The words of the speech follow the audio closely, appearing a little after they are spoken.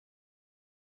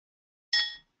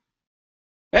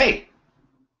Hey,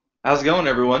 how's it going,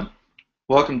 everyone?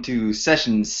 Welcome to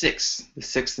session 6, the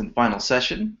sixth and final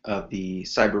session of the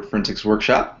Cyber Forensics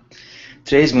Workshop.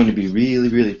 Today is going to be really,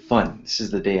 really fun. This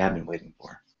is the day I've been waiting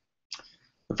for.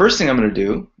 The first thing I'm going to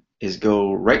do is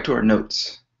go right to our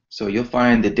notes. So you'll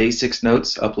find the day 6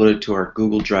 notes uploaded to our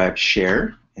Google Drive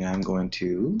share, and I'm going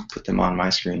to put them on my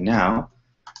screen now.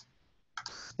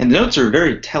 And the notes are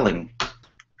very telling.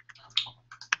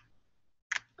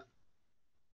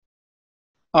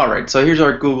 Alright, so here's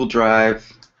our Google Drive,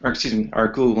 or excuse me, our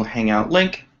Google Hangout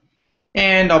link,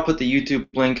 and I'll put the YouTube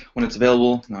link when it's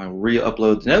available, and I'll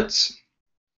re-upload the notes.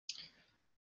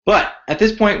 But at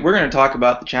this point, we're going to talk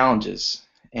about the challenges,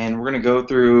 and we're going to go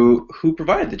through who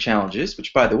provided the challenges,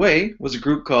 which, by the way, was a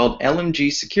group called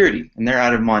LMG Security, and they're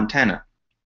out of Montana.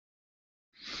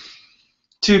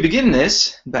 To begin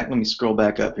this, let me scroll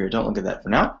back up here. Don't look at that for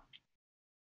now.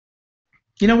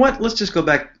 You know what? Let's just go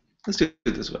back. Let's do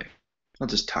it this way. I'll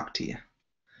just talk to you.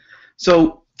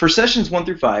 So for sessions 1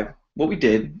 through 5, what we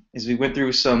did is we went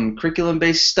through some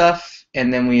curriculum-based stuff,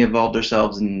 and then we involved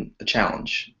ourselves in a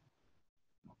challenge.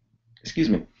 Excuse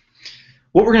me.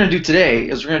 What we're going to do today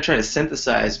is we're going to try to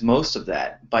synthesize most of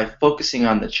that by focusing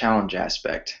on the challenge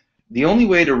aspect. The only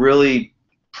way to really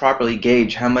properly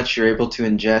gauge how much you're able to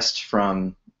ingest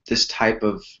from this type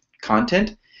of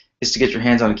content is to get your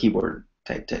hands on a keyboard.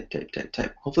 Type, type, type, type,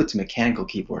 type. Hopefully it's a mechanical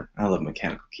keyboard. I love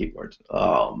mechanical keyboards.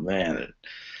 Oh, man.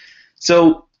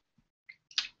 So,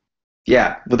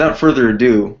 yeah, without further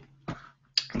ado,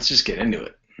 let's just get into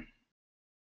it.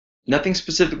 Nothing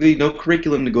specifically, no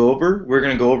curriculum to go over. We're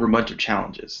going to go over a bunch of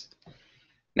challenges.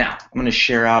 Now, I'm going to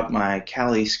share out my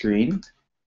Kali screen.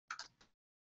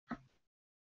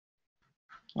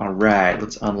 All right,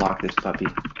 let's unlock this puppy.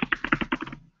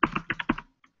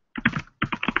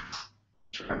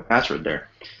 Try my password there.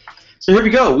 So here we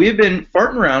go. We have been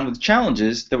farting around with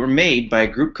challenges that were made by a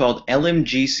group called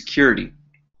LMG Security.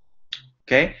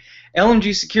 Okay,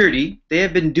 LMG Security, they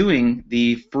have been doing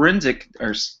the forensic,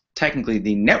 or technically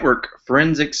the Network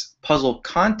Forensics Puzzle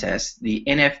Contest, the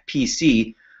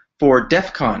NFPC, for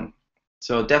DEF CON.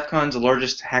 So DEF CON is the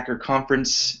largest hacker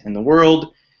conference in the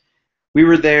world. We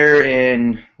were there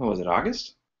in, what was it,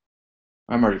 August?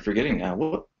 I'm already forgetting now.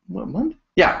 What month?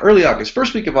 Yeah, early August,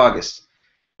 first week of August.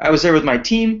 I was there with my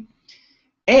team,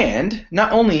 and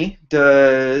not only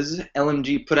does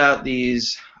LMG put out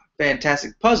these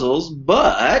fantastic puzzles,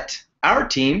 but our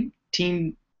team,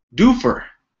 Team DOFIR,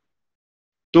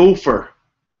 Do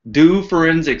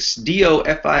Forensics,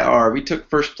 DOFIR, we took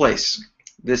first place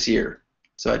this year.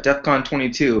 So at DEF CON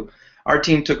 22, our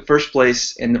team took first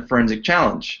place in the Forensic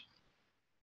Challenge.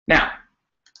 Now,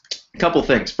 a couple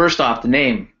things. First off, the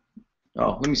name.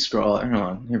 Oh, let me scroll. Hold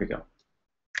on. Here we go.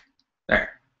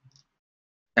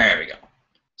 There we go.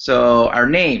 So our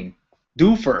name,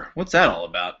 DOFIR, what's that all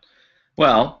about?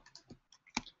 Well,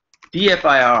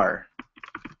 DFIR,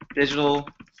 Digital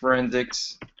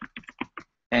Forensics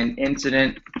and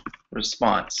Incident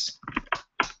Response.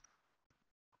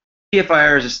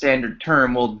 DFIR is a standard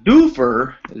term. Well,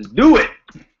 DOFIR is do it.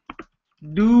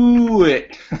 Do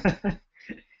it.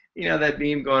 You know that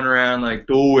meme going around like,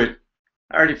 do it.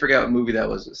 I already forgot what movie that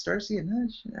was. Was it Starsky and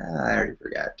Hutch? I already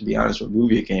forgot, to be honest, what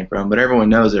movie it came from, but everyone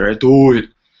knows it, right? Do it.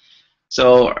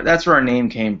 So that's where our name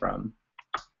came from.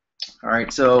 All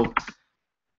right, so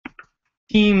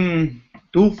Team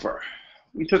DOFIR,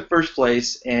 we took first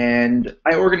place, and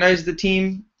I organized the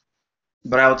team,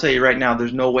 but I will tell you right now,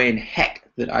 there's no way in heck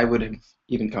that I would have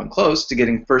even come close to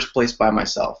getting first place by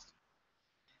myself.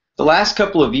 The last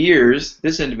couple of years,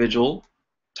 this individual,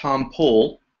 Tom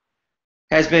Pohl,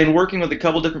 has been working with a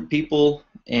couple different people,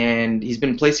 and he's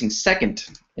been placing second.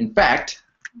 In fact,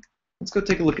 let's go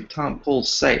take a look at Tom Pohl's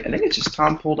site. I think it's just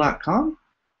tompohl.com.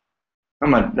 That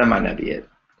might not be it.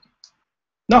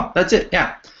 No, that's it,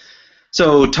 yeah.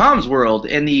 So Tom's World,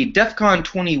 in the DEF CON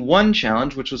 21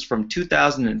 challenge, which was from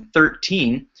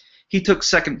 2013, he took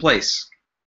second place.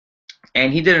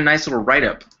 And he did a nice little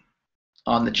write-up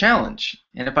on the challenge.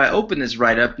 And if I open this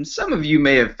write-up, and some of you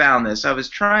may have found this, I was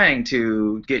trying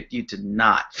to get you to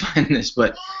not find this,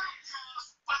 but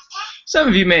some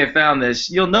of you may have found this.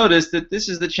 You'll notice that this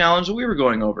is the challenge that we were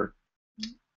going over.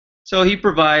 So he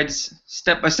provides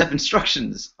step-by-step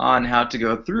instructions on how to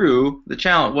go through the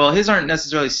challenge. Well, his aren't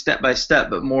necessarily step-by-step,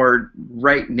 but more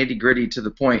right nitty-gritty to the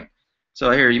point.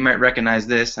 So here, you might recognize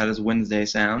this. How does Wednesday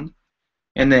sound?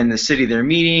 And then the city they're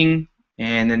meeting,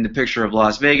 and then the picture of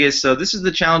Las Vegas. So this is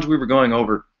the challenge we were going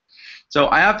over. So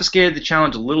I obfuscated the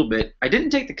challenge a little bit. I didn't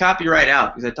take the copyright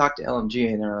out because I talked to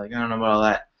LMG and they were like, I don't know about all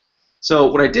that. So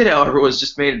what I did, however, was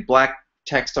just made black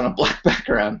text on a black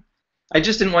background. I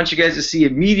just didn't want you guys to see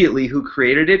immediately who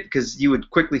created it because you would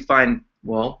quickly find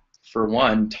Well, for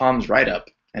one, Tom's write-up,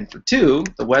 and for two,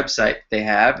 the website they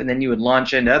have, and then you would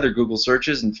launch into other Google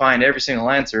searches and find every single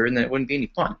answer, and then it wouldn't be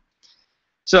any fun.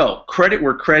 So, credit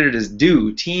where credit is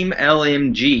due. Team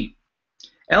LMG.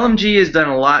 LMG has done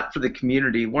a lot for the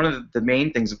community. One of the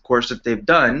main things, of course, that they've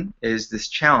done is this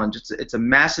challenge. It's a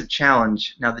massive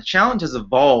challenge. Now, the challenge has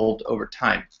evolved over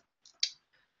time.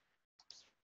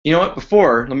 You know what?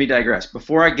 Let me digress.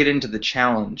 Before I get into the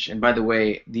challenge, and by the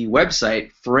way, the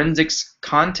website,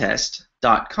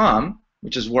 forensicscontest.com,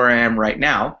 which is where I am right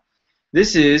now,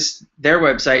 this is their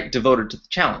website devoted to the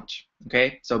challenge.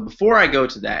 Okay? So before I go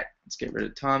to that, let's get rid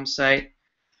of Tom's site.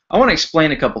 I want to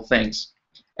explain a couple things.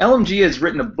 LMG has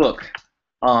written a book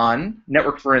on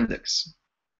network forensics.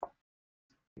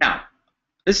 Now,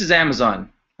 this is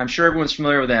Amazon. I'm sure everyone's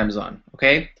familiar with Amazon.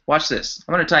 Okay? Watch this.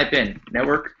 I'm going to type in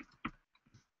network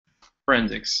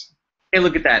forensics. Hey,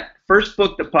 look at that. First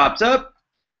book that pops up,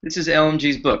 this is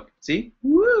LMG's book. See?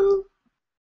 Woo!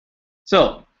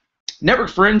 So, network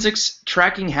forensics,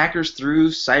 tracking hackers through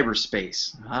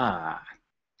cyberspace.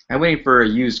 I'm waiting for a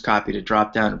used copy to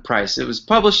drop down in price. It was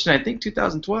published in, I think,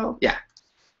 2012. Yeah.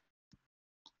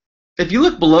 If you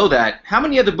look below that, how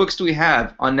many other books do we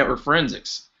have on network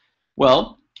forensics?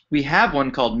 Well, we have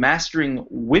one called Mastering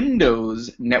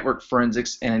Windows Network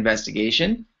Forensics and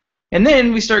Investigation. And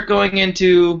then we start going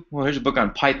into, well, here's a book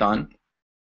on Python,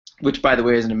 which, by the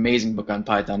way, is an amazing book on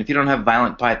Python. If you don't have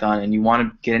violent Python and you want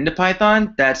to get into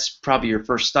Python, that's probably your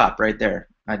first stop right there.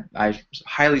 I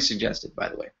highly suggest it, by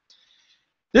the way.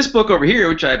 This book over here,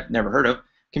 which I've never heard of,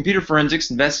 Computer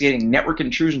Forensics, Investigating Network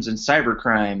Intrusions and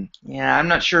Cybercrime. Yeah, I'm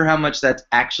not sure how much that's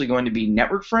actually going to be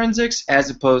network forensics as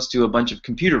opposed to a bunch of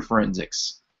computer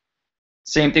forensics.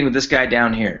 Same thing with this guy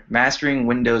down here, Mastering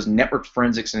Windows Network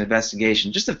Forensics and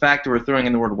Investigation. Just the fact that we're throwing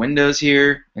in the word Windows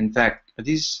here. In fact, are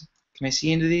these? Can I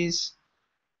see into these?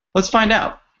 Let's find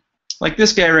out. Like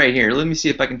this guy right here. Let me see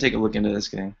if I can take a look into this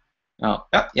guy. Oh,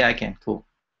 yeah, I can. Cool.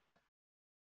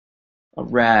 All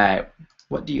right.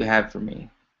 What do you have for me?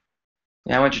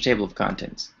 Yeah, I want your table of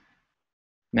contents.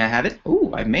 May I have it?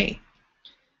 Ooh, I may.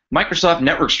 Microsoft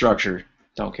network structure.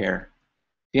 Don't care.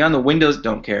 Beyond the Windows,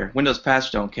 don't care. Windows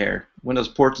patch, don't care. Windows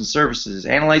ports and services.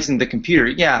 Analyzing the computer.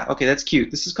 Yeah, okay, that's cute.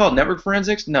 This is called network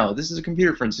forensics? No, this is a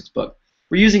computer forensics book.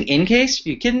 We're using Incase? Are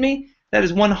you kidding me? That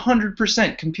is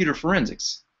 100% computer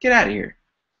forensics. Get out of here.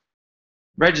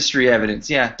 Registry evidence.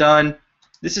 Yeah, done.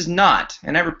 This is not,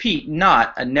 and I repeat,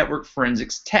 not a network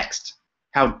forensics text.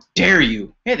 How dare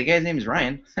you? Hey, the guy's name is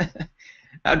Ryan.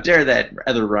 How dare that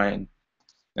other Ryan?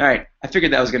 All right, I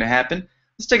figured that was going to happen.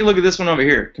 Let's take a look at this one over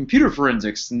here. Computer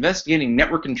forensics, investigating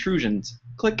network intrusions.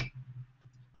 Click.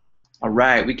 All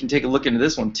right, we can take a look into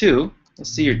this one too.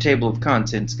 Let's see your table of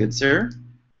contents, good sir.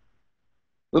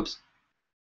 Whoops.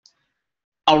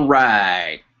 All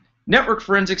right. Network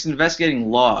forensics,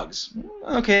 investigating logs.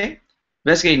 Okay.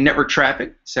 Investigating network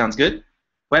traffic. Sounds good.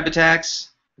 Web attacks.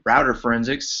 Router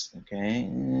forensics. Okay.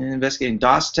 Investigating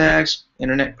DOS attacks.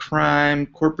 Internet crime.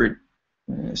 Corporate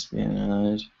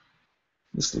espionage.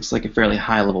 This looks like a fairly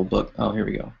high-level book. Oh, here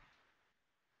we go.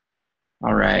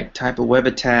 All right. Type of web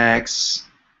attacks.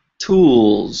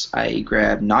 Tools. I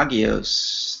grabbed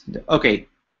Nagios. Okay.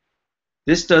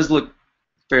 This does look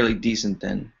fairly decent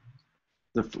then.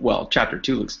 Well, Chapter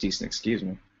 2 looks decent, excuse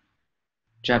me.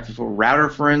 Chapter 4, Router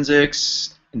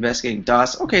Forensics, Investigating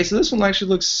DOS. Okay, so this one actually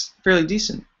looks fairly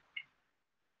decent.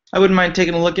 I wouldn't mind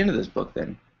taking a look into this book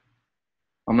then.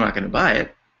 I'm not going to buy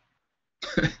it.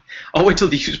 I'll wait till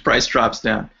the used price drops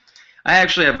down. I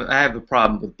have a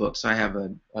problem with books. I have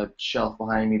a shelf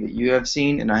behind me that you have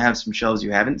seen, and I have some shelves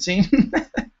you haven't seen.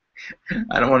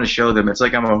 I don't want to show them. It's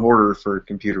like I'm a hoarder for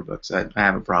computer books. I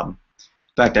have a problem.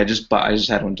 In fact, I just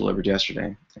had one delivered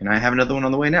yesterday, and I have another one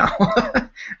on the way now.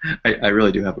 I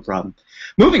really do have a problem.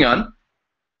 Moving on.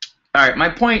 All right, my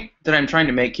point that I'm trying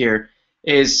to make here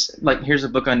is, like, here's a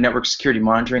book on network security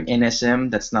monitoring, NSM.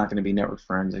 That's not going to be network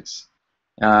forensics.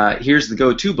 Here's the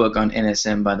go-to book on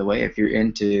NSM, by the way, if you're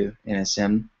into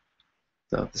NSM.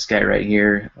 So this guy right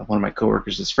here, one of my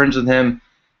coworkers is friends with him.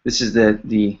 This is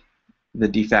the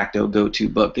de facto go-to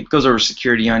book. It goes over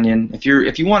Security Onion. If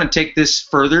you want to take this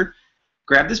further,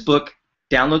 grab this book,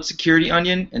 download Security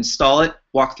Onion, install it,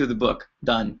 walk through the book.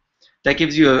 Done. That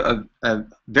gives you a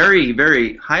very,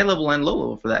 very high level and low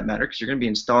level, for that matter, because you're going to be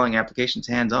installing applications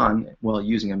hands-on while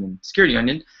using them in Security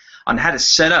Onion, on how to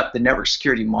set up the network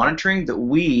security monitoring that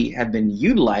we have been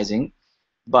utilizing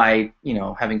by,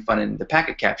 having fun in the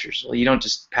packet captures. Well, you don't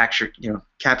just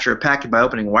capture a packet by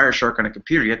opening Wireshark on a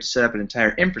computer. You have to set up an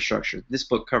entire infrastructure. This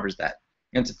book covers that,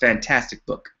 and it's a fantastic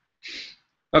book.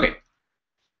 Okay.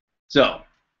 So,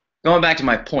 going back to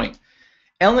my point,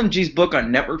 LMG's book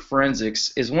on network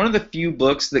forensics is one of the few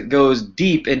books that goes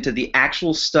deep into the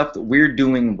actual stuff that we're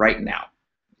doing right now.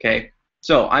 Okay,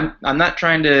 so I'm not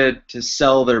trying to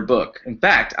sell their book. In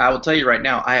fact, I will tell you right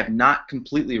now, I have not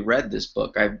completely read this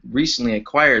book. I've recently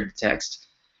acquired the text,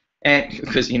 and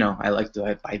because I like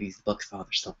to buy these books. Oh,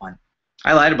 they're so fun.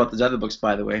 I lied about those other books,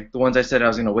 by the way. The ones I said I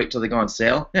was going to wait till they go on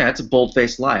sale. Yeah, that's a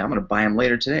bold-faced lie. I'm going to buy them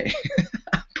later today.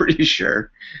 I'm pretty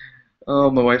sure.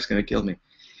 Oh, my wife's going to kill me.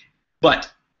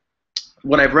 But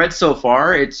what I've read so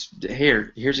far,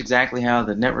 here's exactly how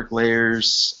the network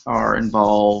layers are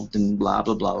involved and blah,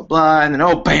 blah, blah, blah, blah. And then,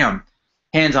 oh, bam,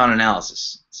 hands-on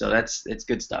analysis. So it's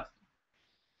good stuff.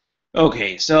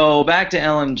 Okay, so back to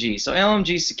LMG. So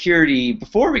LMG Security,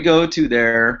 before we go to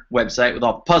their website with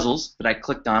all the puzzles that I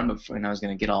clicked on before and I was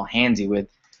going to get all handsy with,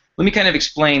 let me kind of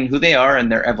explain who they are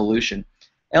and their evolution.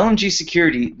 LMG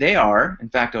Security, they are, in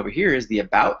fact, over here is the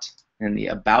About and the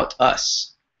About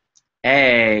Us.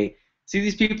 Hey, see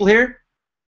these people here?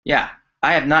 Yeah,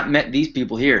 I have not met these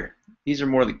people here. These are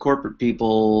more the corporate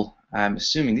people. I'm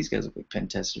assuming these guys look like pen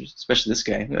testers, especially this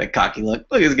guy. Look at that cocky look.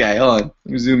 Look at this guy. Hold on.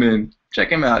 Let me zoom in. Check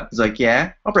him out. He's like,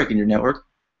 yeah, I'll break in your network.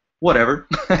 Whatever.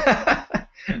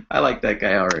 I like that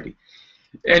guy already.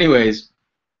 Anyways,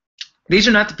 these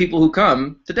are not the people who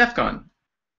come to DEF CON.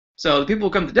 So the people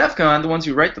who come to DEF CON, the ones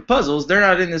who write the puzzles, they're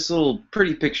not in this little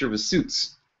pretty picture with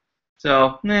suits.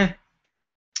 So,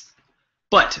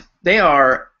 But they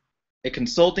are a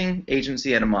consulting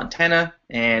agency out of Montana,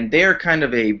 and they're kind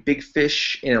of a big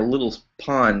fish in a little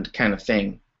pond kind of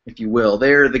thing, if you will.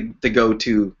 They're the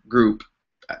go-to group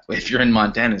if you're in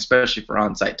Montana, especially for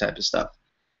on-site type of stuff.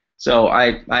 So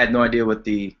I had no idea what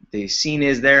the scene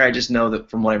is there. I just know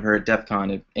that from what I've heard at DEF CON,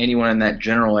 if anyone in that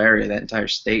general area, that entire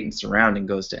state and surrounding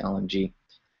goes to LMG.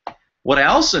 What I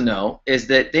also know is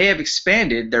that they have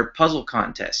expanded their puzzle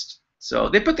contest. So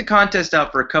they put the contest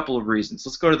out for a couple of reasons.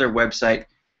 Let's go to their website.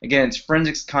 Again, it's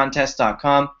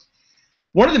forensicscontest.com.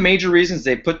 One of the major reasons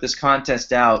they put this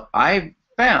contest out, I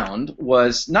found,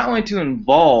 was not only to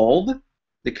involve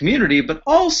the community, but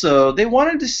also they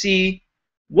wanted to see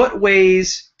what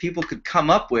ways people could come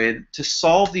up with to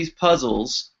solve these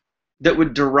puzzles that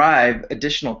would derive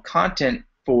additional content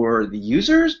for the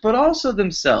users, but also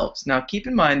themselves. Now, keep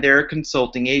in mind, they're a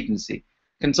consulting agency.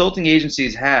 Consulting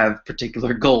agencies have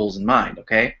particular goals in mind,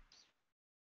 okay?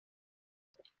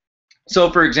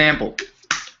 So, for example,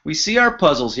 we see our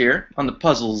puzzles here on the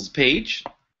puzzles page,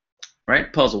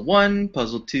 right? Puzzle 1,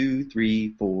 puzzle 2,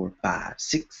 3, 4, 5,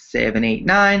 6, 7, 8,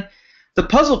 9. The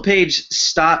puzzle page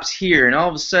stops here, and all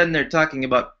of a sudden they're talking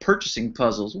about purchasing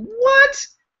puzzles. What?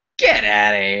 Get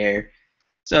out of here.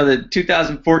 So the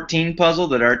 2014 puzzle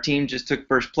that our team just took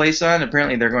first place on,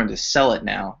 apparently they're going to sell it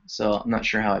now. So I'm not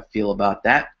sure how I feel about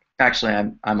that. Actually,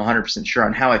 I'm 100% sure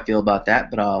on how I feel about that,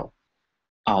 but I'll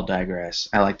digress.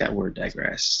 I like that word,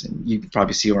 digress. And you can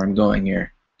probably see where I'm going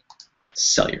here.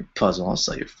 Sell your puzzle. I'll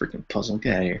sell your freaking puzzle.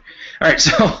 Get out of here. All right,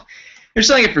 so they're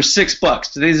selling it for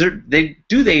 $6.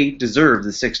 Do they deserve the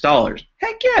 $6?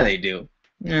 Heck yeah, they do.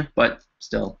 Yeah, but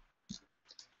still.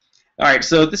 All right,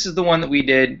 so this is the one that we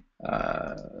did.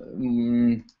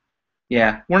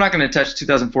 Yeah, we're not going to touch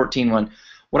 2014 one.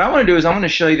 What I want to do is I want to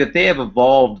show you that they have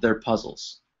evolved their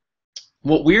puzzles.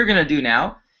 What we're going to do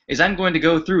now is I'm going to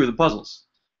go through the puzzles.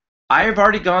 I have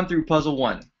already gone through puzzle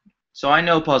 1, so I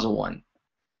know puzzle 1.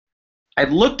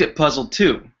 I've looked at puzzle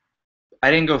 2. I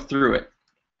didn't go through it.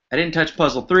 I didn't touch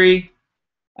puzzle 3,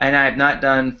 and I have not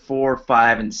done 4,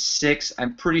 5, and 6.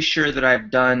 I'm pretty sure that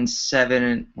I've done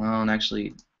 7, and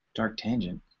actually, Dark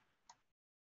Tangent.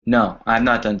 No, I have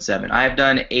not done 7. I have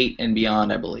done 8 and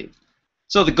beyond, I believe.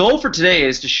 So the goal for today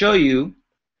is to show you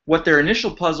what their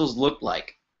initial puzzles look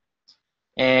like.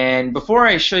 And before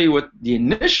I show you what the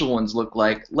initial ones look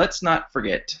like, let's not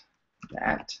forget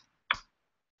that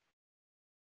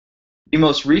the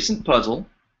most recent puzzle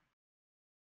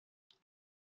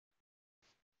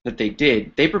that they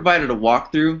did, they provided a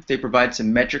walkthrough. They provide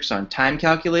some metrics on time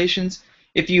calculations.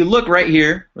 If you look right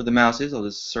here where the mouse is, I'll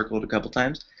just circle it a couple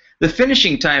times. The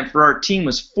finishing time for our team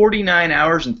was 49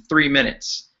 hours and 3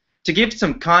 minutes. To give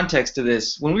some context to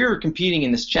this, when we were competing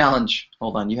in this challenge,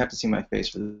 hold on, you have to see my face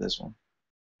for this one.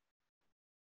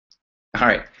 All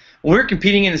right, when we were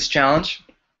competing in this challenge,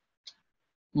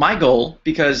 my goal,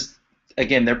 because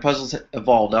again, their puzzles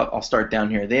evolved, I'll start down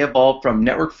here. They evolved from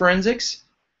network forensics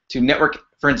to network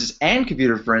forensics and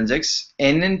computer forensics,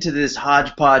 and into this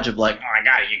hodgepodge of like, oh my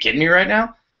God, are you kidding me right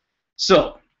now?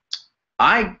 So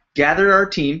I gathered our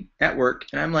team at work,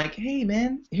 and I'm like, hey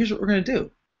man, here's what we're going to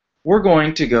do. We're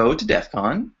going to go to DEF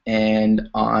CON, and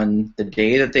on the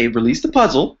day that they release the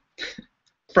puzzle,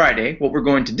 Friday, what we're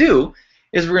going to do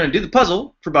is we're going to do the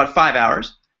puzzle for about 5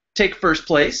 hours. take first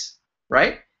place,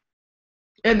 right?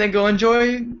 And then go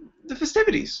enjoy the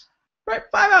festivities, right?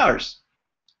 5 hours.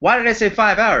 Why did I say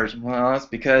 5 hours? Well, that's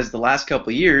because the last couple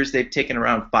of years they've taken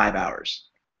around 5 hours.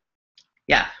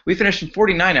 Yeah, we finished in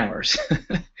 49 hours.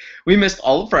 We missed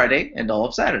all of Friday and all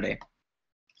of Saturday.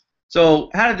 So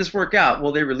how did this work out?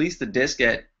 Well, they released the disc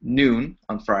at noon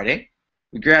on Friday.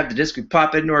 We grab the disc, we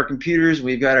pop it into our computers,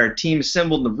 we've got our team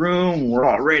assembled in the room, we're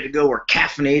all ready to go, we're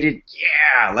caffeinated,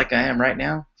 yeah, like I am right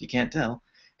now, if you can't tell.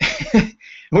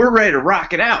 We're ready to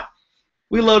rock it out.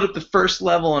 We load up the first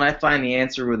level, and I find the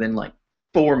answer within like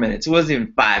 4 minutes. It wasn't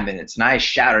even 5 minutes, and I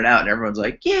shouted out, and everyone's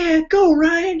like, yeah, go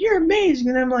Ryan, you're amazing,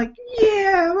 and I'm like,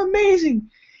 yeah, I'm amazing.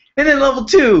 And then level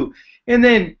 2, and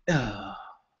then,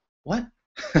 what?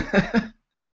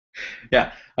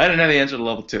 Yeah, I didn't have the answer to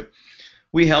level 2.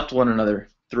 We helped one another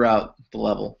throughout the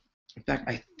level. In fact,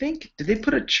 I think, did they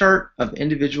put a chart of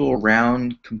individual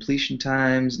round completion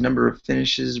times, number of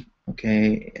finishes,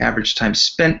 okay, average time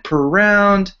spent per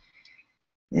round,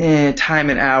 time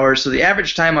in hours. So the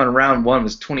average time on round 1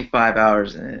 was 25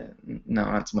 hours. No,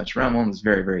 not so much. Round 1 was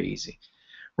very, very easy.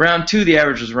 Round 2, the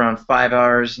average was around 5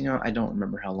 hours. You know, I don't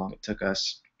remember how long it took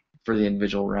us for the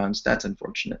individual rounds. That's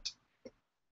unfortunate.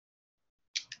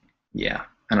 Yeah,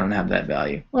 I don't have that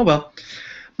value. Oh well.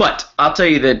 But I'll tell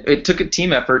you that it took a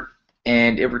team effort,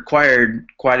 and it required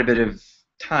quite a bit of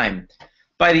time.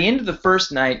 By the end of the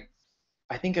first night,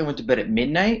 I think I went to bed at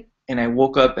midnight, and I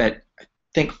woke up at, I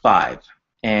think, 5.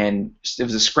 And it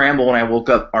was a scramble when I woke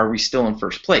up. Are we still in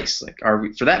first place? Like, are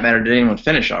we? For that matter, did anyone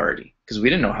finish already? Because we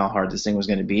didn't know how hard this thing was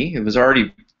going to be. It was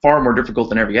already far more difficult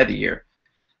than every other year.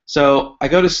 So I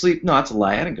go to sleep. No, that's a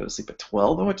lie. I didn't go to sleep at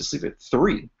 12. I went to sleep at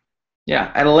 3.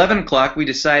 Yeah, at 11 o'clock, we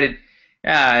decided,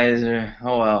 oh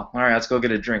well, all right, let's go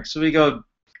get a drink. So we go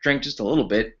drink just a little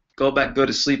bit, go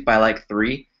to sleep by like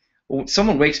 3. Well,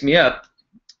 someone wakes me up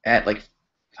at like,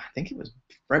 I think it was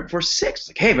right before 6.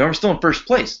 Like, hey, man, we're still in first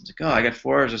place. It's like, oh, I got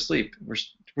 4 hours of sleep.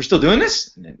 We're still doing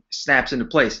this? And it snaps into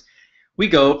place. We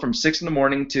go from 6 in the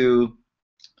morning to,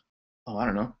 I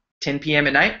don't know, 10 p.m.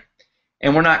 at night,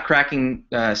 and we're not cracking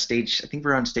stage, I think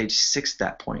we're on stage 6 at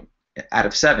that point, out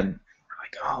of 7.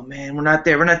 Oh man, we're not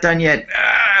there. We're not done yet.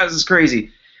 This is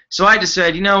crazy. So I just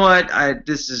said, you know what?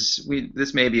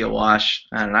 This may be a wash.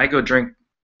 I don't know. I go drink.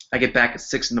 I get back at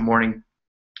 6 in the morning.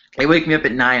 They wake me up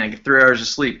at 9. I get 3 hours of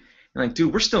sleep. I'm like,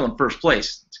 dude, we're still in first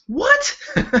place. What?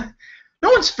 No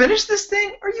one's finished this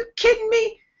thing? Are you kidding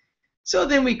me? So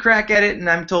then we crack at it, and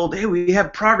I'm told, hey, we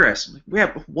have progress. I'm like, we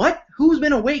have what? Who's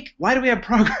been awake? Why do we have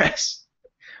progress?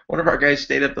 One of our guys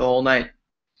stayed up the whole night.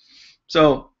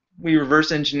 So we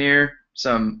reverse engineer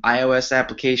some iOS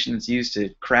application that's used to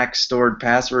crack stored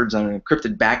passwords on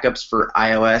encrypted backups for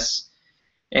iOS,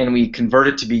 and we convert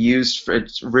it to be used for,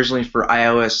 it's originally for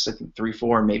iOS, I think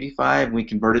 3.4, maybe 5. We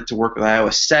convert it to work with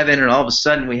iOS 7, and all of a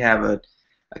sudden we have a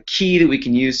key that we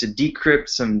can use to decrypt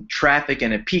some traffic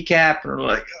and a PCAP, and we're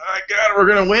like, oh my God, we're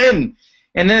gonna win!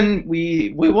 And then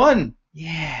we won.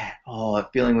 Yeah. Oh,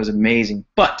 that feeling was amazing.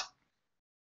 But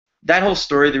that whole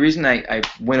story, the reason I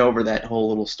went over that whole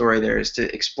little story there is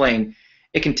to explain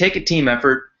it can take a team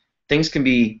effort. Things can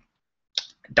be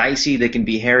dicey, they can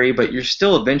be hairy, but you're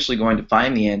still eventually going to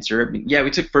find the answer. I mean, yeah,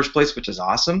 we took first place, which is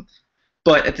awesome,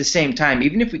 but at the same time,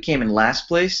 even if we came in last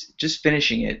place, just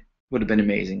finishing it would have been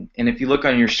amazing. And if you look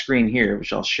on your screen here,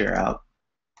 which I'll share out,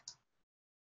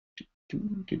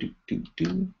 I'm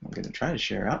going to try to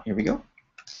share out. Here we go.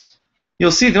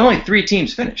 You'll see that only 3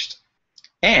 teams finished.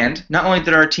 And not only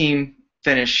did our team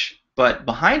finish, but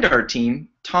behind our team,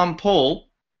 Tom Pohl,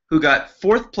 who got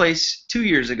 4th place 2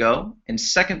 years ago and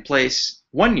 2nd place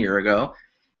 1 year ago,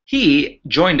 he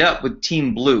joined up with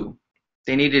Team Blue.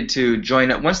 They needed to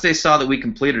join up. Once they saw that we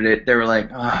completed it, they were like,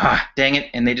 dang it,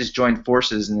 and they just joined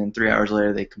forces, and then 3 hours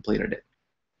later they completed it.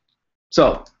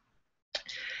 So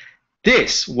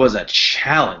this was a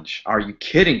challenge. Are you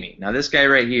kidding me? Now this guy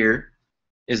right here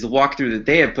is the walkthrough that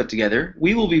they have put together.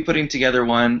 We will be putting together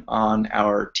one on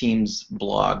our team's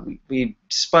blog. We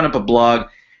spun up a blog.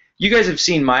 You guys have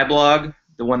seen my blog,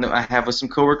 the one that I have with some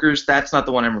coworkers. That's not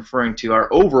the one I'm referring to.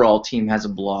 Our overall team has a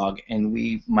blog, and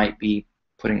we might be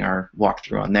putting our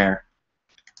walkthrough on there.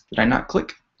 Did I not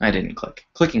click? I didn't click.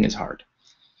 Clicking is hard.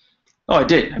 Oh, I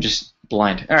did. I'm just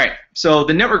blind. All right. So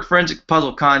the Network Forensic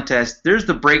Puzzle Contest, there's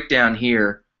the breakdown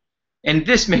here. And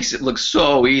this makes it look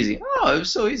so easy. Oh, it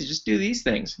was so easy. Just do these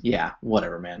things. Yeah,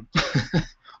 whatever, man.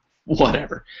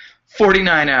 Whatever.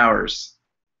 49 hours.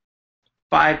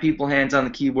 5 people hands on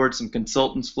the keyboard, some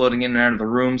consultants floating in and out of the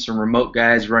room, some remote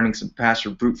guys running some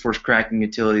password brute force cracking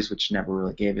utilities, which never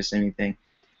really gave us anything.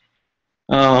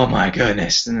 Oh, my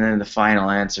goodness. And then the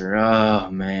final answer. Oh,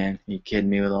 man. Are you kidding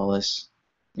me with all this?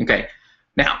 Okay.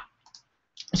 Now,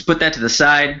 Let's put that to the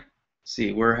side. Let's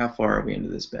see, how far are we into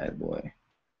this bad boy?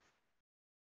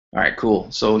 All right,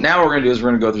 cool. So now what we're going to do is we're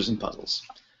going to go through some puzzles.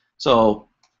 So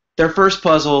their first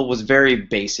puzzle was very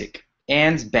basic.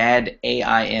 Ann's Bad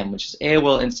AIM, which is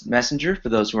AOL Instant Messenger, for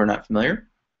those who are not familiar.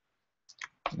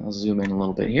 I'll zoom in a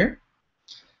little bit here.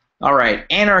 All right,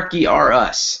 Anarchy R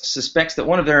Us suspects that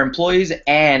one of their employees,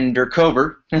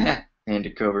 undercover,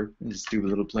 undercover, stupid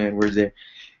little play on words there,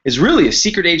 is really a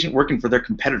secret agent working for their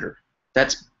competitor.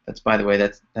 That's by the way,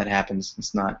 that happens.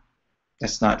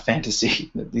 That's not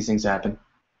fantasy. These things happen.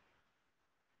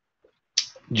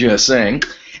 Just saying.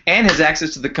 And has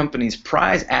access to the company's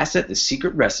prize asset, the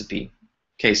secret recipe.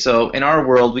 Okay, so in our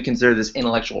world, we consider this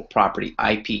intellectual property,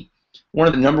 IP. One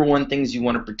of the #1 things you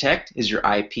want to protect is your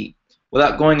IP.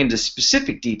 Without going into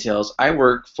specific details, I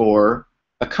work for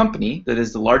a company that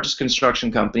is the largest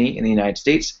construction company in the United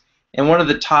States and one of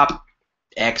the top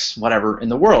X whatever in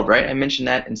the world, right? I mentioned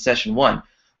that in session 1.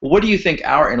 Well, what do you think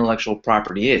our intellectual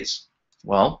property is?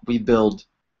 Well, we build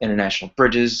international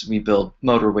bridges, we build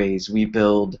motorways, we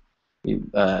build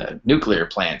nuclear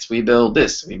plants, we build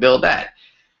this, we build that.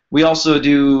 We also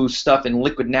do stuff in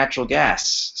liquid natural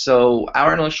gas. So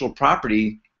our intellectual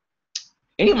property,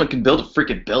 anyone can build a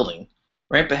freaking building,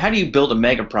 right? But how do you build a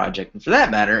mega project? And for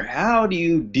that matter, how do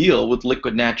you deal with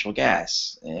liquid natural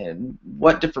gas? And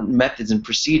what different methods and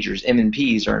procedures,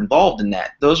 M&Ps, are involved in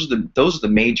that? Those are the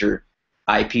major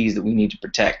IPs that we need to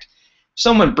protect. If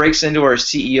someone breaks into our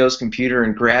CEO's computer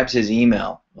and grabs his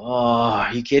email, oh,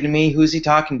 are you kidding me? Who's he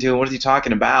talking to? What is he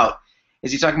talking about?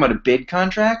 Is he talking about a bid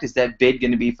contract? Is that bid going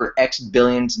to be for X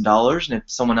billions of dollars? And if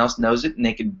someone else knows it and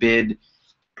they could bid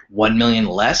 1 million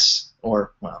less,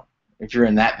 or, well, if you're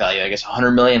in that value, I guess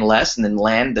 100 million less, and then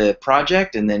land the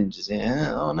project, and then just,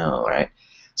 oh no, right?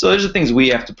 So those are things we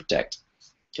have to protect.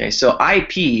 Okay, so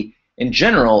IP in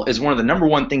general is one of the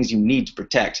 #1 things you need to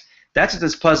protect. That's what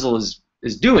this puzzle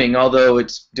is doing, although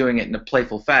it's doing it in a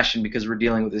playful fashion because we're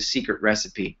dealing with a secret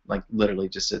recipe, like literally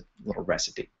just a little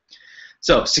recipe.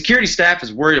 So security staff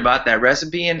is worried about that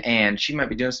recipe, and she might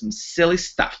be doing some silly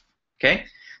stuff. Okay.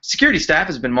 Security staff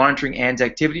has been monitoring Ann's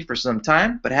activity for some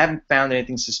time, but haven't found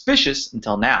anything suspicious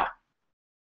until now.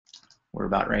 We're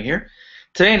about right here.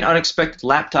 Today, an unexpected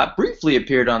laptop briefly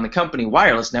appeared on the company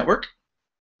wireless network.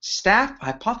 Staff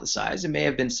hypothesized it may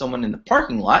have been someone in the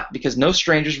parking lot because no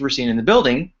strangers were seen in the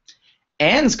building.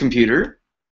 Ann's computer,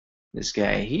 this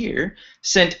guy here,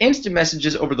 sent instant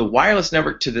messages over the wireless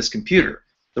network to this computer.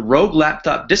 The rogue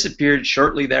laptop disappeared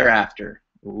shortly thereafter.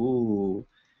 Ooh.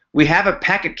 We have a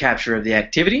packet capture of the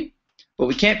activity, but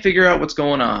we can't figure out what's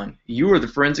going on. You are the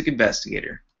forensic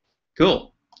investigator.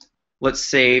 Cool. Let's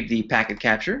save the packet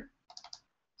capture.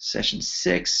 Session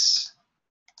 6.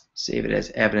 Save it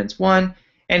as evidence 1.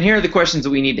 And here are the questions that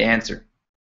we need to answer.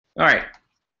 All right.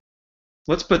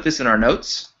 Let's put this in our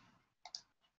notes.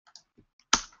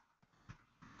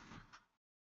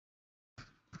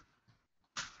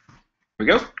 Here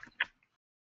we go.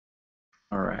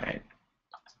 All right.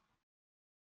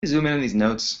 Zoom in on these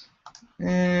notes.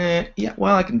 Yeah,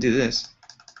 well, I can do this.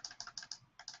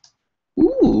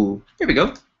 Ooh, here we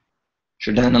go.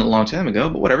 Should have done that a long time ago,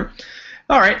 but whatever.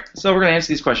 All right, so we're going to answer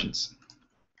these questions.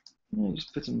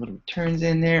 Just put some little returns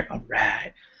in there. All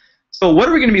right. So what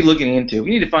are we going to be looking into?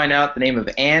 We need to find out the name of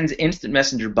Ann's instant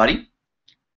messenger buddy.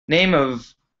 Name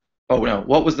of, oh no,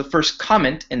 what was the first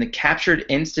comment in the captured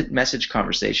instant message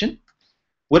conversation?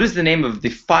 What is the name of the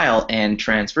file Ann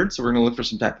transferred? So we're going to look for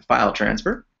some type of file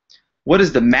transfer. What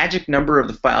is the magic number of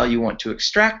the file you want to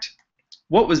extract?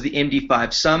 What was the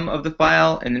MD5 sum of the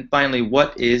file? And then finally,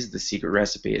 what is the secret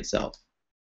recipe itself?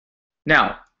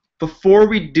 Now, before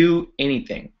we do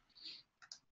anything,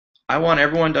 I want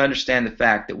everyone to understand the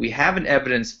fact that we have an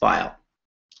evidence file.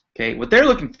 Okay, what they're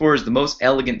looking for is the most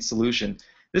elegant solution.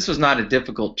 This was not a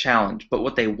difficult challenge, but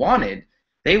what they wanted,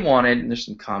 and there's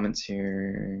some comments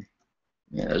here.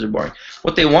 Yeah, those are boring.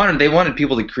 What they wanted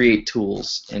people to create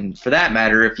tools. And for that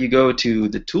matter, if you go to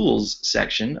the tools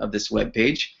section of this web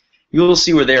page, you will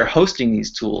see where they're hosting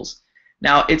these tools.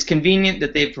 Now, it's convenient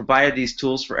that they've provided these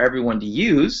tools for everyone to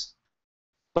use,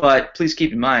 but please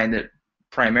keep in mind that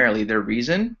primarily their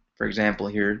reason, for example,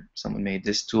 here someone made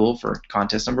this tool for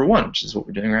contest #1, which is what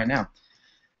we're doing right now.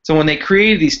 So when they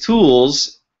created these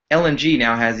tools, LNG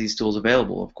now has these tools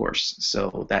available, of course.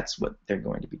 So that's what they're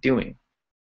going to be doing.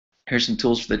 Here's some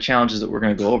tools for the challenges that we're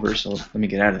going to go over, so let me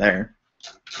get out of there.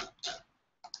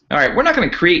 All right, we're not going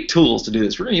to create tools to do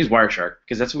this. We're going to use Wireshark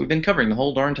because that's what we've been covering the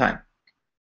whole darn time.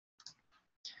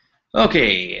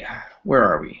 Okay, where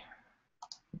are we?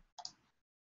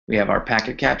 We have our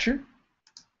packet capture.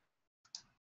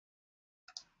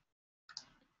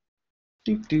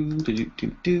 There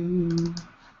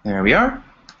we are.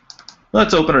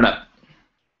 Let's open it up.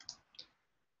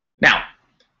 Now,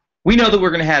 we know that we're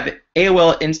going to have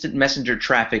AOL Instant Messenger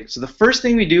traffic. So the first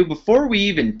thing we do before we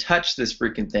even touch this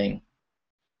freaking thing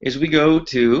is we go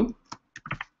to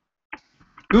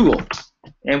Google.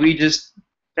 And we just,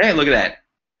 hey, look at that.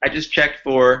 I just checked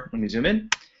for, let me zoom in,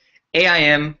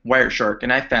 AIM Wireshark.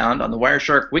 And I found on the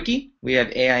Wireshark wiki, we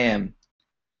have AIM.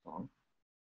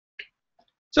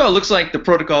 So it looks like the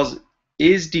protocol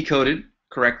is decoded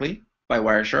correctly by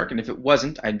Wireshark. And if it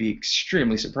wasn't, I'd be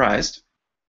extremely surprised.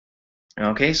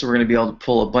 Okay, so we're going to be able to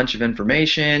pull a bunch of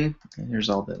information. And here's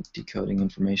all the decoding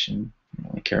information. I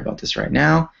don't really care about this right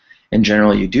now. In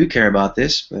general, you do care about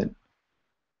this, but I'm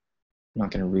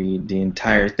not going to read the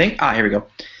entire thing. Ah, here we go.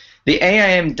 The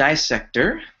AIM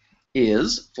dissector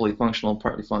is fully functional,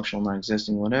 partly functional,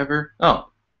 non-existing, whatever. Oh,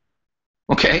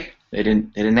 okay. They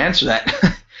didn't answer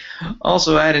that.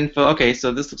 Also add info. Okay,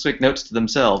 so this looks like notes to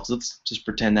themselves. Let's just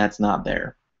pretend that's not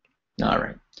there. All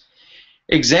right.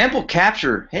 Example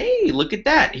capture. Hey, look at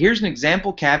that. Here's an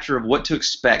example capture of what to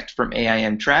expect from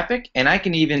AIM traffic, and I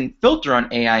can even filter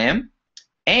on AIM.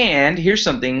 And here's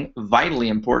something vitally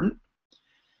important.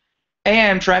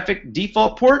 AIM traffic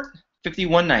default port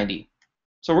 5190.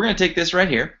 So we're going to take this right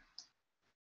here.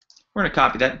 We're going to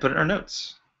copy that and put it in our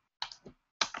notes.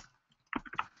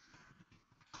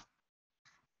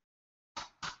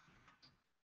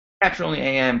 Capture only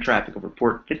AIM traffic over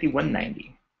port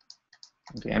 5190.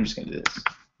 Okay, I'm just going to do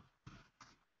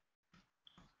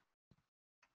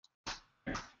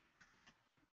this.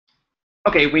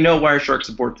 Okay, we know Wireshark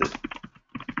supports it.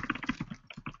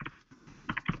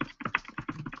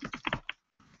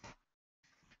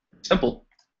 Simple.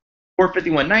 Port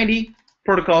 5190,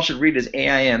 protocol should read as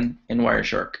AIM in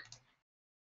Wireshark.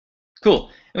 Cool.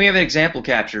 And we have an example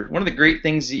capture. One of the great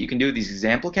things that you can do with these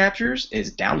example captures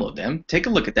is download them, take a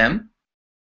look at them.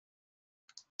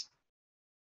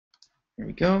 Here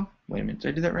we go. Wait a minute, did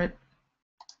I do that right?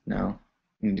 No,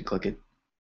 I need to click it.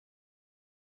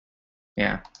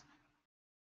 Yeah.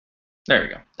 There we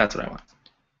go. That's what I want.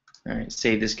 All right,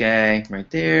 save this guy right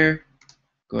there.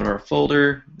 Go to our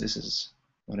folder. This is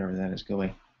whatever that is. Go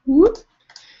away. Whoop.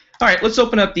 All right, let's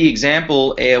open up the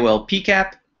example AOL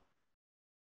PCAP.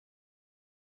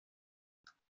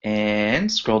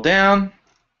 And scroll down.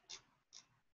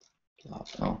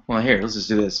 Oh, well, here, let's just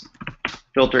do this.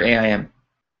 Filter AIM.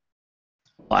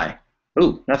 Apply.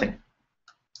 Ooh, nothing.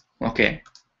 Okay.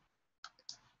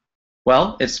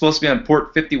 Well, it's supposed to be on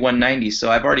port 5190,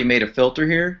 so I've already made a filter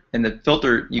here, and the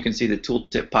filter, you can see the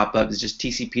tooltip pop up, is just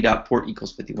tcp.port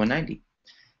equals 5190.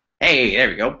 Hey, there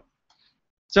we go.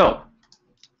 So,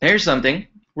 there's something.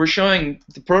 We're showing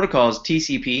the protocol as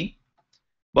TCP,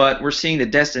 but we're seeing the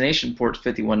destination port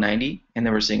 5190, and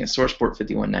then we're seeing a source port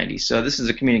 5190. So this is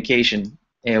a communication,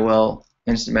 AOL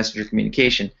Instant Messenger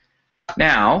communication.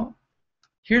 Now,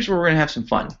 here's where we're going to have some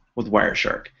fun with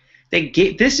Wireshark.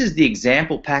 This is the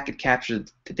example packet capture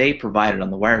that they provided on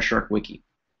the Wireshark wiki.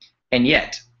 And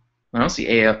yet, I don't see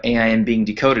AIM being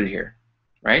decoded here,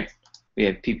 right? We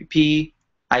have PPP,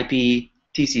 IP,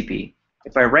 TCP.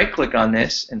 If I right-click on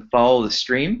this and follow the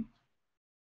stream,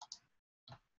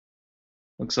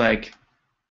 looks like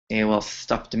AOL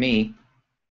stuff to me.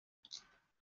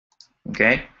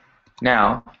 Okay,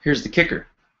 now here's the kicker.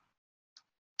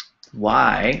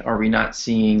 Why are we not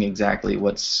seeing exactly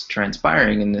what's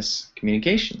transpiring in this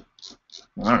communication?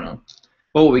 I don't know.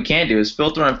 But what we can do is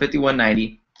filter on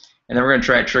 5190, and then we're going to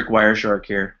try to trick Wireshark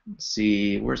here. Let's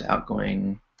see, where's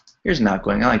outgoing? Here's an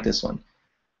outgoing. I like this one.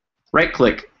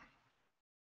 Right-click,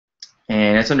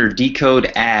 and it's under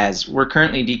decode as. We're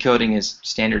currently decoding as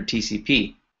standard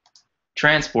TCP.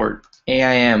 Transport,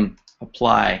 AIM,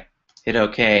 apply, hit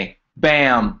OK.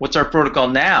 Bam! What's our protocol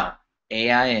now?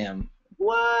 AIM.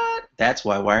 What? That's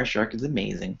why Wireshark is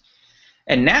amazing.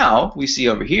 And now we see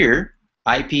over here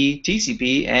IP,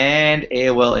 TCP, and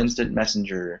AOL Instant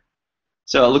Messenger.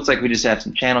 So it looks like we just have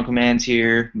some channel commands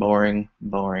here. Boring,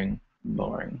 boring,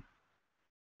 boring.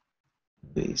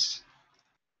 Please.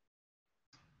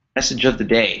 Message of the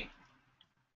day.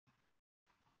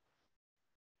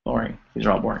 Boring. These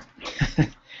are all boring.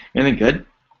 Anything good?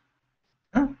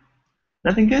 Huh?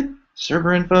 Nothing good?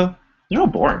 Server info? They're all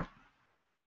boring.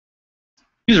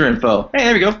 User info. Hey,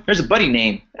 there we go. There's a buddy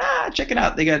name. Ah, check it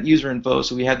out. They got user info,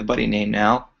 so we have the buddy name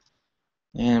now.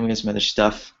 And we got some other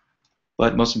stuff.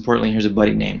 But most importantly, here's a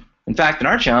buddy name. In fact, in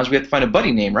our challenge, we have to find a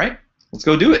buddy name, right? Let's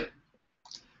go do it.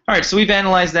 All right, so we've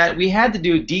analyzed that. We had to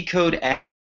do decode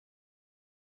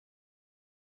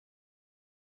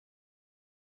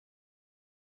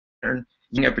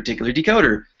using a particular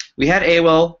decoder. We had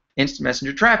AOL Instant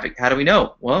Messenger traffic. How do we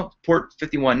know? Well, port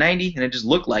 5190, and it just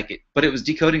looked like it, but it was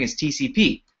decoding as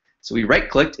TCP. So we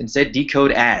right-clicked and said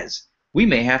decode as. We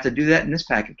may have to do that in this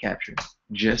packet capture.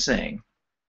 Just saying.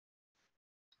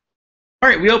 All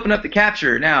right, we open up the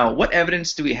capture. Now, what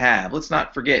evidence do we have? Let's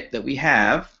not forget that we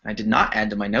have, I did not add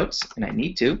to my notes, and I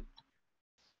need to.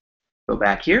 Go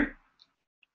back here.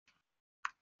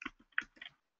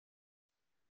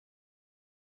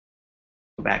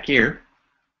 Go back here.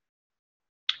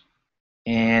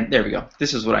 And there we go.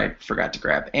 This is what I forgot to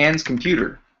grab. Anne's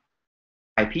computer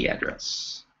IP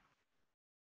address.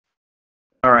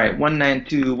 All right,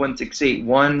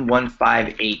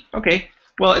 192.168.1.158. Okay,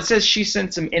 well, it says she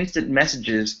sent some instant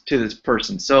messages to this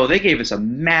person. So they gave us a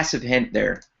massive hint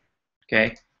there.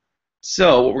 Okay,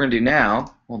 so what we're going to do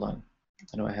now, hold on.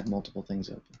 How do I have multiple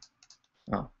things open?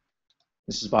 Oh,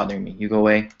 this is bothering me. You go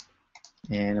away,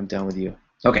 and I'm done with you.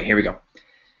 Okay, here we go.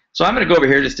 So I'm going to go over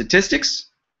here to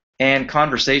statistics and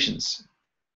conversations.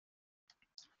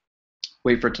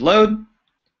 Wait for it to load.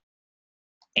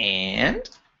 And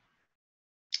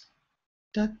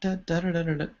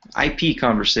IP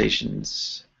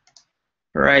conversations.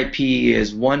 Her IP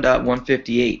is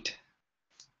 1.158.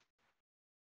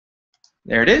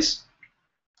 There it is.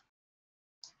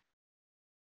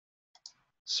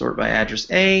 Sort by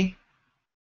address A.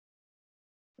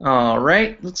 All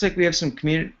right. Looks like we have some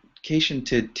communication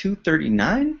to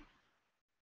 239.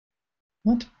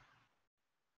 What?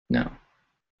 No.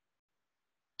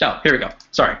 Oh, here we go.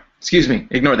 Sorry. Excuse me.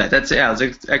 Ignore that. That's, yeah,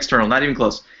 it's external. Not even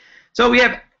close. So we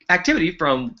have activity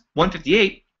from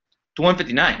 158 to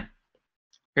 159.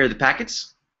 Here are the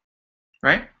packets,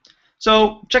 right?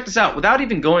 So check this out. Without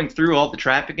even going through all the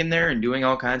traffic in there and doing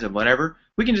all kinds of whatever,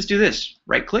 we can just do this.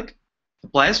 Right-click,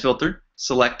 apply as filter,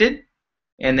 selected,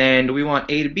 and then do we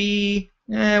want A to B?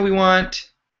 We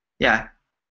want, yeah,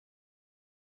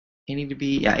 A to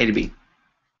B, yeah, A to B.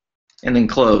 And then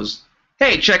close.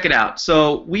 Hey, check it out.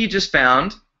 So we just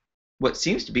found what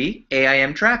seems to be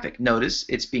AIM traffic. Notice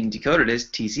it's being decoded as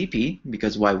TCP,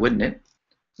 because why wouldn't it?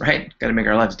 Right? Got to make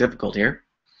our lives difficult here.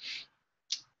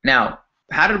 Now,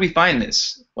 how did we find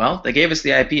this? Well, they gave us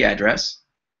the IP address,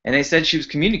 and they said she was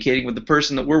communicating with the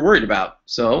person that we're worried about.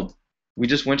 So we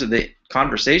just went to the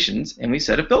conversations, and we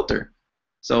set a filter.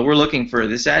 So we're looking for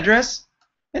this address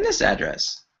and this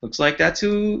address. Looks like that's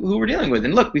who we're dealing with.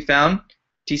 And look, we found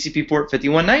TCP port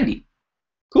 5190.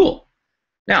 Cool.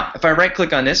 Now, if I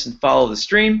right-click on this and follow the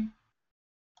stream,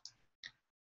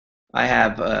 I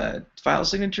have a file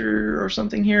signature or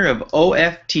something here of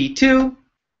OFT2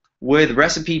 with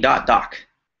recipe.doc.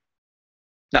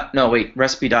 No, wait,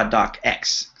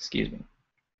 recipe.docx, excuse me.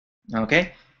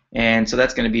 Okay, and so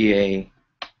that's going to be a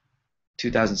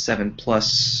 2007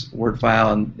 plus Word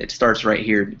file, and it starts right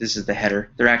here. This is the header.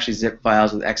 They're actually zip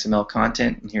files with XML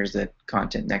content, and here's the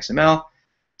content in XML.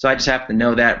 So I just have to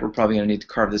know that. We're probably going to need to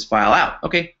carve this file out.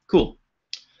 Okay, cool.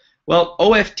 Well,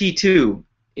 OFT2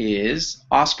 is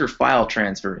Oscar File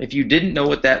Transfer. If you didn't know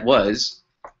what that was,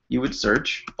 you would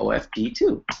search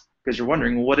OFT2 because you're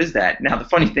wondering, well, what is that? Now, the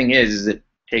funny thing is it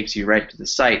takes you right to the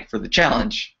site for the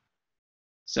challenge.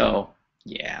 So,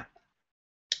 yeah.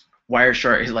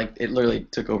 Wireshark is like, it literally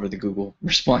took over the Google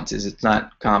responses. It's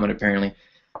not common, apparently.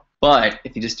 But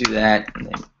if you just do that, and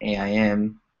then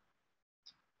AIM,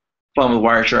 fun with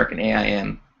Wireshark and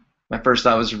AIM. My first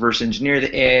thought was reverse engineer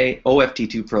the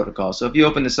OFT2 protocol. So if you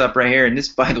open this up right here, and this,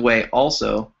 by the way,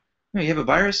 also, oh, you have a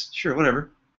virus? Sure, whatever.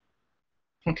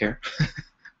 I don't care.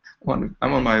 I'm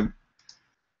on my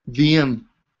VM.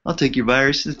 I'll take your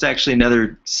virus. It's actually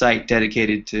another site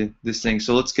dedicated to this thing.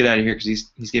 So let's get out of here because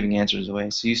he's giving answers away.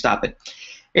 So you stop it.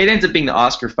 It ends up being the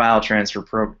Oscar file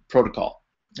transfer protocol.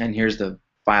 And here's the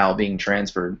file being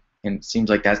transferred. And it seems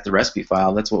like that's the recipe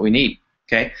file. That's what we need.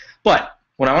 Okay, but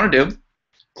what I want to do,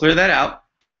 clear that out,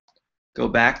 go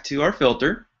back to our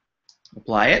filter,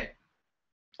 apply it.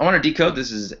 I want to decode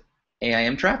this as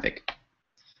AIM traffic.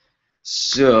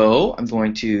 So I'm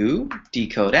going to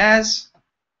decode as,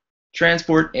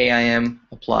 transport AIM,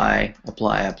 apply.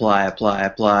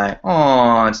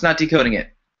 Oh, it's not decoding it.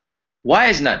 Why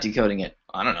is it not decoding it?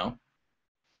 I don't know.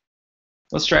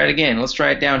 Let's try it again. Let's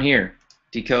try it down here.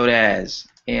 Decode as,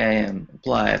 AIM,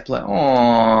 apply.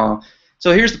 Oh.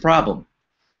 So here's the problem.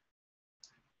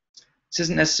 This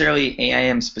isn't necessarily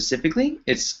AIM specifically,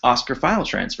 it's Oscar file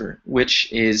transfer,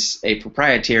 which is a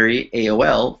proprietary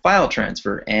AOL file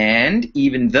transfer. And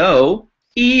even though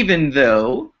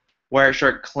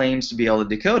Wireshark claims to be able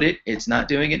to decode it, it's not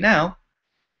doing it now.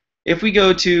 If we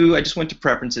go to, I just went to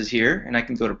preferences here, and I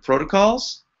can go to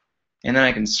protocols, and then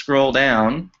I can scroll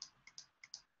down.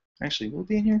 Actually, will it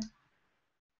be in here?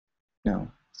 No,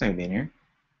 it's not going to be in here.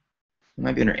 It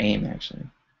might be under AIM, actually.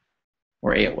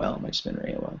 Or AOL. It might just be under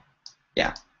AOL.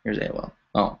 Yeah, here's AOL.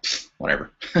 Oh,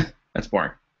 whatever. That's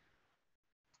boring.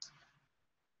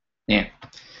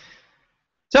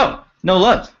 So, no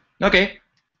love. Okay,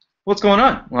 what's going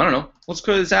on? Well, I don't know. Let's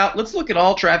clear this out. Let's look at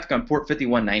all traffic on port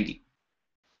 5190.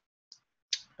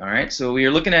 All right, so we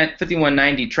are looking at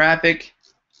 5190 traffic,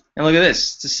 and look at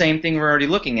this. It's the same thing we're already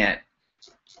looking at.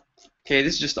 Okay,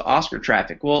 this is just the Oscar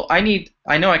traffic. Well, I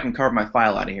know I can carve my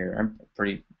file out of here. I'm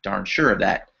pretty darn sure of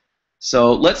that.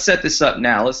 So let's set this up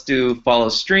now. Let's do follow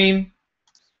stream,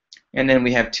 and then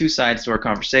we have two sides to our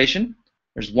conversation.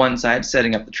 There's one side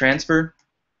setting up the transfer,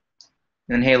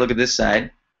 and then hey, look at this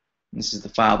side. This is the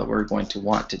file that we're going to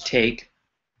want to take.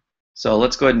 So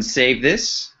let's go ahead and save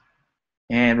this,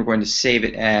 and we're going to save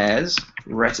it as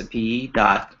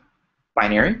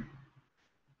recipe.binary.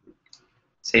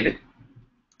 Save it.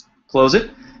 Close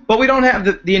it. But we don't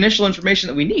have the initial information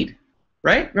that we need,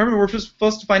 right? Remember, we're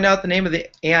supposed to find out the name of the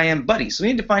AIM buddy, so we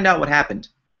need to find out what happened.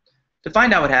 To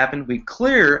find out what happened, we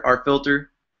clear our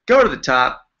filter, go to the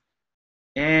top,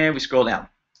 and we scroll down.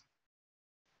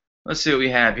 Let's see what we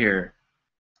have here.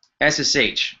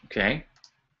 SSH, okay.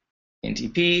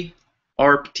 NTP,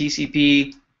 ARP,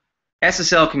 TCP,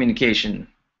 SSL communication.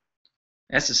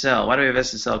 SSL, why do we have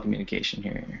SSL communication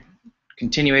here?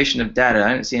 Continuation of data.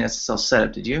 I didn't see an SSL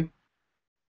setup, did you?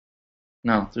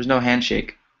 No, there's no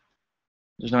handshake.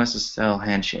 There's no SSL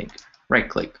handshake. Right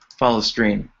click, follow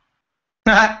stream.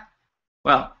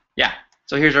 Well, yeah,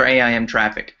 so here's our AIM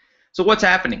traffic. So what's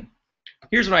happening?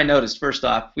 Here's what I noticed. First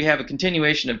off, we have a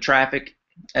continuation of traffic,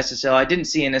 SSL. I didn't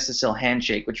see an SSL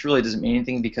handshake, which really doesn't mean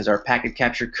anything because our packet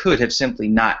capture could have simply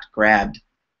not grabbed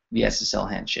the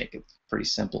SSL handshake. It's pretty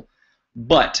simple.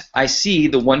 But I see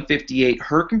the 158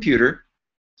 her computer,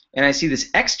 and I see this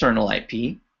external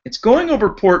IP. It's going over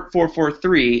port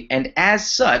 443, and as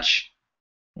such,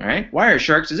 all right,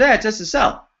 Wireshark says, it's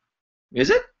SSL. Is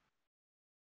it?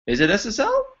 Is it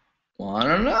SSL? Well, I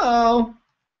don't know.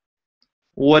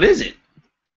 What is it?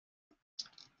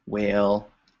 Well,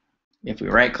 if we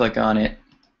right-click on it,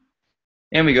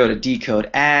 and we go to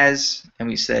decode as, and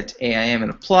we set AIM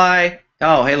and apply,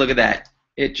 oh, hey, look at that.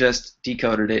 It just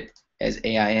decoded it as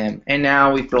AIM, and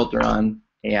now we filter on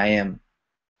AIM.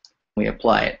 We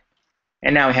apply it.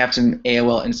 And now we have some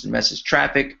AOL instant message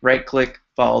traffic. Right-click,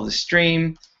 follow the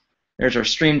stream. There's our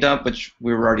stream dump, which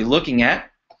we were already looking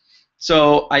at.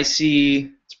 So I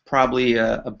see it's probably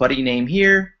a buddy name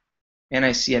here, and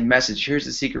I see a message. Here's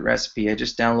the secret recipe. I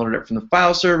just downloaded it from the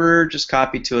file server, just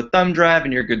copy to a thumb drive,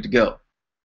 and you're good to go.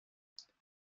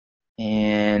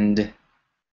 And,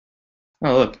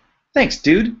 oh, look. Thanks,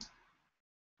 dude.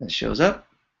 That shows up.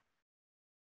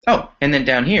 Oh, and then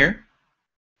down here,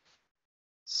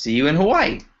 see you in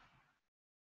Hawaii.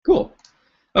 Cool.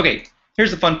 Okay,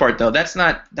 here's the fun part though. That's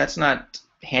not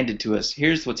handed to us.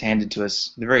 Here's what's handed to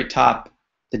us. At the very top,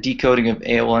 the decoding of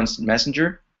AOL Instant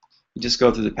Messenger. You just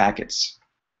go through the packets.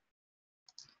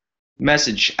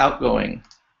 Message outgoing.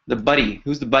 The buddy.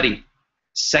 Who's the buddy?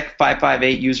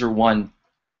 sec558 user 1.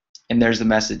 And there's the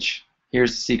message.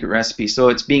 Here's the secret recipe. So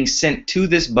it's being sent to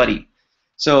this buddy.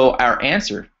 So our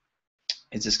answer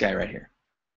is this guy right here.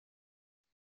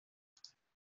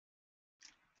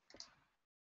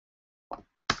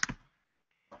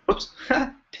 Oops.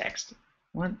 Text.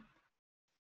 What?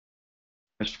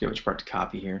 I just forget which part to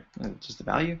copy here. Just the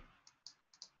value?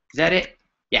 Is that it?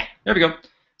 Yeah, there we go.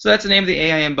 So that's the name of the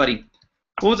AIM buddy.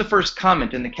 What was the first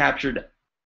comment in the captured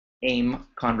AIM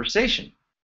conversation?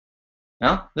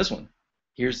 Well, this one.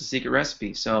 Here's the secret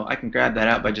recipe. So I can grab that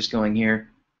out by just going here.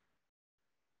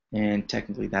 And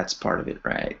technically that's part of it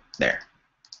right there.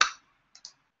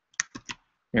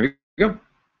 There we go.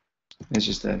 It's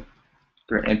just a,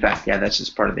 in fact, yeah, that's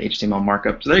just part of the HTML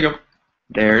markup. So there you go.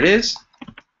 There it is.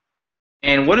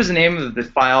 And what is the name of the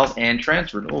files and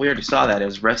transferred? Well, we already saw that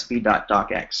as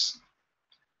recipe.docx.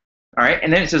 All right,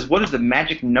 and then it says, what is the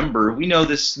magic number? We know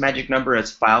this magic number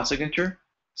as file signature.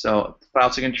 So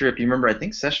file signature, if you remember, I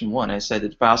think session 1, I said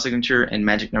that file signature and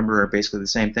magic number are basically the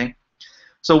same thing.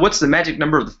 So what's the magic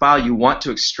number of the file you want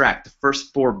to extract, the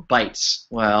first 4 bytes?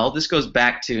 Well, this goes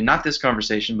back to, not this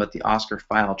conversation, but the Oscar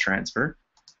file transfer.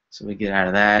 So we get out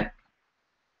of that.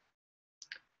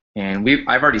 And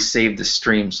I've already saved the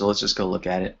stream, so let's just go look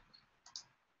at it.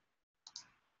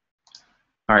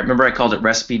 All right, remember I called it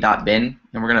recipe.bin,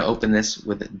 and we're going to open this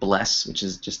with bless, which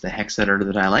is just the hex editor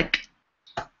that I like.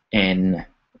 And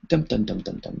dum dum dum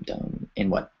dum dum dum. And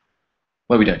what?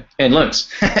 What are we doing? And Linux.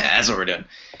 That's what we're doing.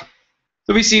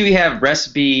 So we see we have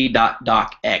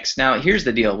recipe.docx. Now here's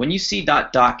the deal. When you see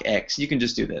 .docx, you can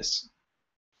just do this.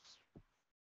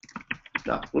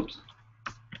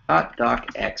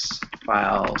 .docx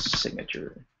file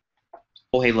signature.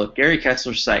 Oh hey look, Gary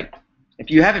Ketzler's site.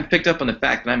 If you haven't picked up on the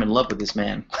fact that I'm in love with this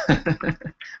man,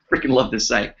 freaking love this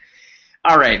site.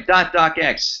 All right,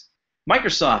 .docx.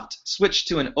 Microsoft switched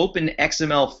to an open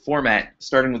XML format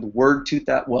starting with Word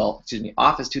 2000,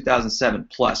 Office 2007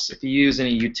 Plus. If you use any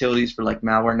utilities for like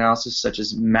malware analysis, such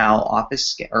as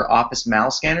Office Mal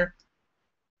Scanner,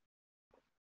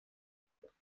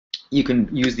 you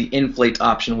can use the inflate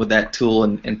option with that tool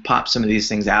and pop some of these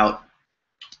things out.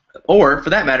 Or,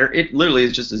 for that matter, it literally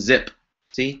is just a zip.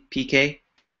 See? PK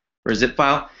for a zip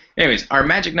file. Anyways, our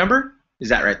magic number is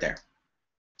that right there.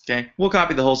 Okay? We'll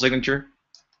copy the whole signature.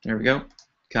 There we go.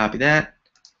 Copy that.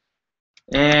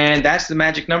 And that's the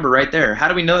magic number right there. How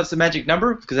do we know that's the magic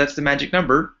number? Because that's the magic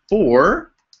number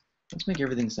for... Let's make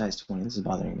everything size 20. This is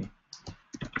bothering me.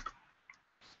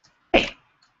 Hey!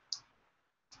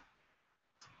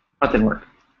 That didn't work.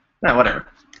 No, whatever.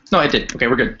 No, it did. Okay,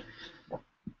 we're good.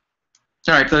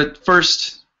 Alright, the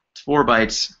first 4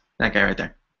 bytes, that guy right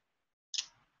there.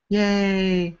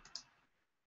 Yay!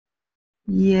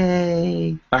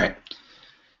 Yay! Alright.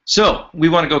 So, we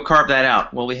want to go carve that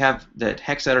out. Well, we have that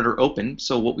hex editor open,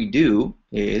 so what we do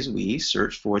is we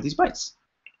search for these bytes.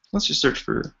 Let's just search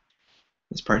for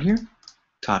this part here,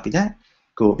 copy that,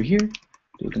 go over here,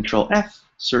 do Control F,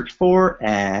 search for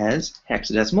as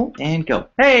hexadecimal, and go.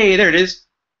 Hey, there it is!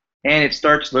 And it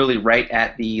starts literally right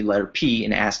at the letter P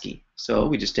in ASCII. So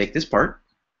we just take this part,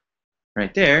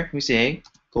 right there, we say,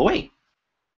 go away.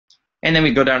 And then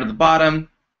we go down to the bottom,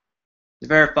 to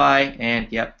verify, and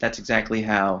yep, that's exactly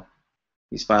how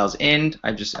these files end.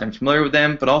 I'm familiar with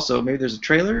them, but also maybe there's a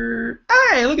trailer.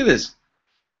 Hey, look at this.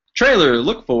 Trailer,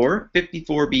 look for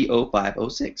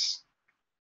 54B0506.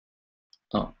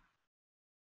 Oh.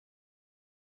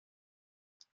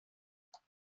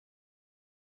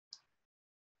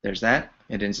 There's that.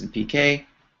 It ends in PK.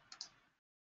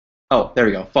 Oh, there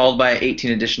we go. Followed by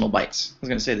 18 additional bytes. I was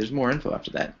going to say there's more info after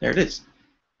that. There it is.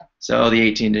 So the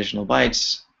 18 additional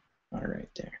bytes are right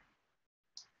there.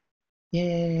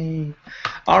 Yay.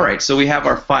 All right, so we have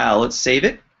our file. Let's save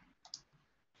it.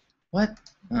 What?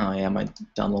 Oh, yeah, my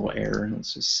dumb little error.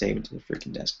 Let's just save it to the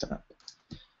freaking desktop.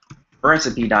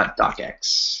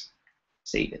 Recipe.docx.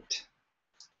 Save it.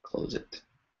 Close it.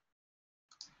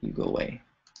 You go away.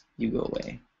 You go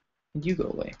away. And you go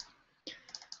away.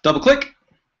 Double click.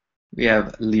 We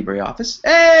have LibreOffice.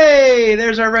 Hey,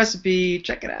 there's our recipe.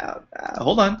 Check it out.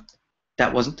 Hold on.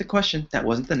 That wasn't the question. That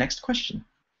wasn't the next question.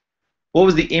 What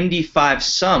was the MD5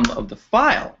 sum of the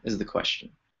file is the question.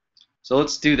 So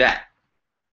let's do that.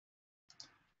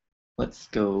 Let's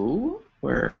go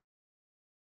where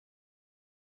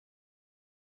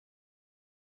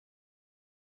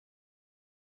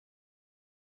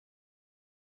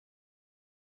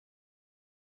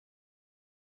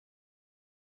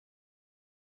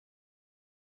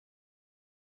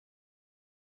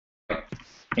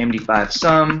MD5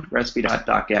 sum,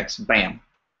 recipe.docx, bam.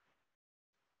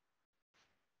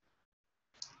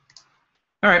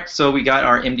 Alright, so we got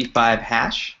our MD5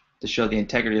 hash to show the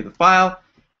integrity of the file.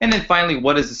 And then finally,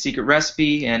 what is the secret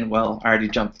recipe? And well, I already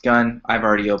jumped the gun. I've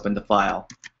already opened the file.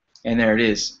 And there it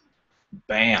is.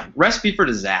 Bam. Recipe for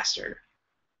disaster.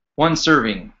 1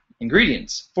 serving.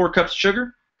 Ingredients. 4 cups of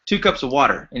sugar, 2 cups of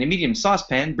water. In a medium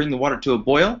saucepan, bring the water to a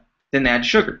boil, then add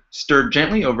sugar. Stir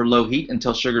gently over low heat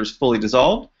until sugar is fully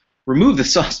dissolved. Remove the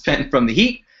saucepan from the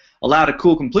heat. Allow to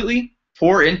cool completely.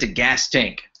 Pour into gas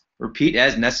tank. Repeat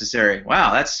as necessary.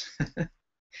 Wow, that's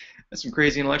that's some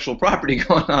crazy intellectual property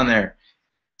going on there.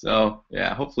 So,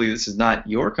 yeah, hopefully this is not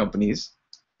your company's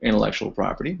intellectual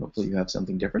property. Hopefully you have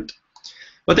something different.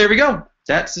 But there we go.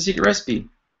 That's the secret recipe.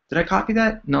 Did I copy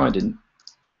that? No, I didn't.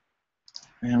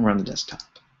 And we're on the desktop.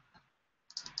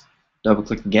 Double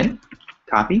click again.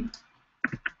 Copy.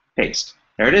 Paste.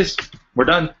 There it is. We're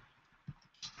done.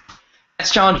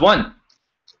 That's challenge 1.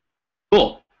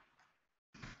 Cool.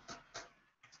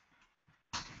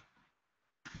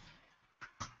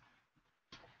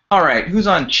 All right, who's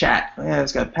on chat? Yeah,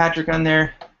 it's got Patrick on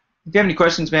there. If you have any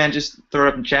questions, man, just throw it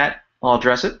up in chat. I'll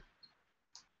address it.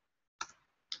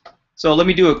 So let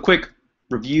me do a quick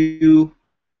review.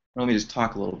 Let me just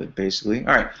talk a little bit, basically.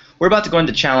 All right, we're about to go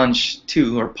into challenge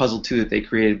 2, or puzzle 2 that they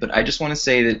created, but I just want to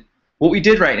say that what we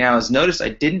did right now is notice I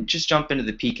didn't just jump into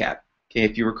the PCAP. Okay,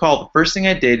 if you recall, the first thing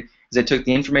I did is I took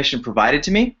the information provided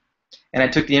to me, and I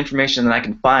took the information that I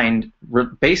can find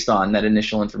based on that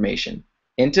initial information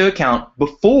into account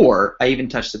before I even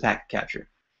touched the packet capture.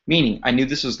 Meaning, I knew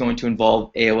this was going to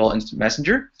involve AOL Instant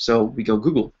Messenger, so we go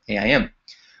Google AIM.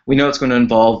 We know it's going to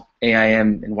involve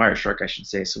AIM and Wireshark, I should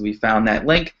say, so we found that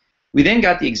link. We then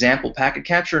got the example packet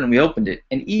capture and we opened it.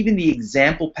 And even the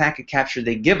example packet capture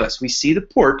they give us, we see the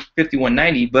port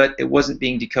 5190, but it wasn't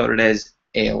being decoded as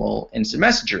AOL Instant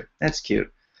Messenger. That's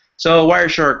cute. So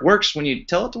Wireshark works when you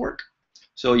tell it to work.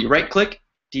 So you right-click,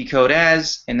 decode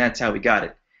as, and that's how we got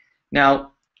it.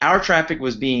 Now, our traffic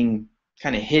was being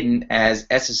kind of hidden as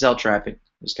SSL traffic.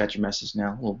 Just got your message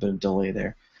now. A little bit of delay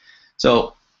there.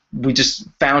 So we just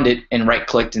found it and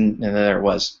right-clicked, and there it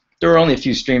was. There were only a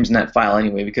few streams in that file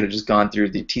anyway. We could have just gone through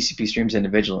the TCP streams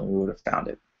individually, and we would have found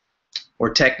it.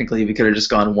 Or technically, we could have just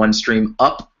gone one stream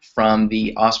up from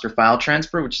the Oscar file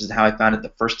transfer, which is how I found it the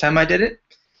first time I did it,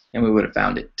 and we would have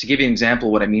found it. To give you an example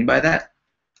of what I mean by that,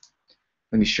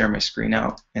 let me share my screen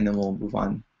out, and then we'll move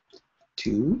on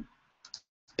to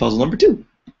puzzle number 2.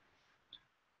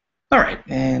 All right,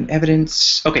 and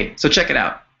evidence. Okay, so check it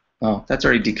out. Oh, that's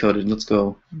already decoded. Let's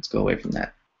go away from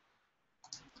that.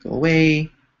 Go away,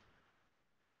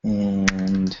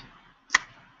 and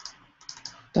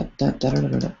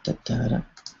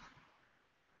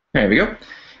there we go.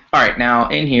 All right, now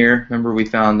in here, remember we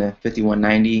found the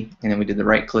 5190, and then we did the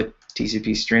right-click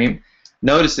TCP stream.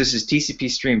 Notice this is TCP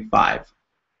stream 5.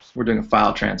 We're doing a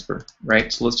file transfer,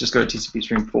 right? So let's just go to TCP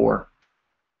stream 4.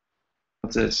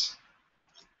 What's this?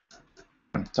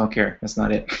 Don't care. That's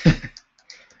not it.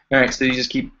 All right, so you just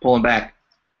keep pulling back.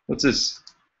 What's this?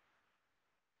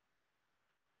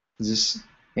 Is this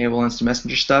enable instant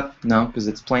messenger stuff? No, because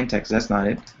it's plain text. That's not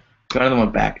it. Go another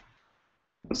one back.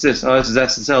 What's this? Oh, this is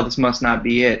SSL. This must not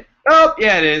be it. Oh,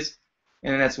 yeah, it is.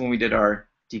 And that's when we did our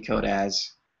decode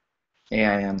as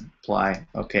AIM apply.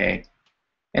 Okay.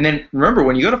 And then remember,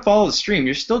 when you go to follow the stream,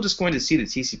 you're still just going to see the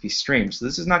TCP stream. So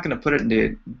this is not going to put it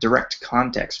into direct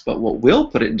context. But what will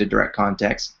put it into direct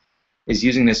context is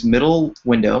using this middle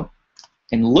window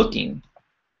and looking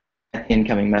at the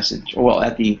incoming message. Or, well,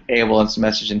 at the AOL instant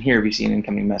message. And here we see an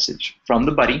incoming message from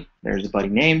the buddy. There's the buddy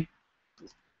name.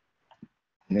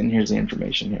 And then here's the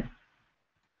information here.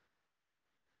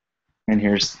 And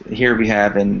here we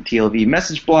have an TLV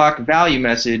message block, value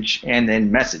message, and then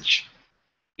message.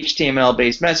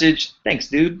 HTML-based message. Thanks,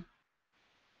 dude.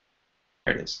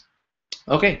 There it is.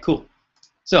 Okay, cool.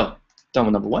 So, done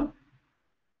with number 1.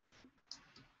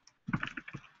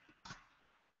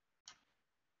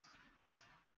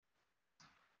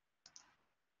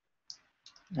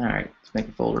 All right, let's make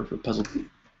a folder for puzzle 2.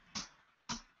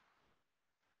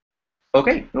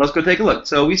 Okay, let's go take a look.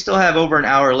 So we still have over an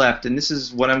hour left, and this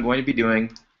is what I'm going to be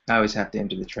doing. I always have to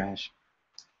empty the trash.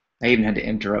 I even had to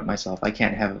interrupt myself. I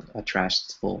can't have a trash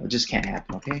that's full. It just can't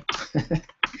happen, okay?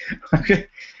 Okay.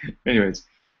 Anyways,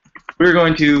 we're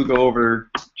going to go over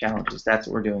challenges. That's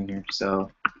what we're doing here.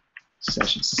 So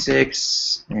session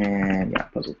 6, and yeah,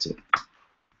 puzzle 2.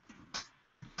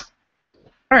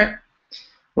 All right,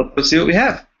 let's see what we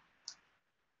have.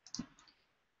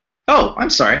 Oh, I'm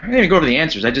sorry. I didn't even go over the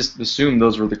answers. I just assumed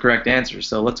those were the correct answers.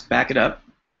 So let's back it up.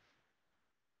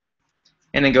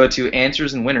 And then go to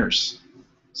answers and winners.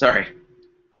 Sorry.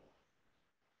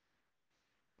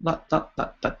 All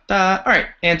right,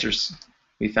 answers.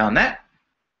 We found that.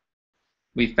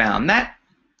 We found that.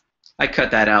 I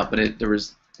cut that out, but there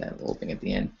was that little thing at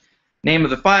the end. Name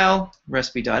of the file,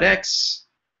 recipe.x.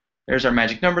 There's our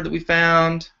magic number that we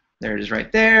found. There it is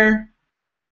right there.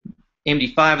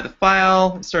 MD5 of the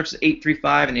file. It starts at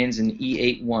 835 and ends in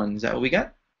E81. Is that what we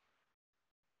got?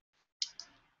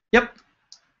 Yep.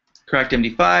 Correct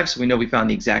MD5, so we know we found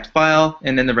the exact file.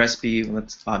 And then the recipe, well,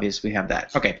 that's obvious we have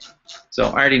that. Okay. So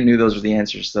I already knew those were the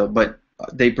answers, so, but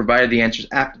they provided the answers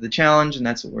after the challenge, and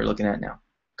that's what we're looking at now.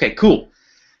 Okay, cool.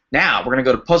 Now we're going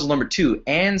to go to puzzle number 2,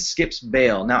 Anne skips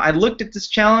bail. Now I looked at this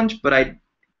challenge, but I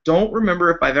don't remember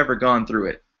if I've ever gone through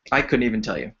it. I couldn't even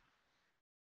tell you.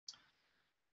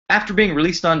 After being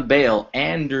released on bail,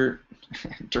 Anne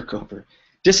Durkover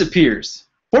disappears.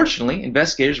 Fortunately,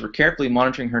 investigators were carefully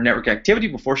monitoring her network activity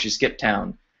before she skipped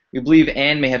town. We believe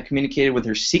Anne may have communicated with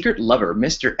her secret lover,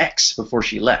 Mr. X, before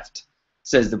she left,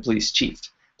 says the police chief.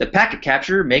 The packet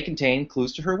capture may contain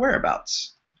clues to her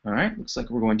whereabouts. All right, looks like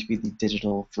we're going to be the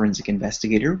digital forensic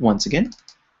investigator once again.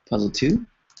 Puzzle 2,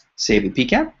 save the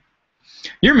PCAP.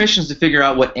 Your mission is to figure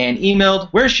out what Anne emailed,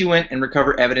 where she went, and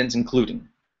recover evidence including.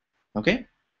 Okay,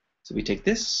 so we take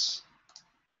this,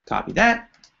 copy that,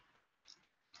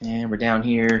 and we're down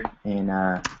here in,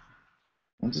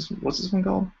 what's this one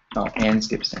called? Oh, Anne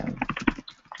skips town.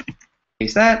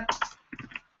 Paste that.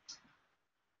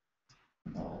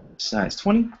 Size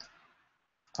 20.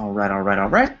 All right, all right, all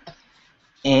right.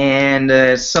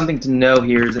 And something to know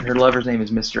here is that her lover's name is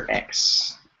Mr.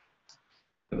 X.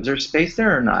 Was there a space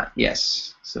there or not?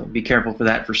 Yes. So be careful for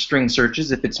that for string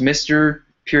searches. If it's Mr.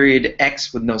 period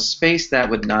X with no space, that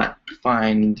would not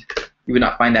find, you would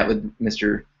not find that with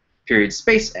Mr. period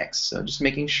space X. So just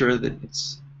making sure that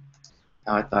it's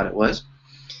how I thought it was.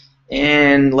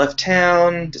 And left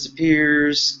town,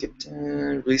 disappears, skipped,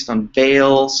 released on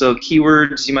bail. So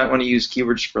keywords, you might want to use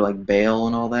keywords for like bail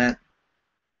and all that.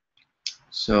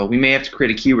 So we may have to create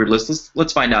a keyword list.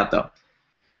 Let's find out though.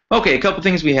 Okay, a couple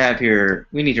things we have here.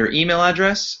 We need her email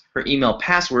address, her email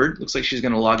password. Looks like she's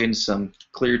going to log into some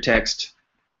clear text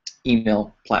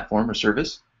email platform or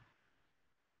service.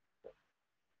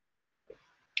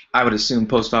 I would assume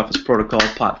Post Office Protocol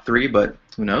POP3, but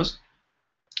who knows?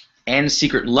 And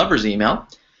secret lover's email.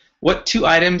 What 2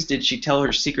 items did she tell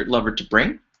her secret lover to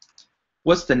bring?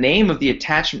 What's the name of the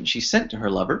attachment she sent to her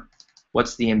lover?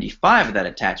 What's the MD5 of that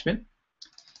attachment?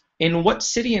 In what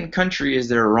city and country is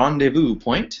there a rendezvous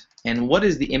point? And what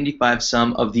is the MD5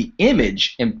 sum of the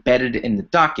image embedded in the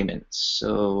document?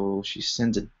 So she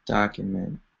sends a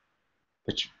document.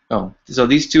 So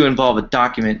these 2 involve a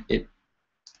document. It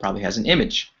probably has an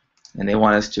image. And they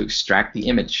want us to extract the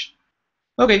image.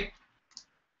 Okay,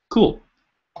 cool.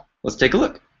 Let's take a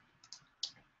look.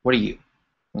 What are you?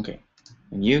 Okay,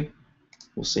 and you.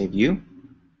 We'll save you.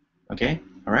 Okay,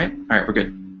 all right, we're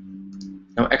good.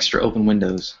 No extra open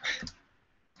windows.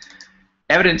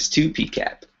 Evidence to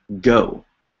PCAP. Go.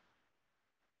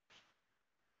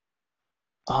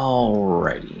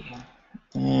 Alrighty.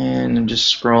 And I'm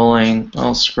just scrolling.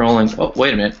 Oh,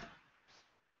 wait a minute.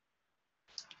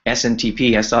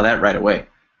 SMTP, I saw that right away.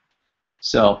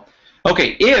 So,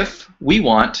 okay, if we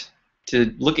want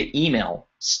to look at email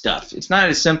stuff, it's not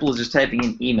as simple as just typing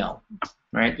in email,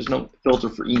 right? There's no filter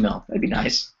for email. That'd be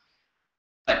nice.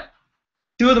 But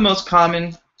 2 of the most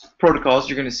common protocols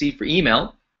you're going to see for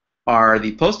email are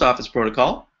the Post Office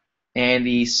Protocol and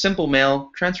the Simple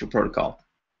Mail Transfer Protocol.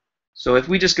 So if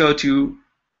we just go to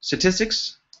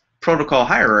Statistics, Protocol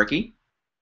Hierarchy,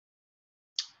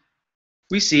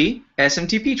 we see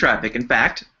SMTP traffic. In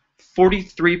fact,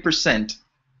 43%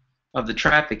 of the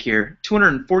traffic here,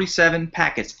 247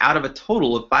 packets out of a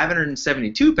total of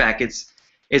 572 packets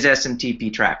is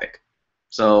SMTP traffic.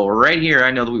 So right here,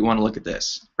 I know that we want to look at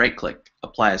this. Right-click,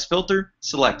 apply as filter,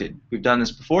 selected. We've done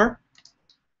this before.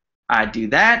 I do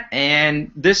that,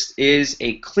 and this is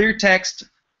a clear text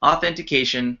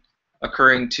authentication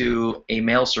occurring to a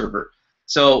mail server.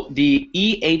 So the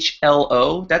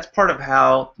EHLO, that's part of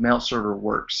how mail server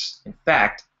works. In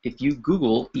fact, if you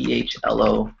Google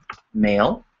EHLO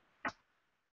mail,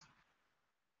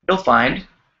 you'll find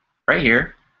right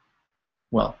here,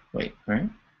 well, wait, right?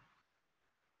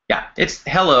 Yeah, it's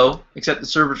hello, except the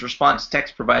server's response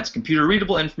text provides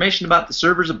computer-readable information about the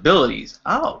server's abilities.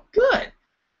 Oh, good.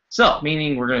 So,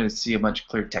 meaning we're going to see a bunch of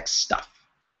clear text stuff.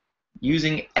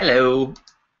 Using hello.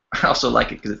 I also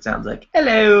like it because it sounds like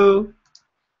hello.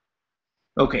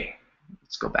 Okay,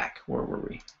 let's go back. Where were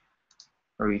we?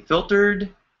 Are we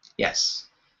filtered? Yes.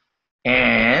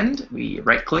 And we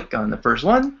right-click on the first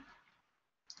one.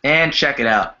 And check it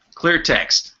out. Clear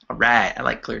text. All right, I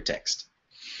like clear text.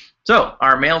 So,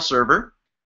 our mail server,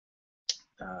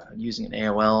 using an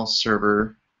AOL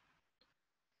server,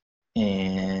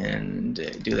 and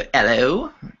do the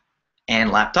hello,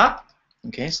 and laptop.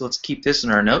 Okay, so let's keep this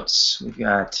in our notes. We've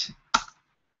got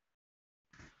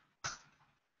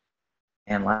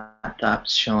and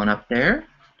laptops showing up there.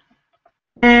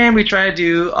 And we try to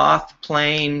do auth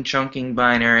plain, chunking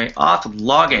binary, auth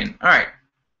login. All right,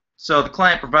 so the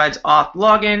client provides auth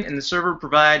login, and the server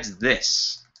provides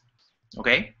this.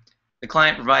 Okay, the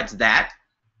client provides that,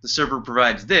 the server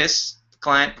provides this, the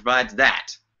client provides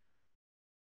that.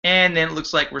 And then it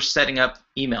looks like we're setting up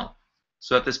email.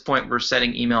 So at this point, we're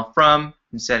setting email from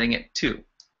and setting it to.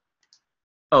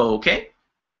 Okay.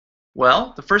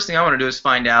 Well, the first thing I want to do is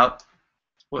find out,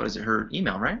 what is it, her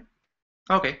email, right?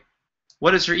 Okay.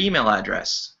 What is her email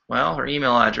address? Well, her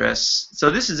email address,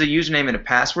 so this is a username and a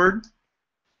password.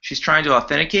 She's trying to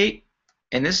authenticate,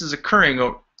 and this is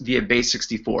occurring via base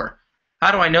 64.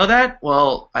 How do I know that?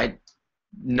 Well, I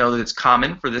know that it's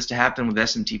common for this to happen with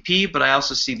SMTP, but I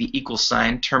also see the equal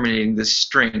sign terminating this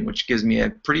string, which gives me a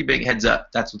pretty big heads up.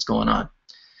 That's what's going on.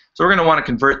 So we're going to want to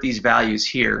convert these values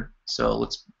here. So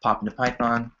let's pop into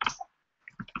Python.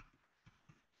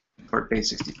 Import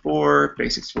base64,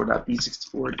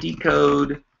 base64.b64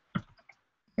 decode,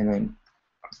 and then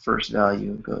first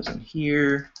value goes in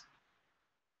here.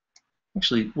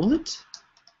 Actually, will it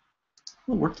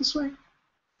work this way?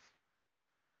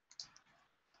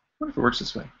 What if it works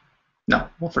this way? No.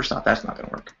 Well, first off, that's not going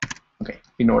to work. Okay,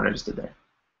 ignore what I just did there.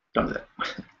 Don't do that.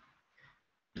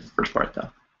 First part,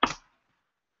 though.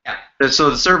 Yeah.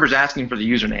 So the server's asking for the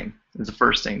username. Is the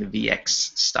first thing, the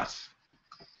VX stuff.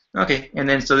 Okay, and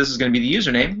then so this is going to be the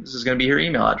username. This is going to be her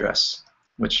email address,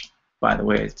 which, by the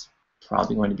way, it's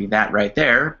probably going to be that right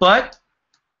there. But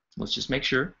let's just make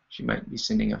sure. She might be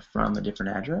sending it from a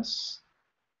different address.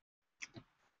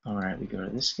 All right, we go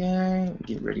to this guy. We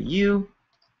get rid of you.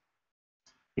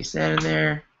 Paste that in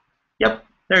there. Yep,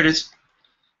 there it is.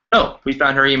 Oh, we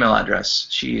found her email address.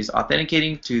 She is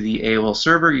authenticating to the AOL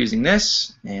server using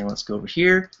this. And let's go over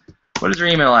here. What is her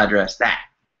email address? That.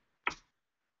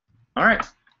 All right.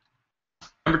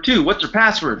 Number 2, what's her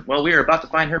password? Well, we are about to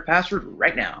find her password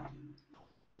right now.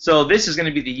 So this is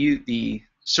going to be the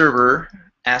server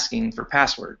asking for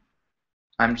password.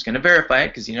 I'm just going to verify it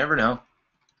because you never know.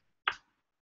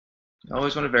 You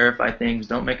always want to verify things.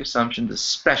 Don't make assumptions,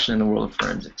 especially in the world of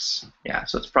forensics. Yeah,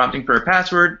 so it's prompting for a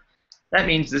password. That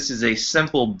means this is a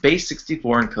simple base64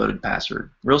 encoded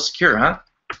password. Real secure, huh?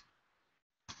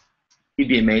 You'd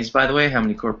be amazed, by the way, how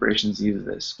many corporations use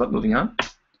this. But moving on.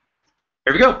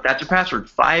 Here we go. That's your password.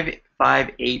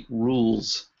 558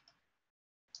 rules.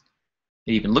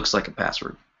 It even looks like a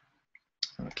password.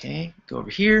 Okay, go over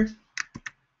here.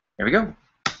 There we go.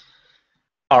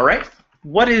 All right.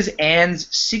 What is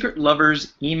Anne's secret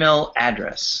lover's email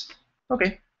address?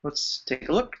 Okay, let's take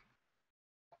a look.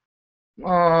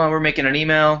 Oh, we're making an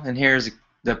email, and here's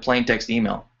the plain text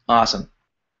email. Awesome.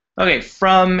 Okay,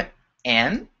 from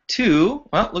Anne to,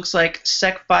 well, it looks like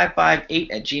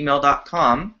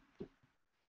sec558@gmail.com.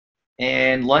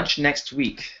 And lunch next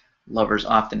week. Lovers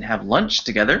often have lunch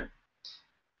together.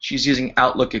 She's using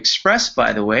Outlook Express,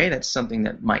 by the way. That's something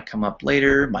that might come up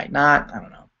later, might not, I don't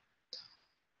know.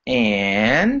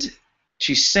 And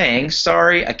she's saying,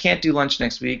 sorry, I can't do lunch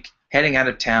next week. Heading out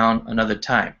of town another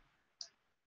time.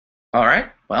 All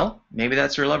right, well, maybe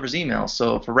that's her lover's email.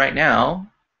 So for right now,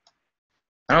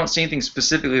 I don't see anything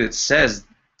specifically that says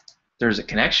there's a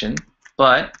connection,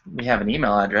 but we have an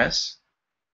email address.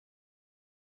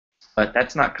 But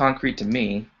that's not concrete to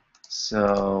me.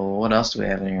 So what else do we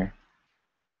have in here?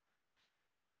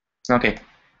 Okay,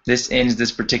 this ends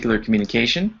this particular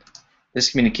communication. This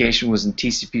communication was in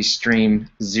TCP stream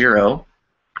 0.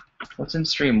 What's in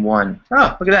stream 1?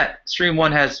 Oh, look at that. Stream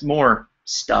 1 has more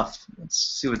stuff. Let's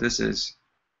see what this is.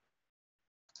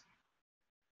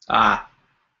 Ah,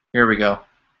 here we go.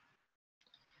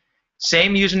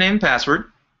 Same username and password.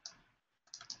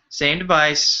 Same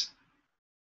device.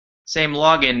 Same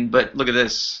login, but look at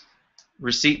this.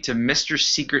 Receipt to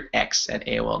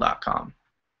MrSecretX@AOL.com.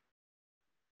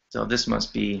 So this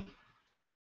must be...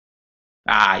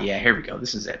 Ah, yeah, here we go.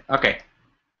 This is it. Okay.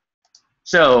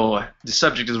 So the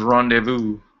subject is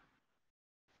rendezvous.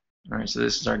 All right, so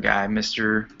this is our guy,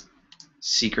 Mr.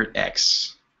 Secret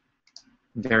X.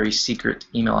 Very secret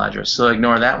email address. So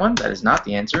ignore that one. That is not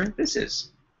the answer. This is.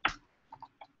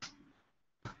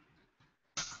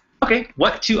 Okay,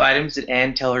 what 2 items did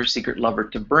Anne tell her secret lover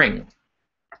to bring?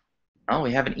 Well,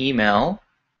 we have an email.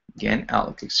 Again,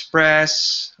 Outlook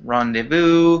Express,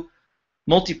 rendezvous,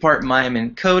 multi-part MIME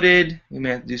encoded. We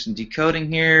may have to do some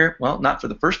decoding here. Well, not for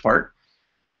the first part.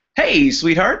 Hey,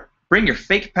 sweetheart, bring your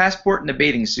fake passport and a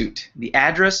bathing suit. The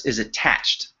address is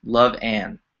attached. Love,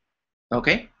 Anne.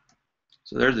 Okay,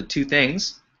 so there's the 2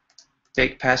 things.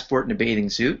 Fake passport and a bathing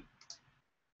suit.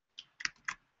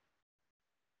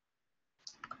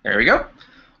 There we go.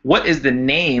 What is the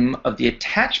name of the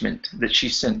attachment that she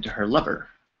sent to her lover?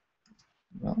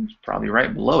 Well, it's probably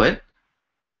right below it.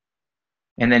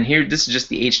 And then here, this is just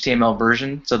the HTML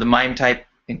version. So the MIME type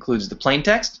includes the plain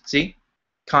text, see?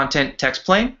 Content text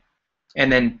plain.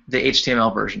 And then the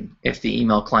HTML version, if the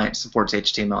email client supports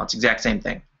HTML. It's the exact same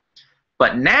thing.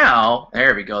 But now,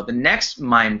 there we go, the next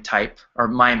MIME type, or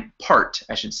MIME part,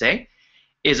 I should say,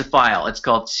 is a file. It's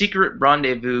called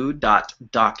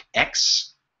secretrendezvous.docx.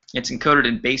 It's encoded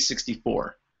in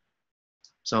base64.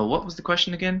 So what was the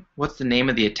question again? What's the name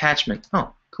of the attachment?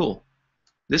 Oh, cool.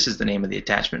 This is the name of the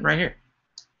attachment right here.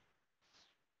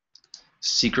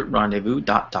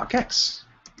 Secretrendezvous.docx.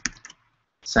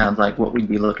 Sounds like what we'd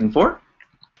be looking for.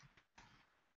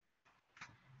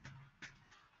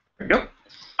 There we go.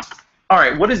 All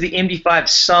right, what is the MD5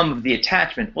 sum of the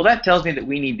attachment? Well, that tells me that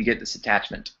we need to get this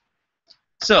attachment.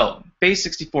 So,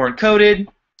 base64 encoded.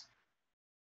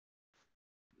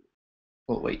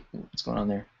 Oh, wait, what's going on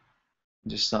there?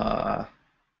 Just saw...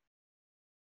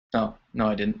 Oh, no,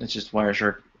 I didn't. It's just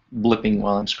Wireshark blipping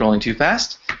while I'm scrolling too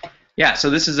fast. Yeah, so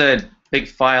this is a big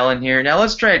file in here. Now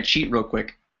let's try to cheat real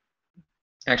quick.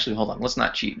 Actually, hold on. Let's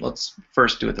not cheat. Let's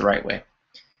first do it the right way.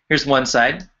 Here's one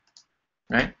side,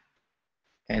 right?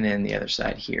 And then the other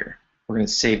side here. We're going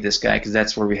to save this guy because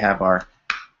that's where we have our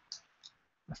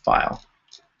file.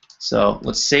 So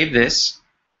let's save this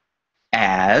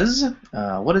as,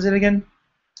 what is it again?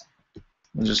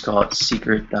 We'll just call it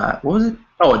secret dot, what was it?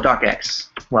 Oh, a docx.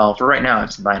 Well, for right now,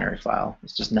 it's a binary file.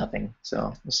 It's just nothing.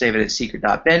 So we'll save it as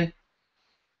secret.bin.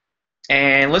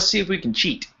 And let's see if we can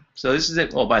cheat. So this is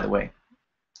it. Oh, by the way,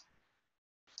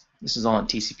 this is all in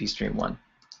TCP stream 1.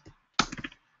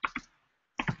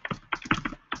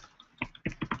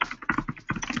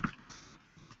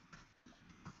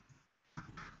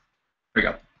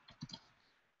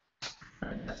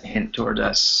 hint toward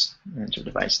us. Enter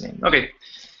device name. Okay.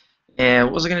 And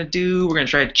what was I going to do? We're going to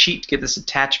try to cheat to get this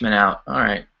attachment out. All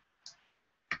right.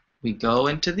 We go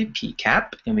into the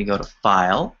PCAP and we go to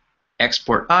File,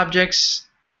 Export Objects.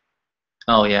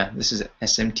 Oh yeah, this is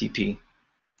SMTP.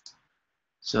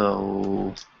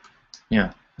 So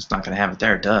yeah, it's not going to have it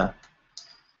there, duh.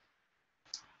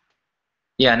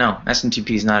 Yeah, no,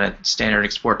 SMTP is not a standard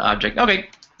export object. Okay,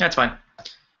 that's fine.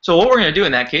 So what we're going to do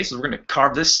in that case is we're going to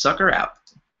carve this sucker out.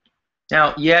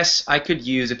 Now, yes, I could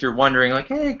use, if you're wondering, like,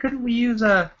 hey, couldn't we use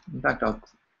a, in fact, I'll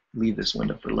leave this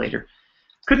window for later.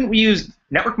 Couldn't we use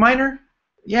Network Miner?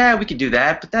 Yeah, we could do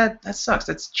that, but that sucks.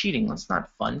 That's cheating. That's not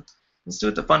fun. Let's do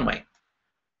it the fun way.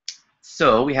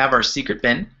 So we have our secret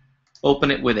bin.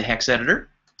 Open it with a hex editor.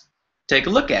 Take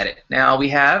a look at it. Now we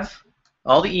have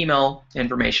all the email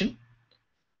information.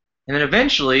 And then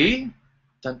eventually,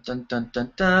 dun, dun, dun,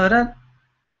 dun, dun, dun,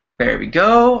 there we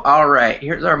go. All right,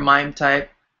 here's our MIME type.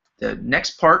 The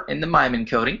next part in the MIME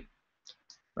encoding,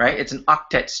 right? It's an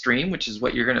octet stream, which is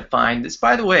what you're going to find. This,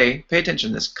 by the way, pay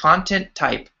attention to this content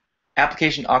type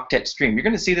application octet stream. You're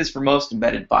going to see this for most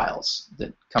embedded files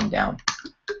that come down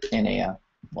in a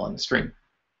in the stream.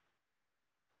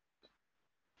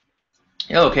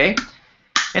 Okay,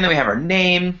 and then we have our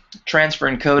name. Transfer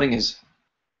encoding is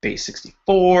base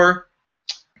 64.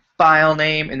 File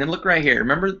name, and then look right here.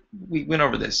 Remember we went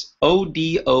over this.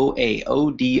 ODOA,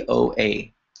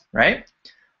 ODOA, right?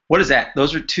 What is that?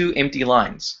 Those are two empty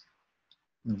lines.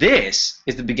 This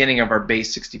is the beginning of our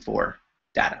base 64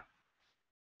 data.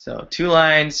 So 2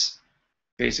 lines,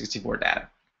 base 64 data.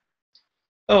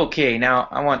 Okay, now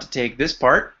I want to take this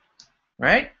part,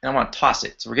 right? And I want to toss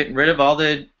it. So we're getting rid of all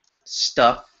the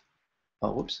stuff.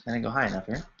 Oh, whoops, I didn't go high enough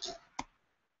here.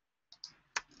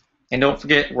 And don't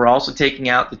forget, we're also taking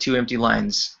out the 2 empty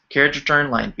lines. Carriage return,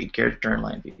 line feed, carriage return,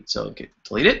 line feed. So okay,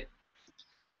 delete it.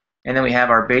 And then we have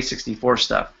our base 64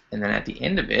 stuff. And then at the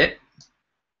end of it,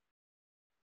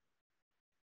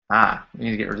 we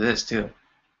need to get rid of this too.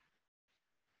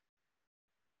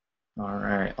 All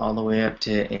right, all the way up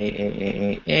to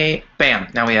A. Bam!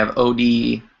 Now we have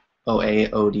OD, OA,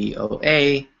 OD,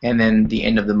 OA, and then the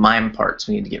end of the MIME part.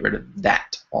 So we need to get rid of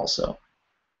that also.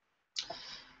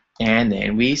 And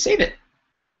then we save it.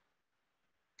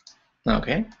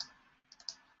 Okay.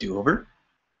 Do over.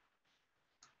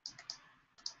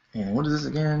 And what is this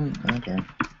again? Okay.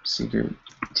 Secret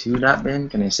 2.bin.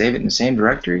 Can I save it in the same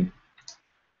directory?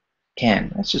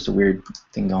 Can. That's just a weird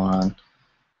thing going on.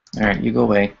 Alright, you go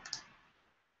away.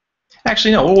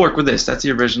 Actually, no, we'll work with this. That's the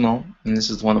original, and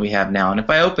this is the one that we have now. And if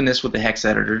I open this with the hex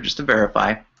editor, just to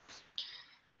verify,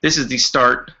 this is the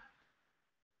start.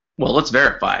 Well, let's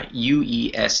verify.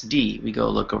 UESD. We go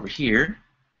look over here.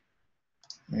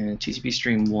 And TCP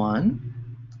stream 1.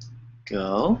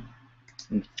 Go.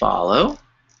 And follow.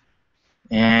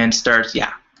 And starts,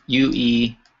 yeah,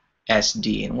 UESD.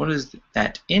 And what does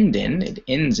that end in? It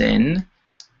ends in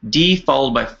D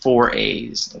followed by 4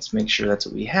 A's. Let's make sure that's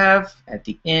what we have at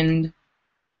the end.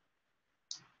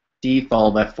 D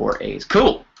followed by 4 A's.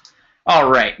 Cool.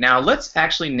 All right. Now let's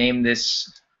actually name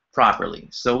this properly.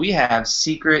 So we have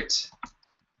secret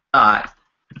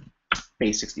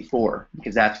base 64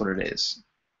 because that's what it is.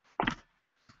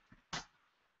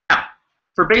 Now,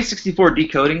 for base 64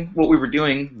 decoding, what we were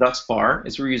doing thus far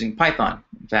is we're using Python.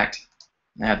 In fact,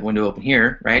 I have the window open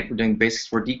here, right? We're doing base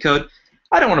 64 decode.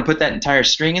 I don't want to put that entire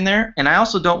string in there, and I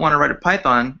also don't want to write a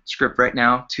Python script right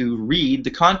now to read the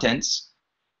contents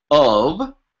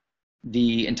of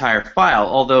the entire file,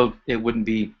 although it wouldn't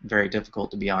be very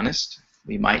difficult, to be honest.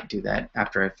 We might do that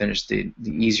after I finish the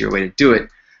easier way to do it.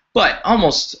 But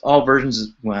almost all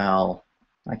versions, well,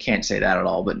 I can't say that at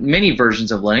all, but many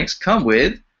versions of Linux come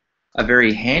with a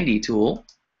very handy tool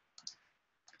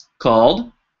called,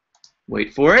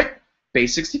 wait for it,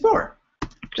 base 64.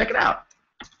 Check it out.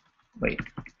 Wait,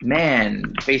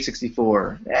 man, base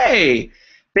 64. Hey,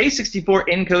 base 64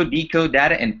 encode, decode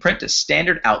data, and print a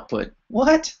standard output.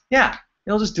 What? Yeah,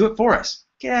 it'll just do it for us.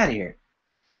 Get out of here.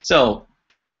 So,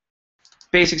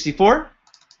 base 64,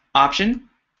 option,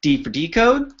 D for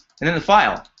decode, and then the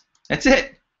file. That's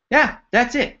it. Yeah,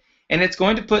 that's it. And it's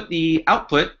going to put the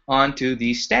output onto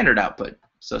the standard output.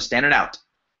 So standard out,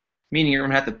 meaning you're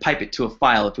going to have to pipe it to a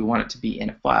file if we want it to be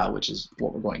in a file, which is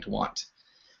what we're going to want.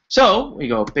 So we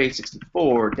go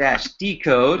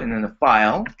base64-decode, and then the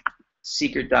file,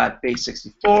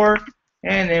 secret.base64,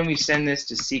 and then we send this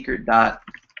to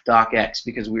secret.docx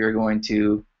because we are going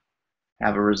to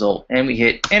have a result. And we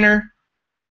hit enter,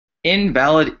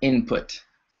 invalid input.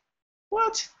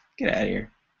 What? Get out of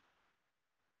here.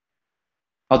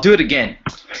 I'll do it again.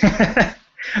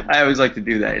 I always like to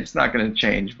do that. It's not going to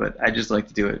change, but I just like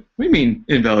to do it. What do you mean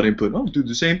invalid input? I'll do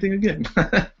the same thing again. All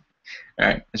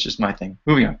right, that's just my thing.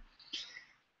 Moving on.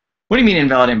 What do you mean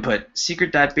invalid input?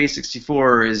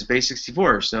 Secret.base64 is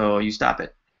base64, so you stop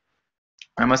it.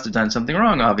 I must have done something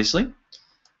wrong, obviously.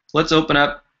 Let's open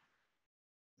up.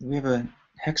 Do we have a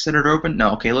hex editor open?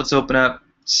 No. Okay, let's open up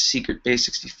secret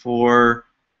base64.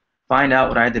 Find out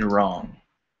what I did wrong.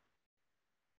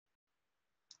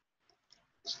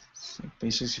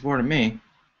 Base64 to me.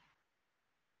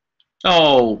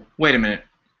 Oh, wait a minute.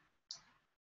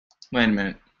 Wait a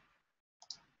minute.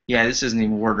 Yeah, this isn't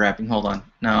even word wrapping. Hold on.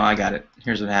 No, I got it.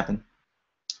 Here's what happened.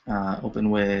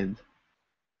 Open with.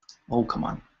 Oh, come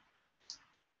on.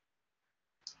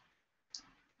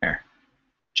 There.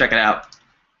 Check it out.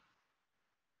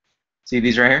 See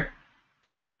these right here?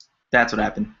 That's what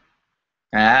happened.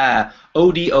 Ah,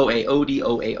 ODOA,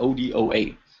 ODOA,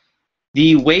 ODOA.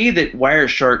 The way that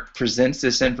Wireshark presents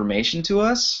this information to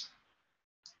us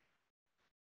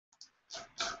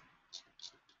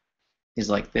is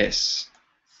like this.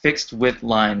 Fixed width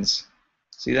lines.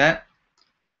 See that?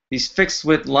 These fixed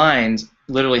width lines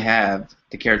literally have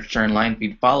the character turn line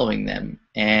feed following them.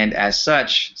 And as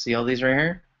such, see all these right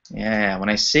here? Yeah, when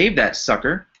I save that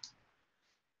sucker,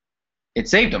 it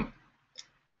saved them.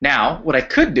 Now, what I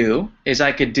could do is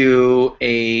I could do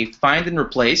a find and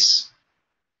replace.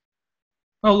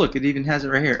 Oh, look, it even has it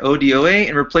right here. ODOA,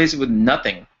 and replace it with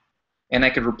nothing. And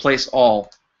I could replace all.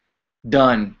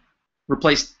 Done.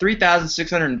 Replace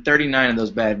 3,639 of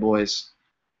those bad boys.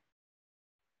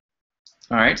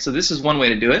 All right, so this is one way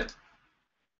to do it.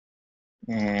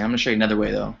 And I'm going to show you another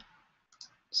way, though.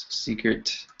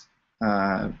 Secret.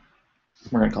 We're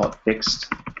going to call it fixed.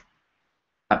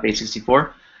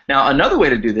 Base64. Now, another way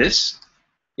to do this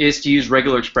is to use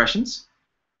regular expressions,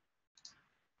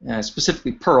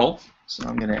 specifically Perl. So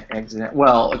I'm going to exit it.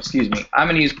 Well, excuse me. I'm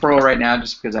going to use Perl right now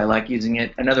just because I like using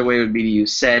it. Another way would be to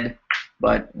use sed,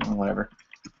 but whatever.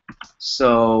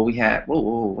 So we have, whoa,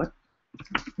 what?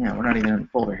 Yeah, we're not even in the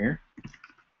folder here.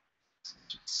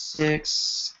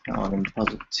 6, log into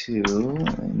puzzle 2,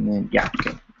 and then, yeah,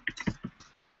 okay.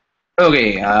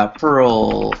 Okay,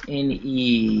 Perl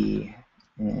NE,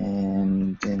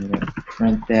 and then we're going to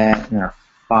print that, and our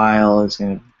file is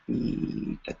going to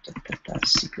be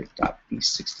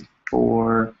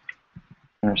secret.b64.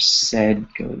 Our sed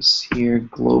goes here,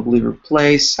 globally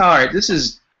replace. All right, this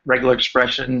is regular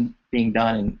expression being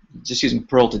done and just using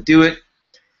Perl to do it.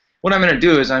 What I'm going to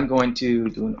do is I'm going to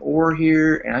do an OR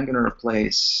here, and I'm going to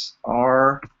replace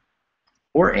R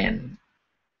or N.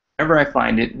 Whenever I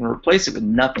find it, and replace it with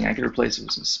nothing. I could replace it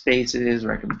with some spaces,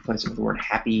 or I could replace it with the word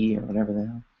happy, or whatever the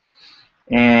hell.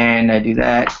 And I do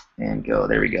that, and go,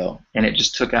 there we go. And it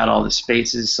just took out all the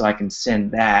spaces, so I can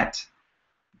send that.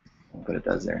 Look what it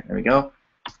does there. There we go.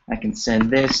 I can send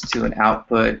this to an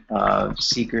output of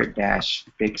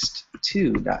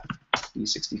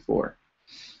secret-fixed2.b64.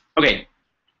 Okay.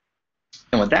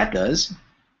 And what that does,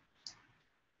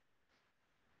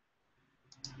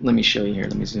 let me show you here.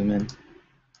 Let me zoom in.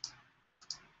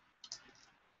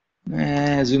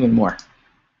 Zoom in more.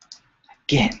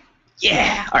 Again.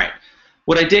 Yeah. All right.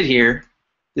 What I did here,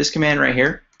 this command right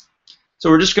here. So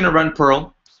we're just going to run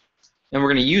Perl, and we're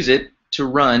going to use it to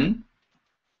run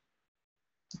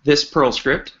this Perl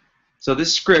script. So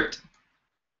this script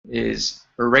is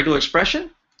a regular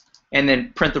expression, and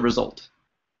then print the result.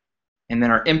 And then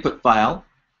our input file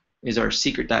is our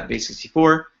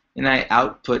secret.base64, and I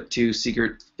output to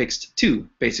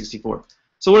secret-fixed2.base64.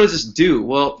 So what does this do?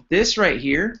 Well, this right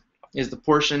here is the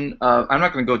portion of, I'm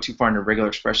not going to go too far into regular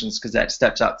expressions because that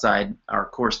steps outside our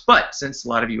course, but since a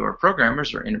lot of you are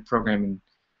programmers or in a programming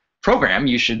program,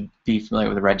 you should be familiar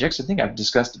with the regex. I think I've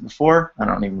discussed it before. I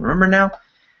don't even remember now.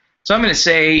 So I'm going to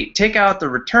say take out the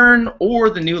return or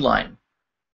the new line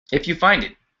if you find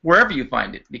it, wherever you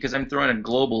find it, because I'm throwing a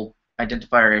global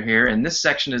identifier here, and this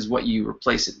section is what you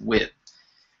replace it with.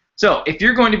 So if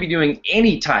you're going to be doing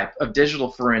any type of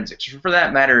digital forensics, or for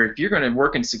that matter, if you're going to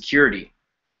work in security,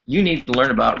 you need to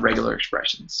learn about regular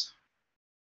expressions.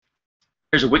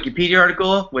 There's a Wikipedia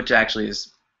article, which actually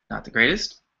is not the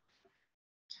greatest.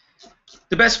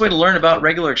 The best way to learn about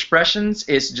regular expressions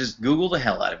is to just Google the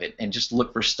hell out of it and just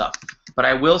look for stuff. But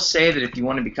I will say that if you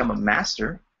want to become a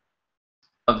master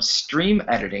of stream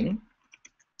editing,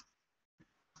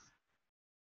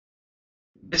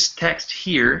 this text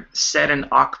here, set an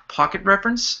awk pocket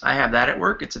reference, I have that at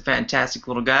work. It's a fantastic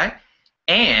little guy.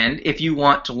 And if you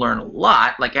want to learn a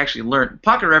lot, like actually learn,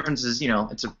 pocket references, you know,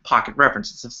 it's a pocket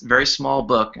reference. It's a very small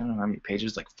book. I don't know how many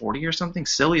pages, like 40 or something.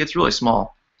 Silly. It's really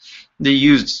small. They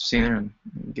used, see there, and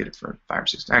get it for 5 or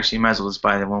 6. Actually, you might as well just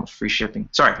buy the one with free shipping.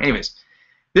 Sorry. Anyways,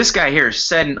 This guy here is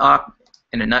set in awk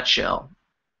in a nutshell.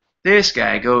 This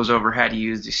guy goes over how to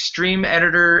use the stream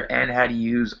editor and how to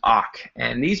use awk.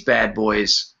 And these bad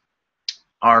boys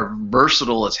are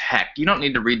versatile as heck. You don't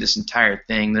need to read this entire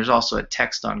thing. There's also a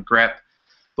text on grep.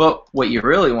 But what you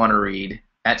really want to read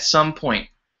at some point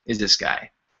is this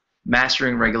guy,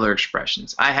 Mastering Regular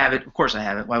Expressions. I have it. Of course I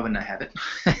have it. Why wouldn't I have it?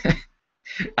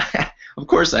 Of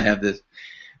course I have this.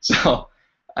 So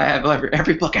I have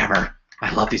every book ever.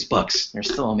 I love these books. They're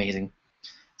still amazing.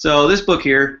 So this book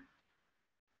here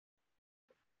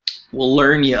will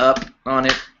learn you up on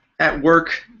it. At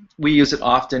work, we use it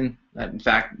often. In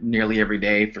fact, nearly every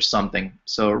day for something.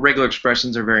 So regular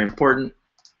expressions are very important.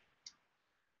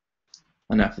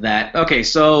 Enough of that. Okay,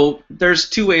 so there's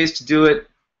two ways to do it.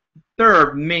 There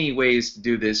are many ways to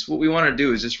do this. What we want to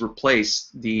do is just replace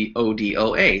the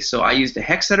ODOA. So I used a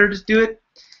hex editor to do it,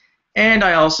 and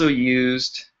I also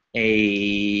used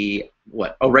a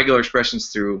regular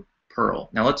expressions through Perl.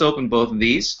 Now let's open both of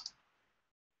these.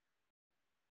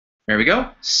 There we go,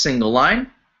 single line.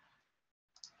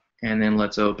 And then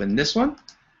let's open this one.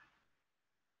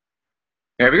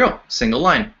 There we go, single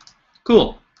line.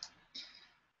 Cool.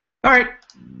 All right.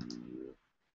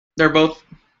 They're both,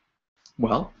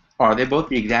 well, are they both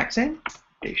the exact same?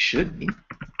 They should be.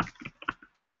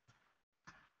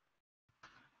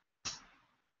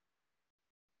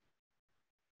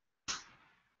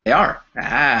 They are.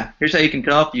 Here's how you can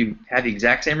tell if you have the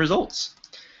exact same results.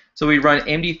 So we run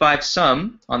MD5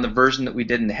 sum on the version that we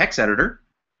did in the hex editor.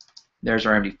 There's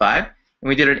our MD5. And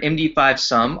we did an MD5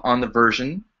 sum on the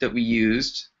version that we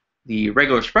used the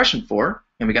regular expression for,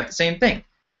 and we got the same thing.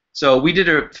 So we did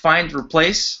a find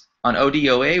replace on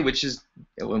ODOA, which is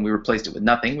when we replaced it with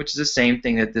nothing, which is the same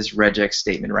thing that this regex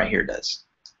statement right here does.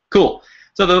 Cool.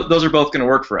 So those are both going to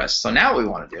work for us. So now what we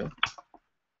want to do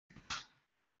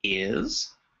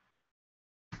is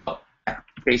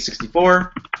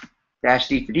base64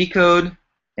 -d for decode,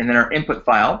 and then our input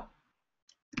file.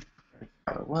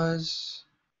 How it was.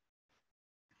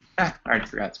 I already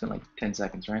forgot. It's been like 10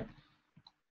 seconds, right?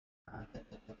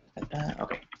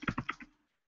 Okay.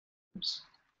 Oops.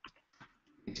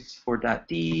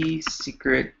 base64.d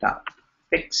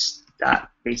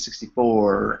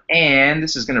secret.fix.base64, and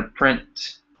this is going to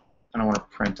print. I don't want to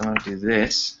print. I want to do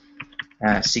this.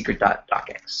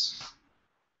 Secret.docx.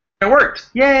 It worked!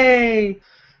 Yay!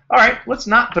 All right, let's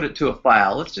not put it to a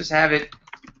file. Let's just have it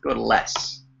go to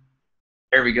less.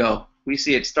 There we go. We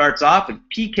see it starts off with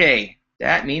PK.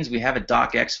 That means we have a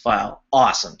docx file.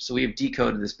 Awesome. So we have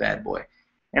decoded this bad boy.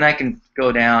 And I can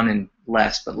go down and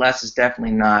less, but less is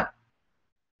definitely not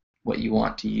what you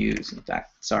want to use. In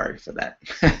fact, sorry for that.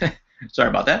 Sorry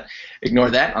about that. Ignore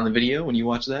that on the video when you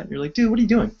watch that. You're like, dude, what are you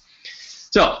doing?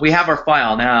 So we have our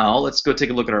file. Now let's go take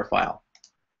a look at our file.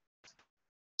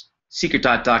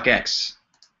 Secret.docx.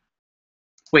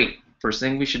 Wait, first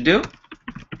thing we should do,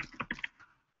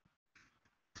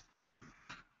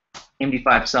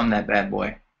 MD5 sum that bad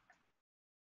boy.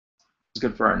 It's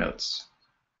good for our notes.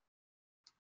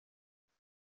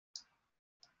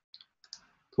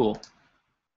 Cool.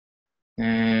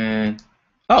 And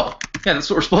oh, yeah, that's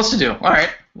what we're supposed to do. All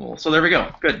right. Well, so there we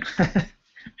go. Good.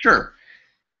 Sure.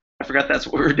 I forgot that's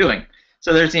what we were doing.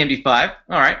 So there's the MD5.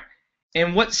 All right.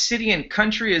 And what city and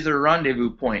country is their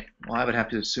rendezvous point? Well, I would have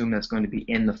to assume that's going to be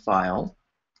in the file.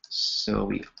 So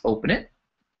we open it.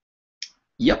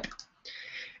 Yep.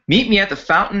 Meet me at the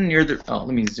fountain near the... Oh,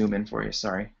 let me zoom in for you.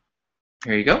 Sorry.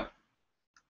 Here you go.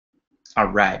 All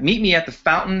right. Meet me at the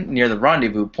fountain near the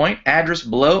rendezvous point. Address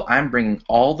below. I'm bringing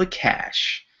all the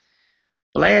cash.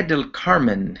 Playa del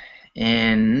Carmen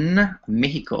in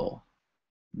Mexico.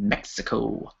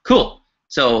 Cool.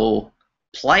 So...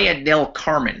 Playa del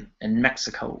Carmen in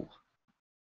Mexico.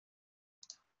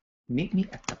 Meet me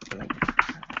at the Playa del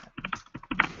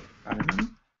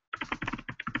Carmen,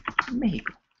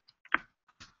 Mexico.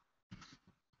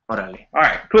 Orale. All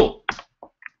right, cool.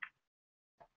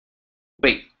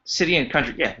 Wait, city and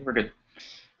country. Yeah, we're good.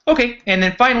 Okay, and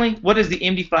then finally, what is the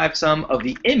MD5 sum of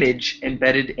the image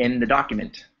embedded in the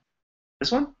document?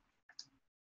 This one?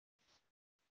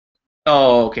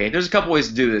 Oh, okay. There's a couple ways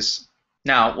to do this.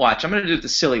 Now, watch. I'm going to do it the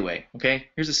silly way, okay?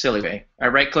 Here's the silly way. I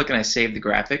right-click and I save the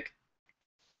graphic.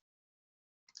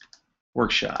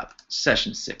 Workshop,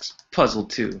 Session 6, Puzzle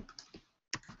 2,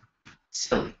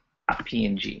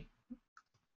 silly.png.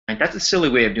 Right, that's a silly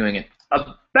way of doing it.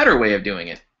 A better way of doing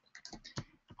it.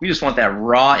 We just want that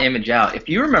raw image out. If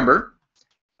you remember,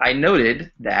 I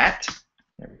noted that,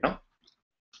 there we go,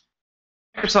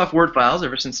 Microsoft Word files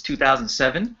ever since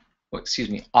 2007, well, excuse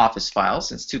me, Office files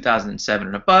since 2007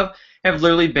 and above, have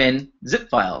literally been zip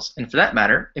files. And for that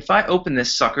matter, if I open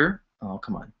this sucker, oh,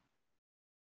 come on.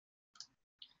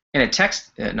 in a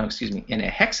text, no, excuse me, in a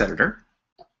hex editor.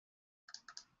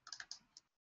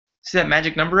 See that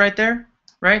magic number right there?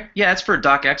 Right? Yeah, it's for a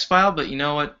docx file, but you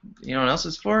know what else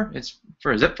it's for? It's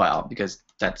for a zip file, because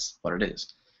that's what it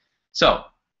is. So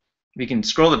we can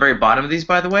scroll to the very bottom of these,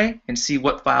 by the way, and see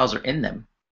what files are in them.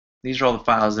 These are all the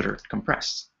files that are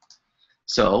compressed.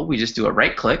 So we just do a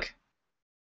right click.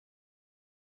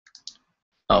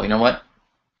 Oh, you know what?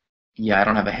 Yeah, I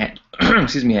don't have a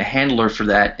excuse me, a handler for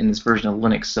that in this version of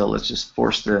Linux, so let's just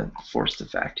force the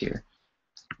fact here.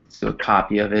 Let's do a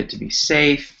copy of it to be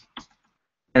safe.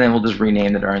 And then we'll just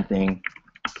rename the darn thing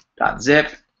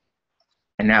 .zip,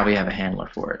 and now we have a handler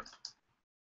for it.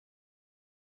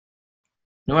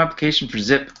 No application for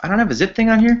zip. I don't have a zip thing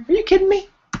on here? Are you kidding me?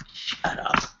 Shut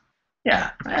up.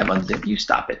 Yeah, I have unzip. You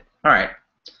stop it. All right.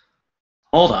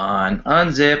 Hold on.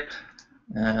 Unzip.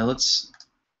 Let's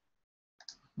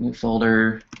new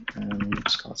folder.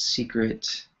 Let's call it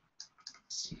secret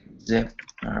zip.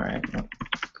 All right.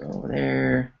 Go over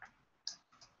there.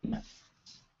 No.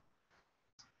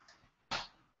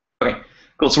 Okay,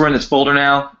 cool. So we're in this folder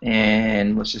now,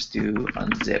 and let's just do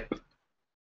unzip.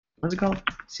 What's it called?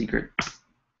 Secret.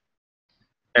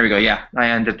 There we go. Yeah, I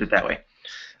unzipped it that way.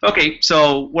 Okay,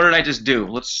 so what did I just do?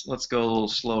 Let's go a little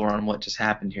slower on what just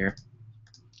happened here.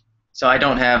 So I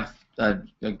don't have a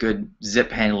good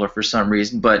zip handler for some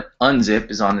reason, but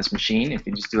unzip is on this machine. If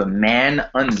you just do a man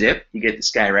unzip, you get this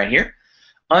guy right here.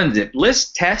 Unzip,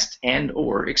 list, test, and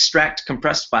or extract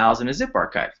compressed files in a zip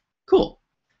archive. Cool.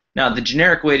 Now, the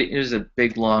generic way to, here's a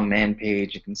big, long man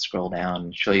page. You can scroll down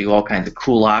and show you all kinds of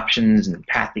cool options and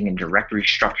pathing and directory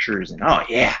structures and, oh,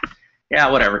 yeah,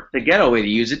 whatever. The ghetto way to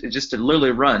use it is just to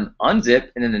literally run unzip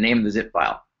and then the name of the zip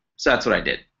file. So that's what I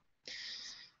did.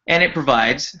 And it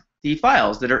provides the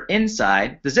files that are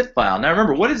inside the zip file. Now,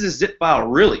 remember, what is this zip file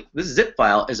really? This zip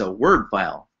file is a Word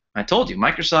file. I told you,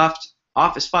 Microsoft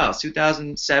Office files,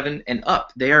 2007 and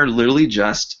up. They are literally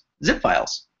just zip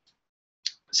files.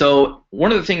 So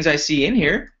one of the things I see in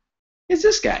here is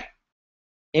this guy,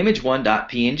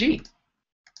 image1.png.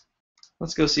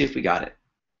 Let's go see if we got it.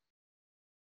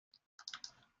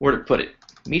 Where'd it put it?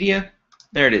 Media.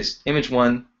 There it is,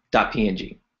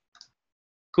 image1.png.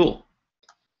 Cool.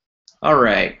 All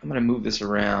right, I'm going to move this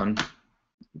around.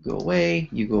 You go away,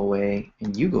 and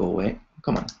you go away.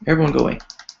 Come on, everyone go away.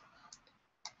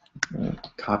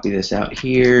 Copy this out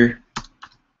here,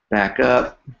 back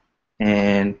up.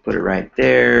 And put it right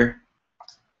there.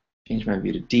 Change my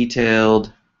view to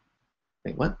detailed.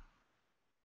 Wait, what?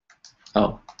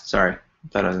 Oh, sorry. I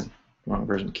thought I was the wrong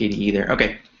version of KDE there.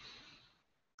 Okay.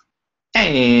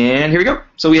 And here we go.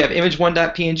 So we have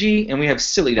image1.png and we have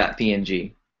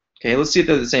silly.png. Okay, let's see if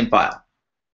they're the same file.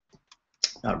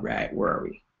 All right, where are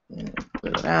we? And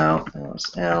put it out.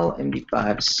 LSL,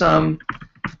 MD5 sum,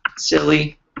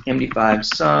 silly, MD5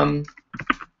 sum,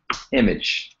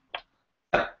 image.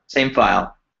 Same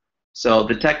file. So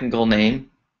the technical name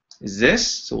is this.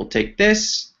 So we'll take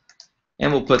this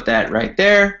and we'll put that right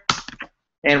there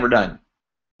and we're done.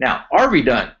 Now, are we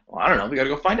done? Well, I don't know. We got to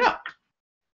go find out.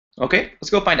 Okay, let's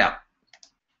go find out.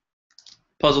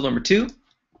 Puzzle number 2.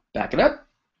 Back it up.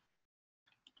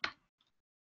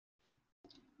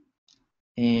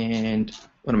 And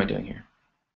what am I doing here?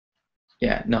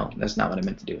 Yeah, no, that's not what I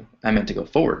meant to do. I meant to go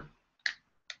forward.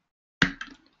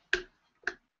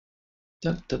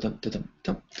 Dum, dum, dum, dum,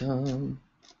 dum, dum.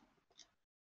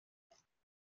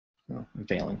 Oh, I'm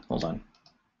failing. Hold on.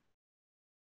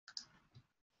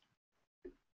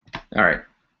 All right.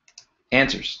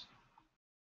 Answers.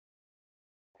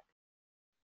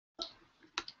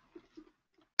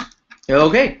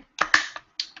 Okay.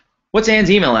 What's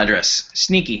Anne's email address?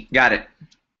 Sneaky. Got it.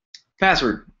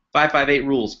 Password. 558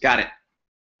 rules. Got it.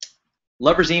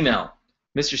 Lover's email.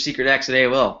 Mr. Secret X at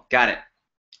AOL. Got it.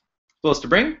 Supposed to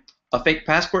bring? A fake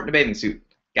passport and a bathing suit.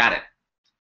 Got it.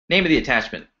 Name of the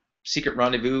attachment. Secret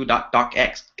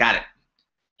rendezvous.docx. Got it.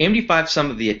 MD5 sum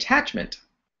of the attachment.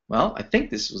 Well, I think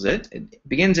this was it. It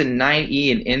begins in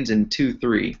 9E and ends in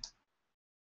 23.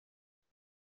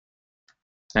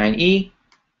 9E,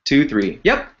 23.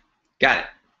 Yep. Got it.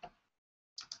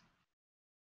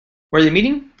 Where are they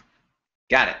meeting?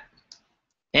 Got it.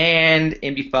 And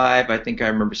MD5, I think I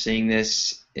remember seeing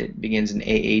this. It begins in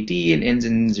AAD and ends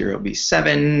in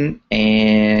 0B7,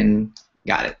 and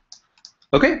got it.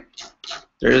 Okay,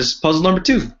 there's puzzle number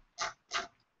 2.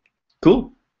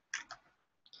 Cool.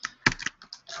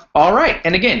 All right,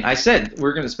 and again, I said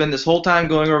we're going to spend this whole time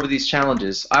going over these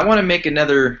challenges. I want to make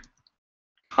another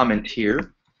comment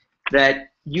here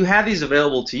that you have these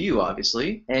available to you,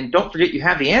 obviously, and don't forget you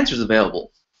have the answers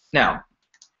available. Now,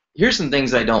 here's some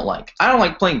things I don't like. I don't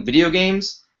like playing video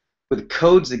games with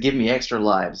codes that give me extra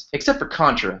lives, except for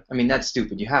Contra. I mean, that's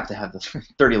stupid. You have to have the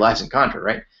 30 lives in Contra,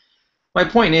 right? My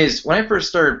point is, when I first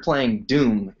started playing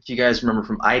Doom, if you guys remember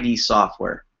from ID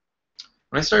Software,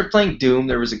 when I started playing Doom,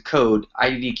 there was a code,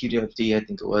 IDQDFD, I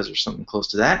think it was, or something close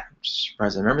to that. I'm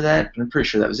surprised I remember that, but I'm pretty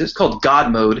sure that was it. It's called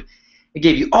God Mode. It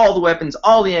gave you all the weapons,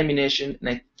 all the ammunition, and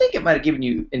I think it might have given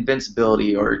you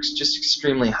invincibility or just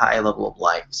extremely high level of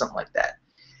life, something like that.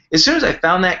 As soon as I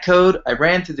found that code, I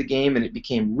ran through the game, and it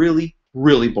became really,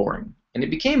 really boring. And it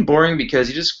became boring because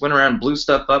you just went around and blew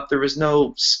stuff up. There was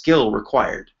no skill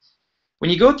required.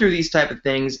 When you go through these type of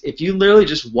things, if you literally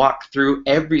just walk through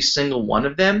every single one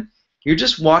of them, you're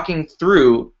just walking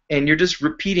through and you're just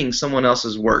repeating someone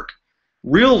else's work.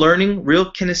 Real learning,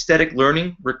 real kinesthetic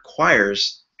learning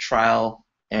requires trial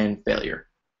and failure.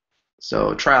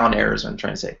 So trial and error is what I'm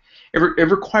trying to say. It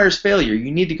requires failure.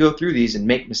 You need to go through these and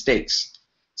make mistakes.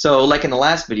 So like in the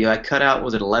last video, I cut out,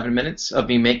 was it 11 minutes of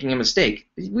me making a mistake?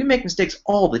 We make mistakes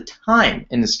all the time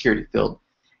in the security field.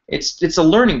 It's a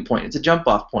learning point. It's a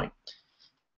jump-off point.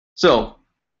 So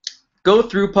go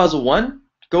through puzzle 1,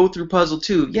 go through puzzle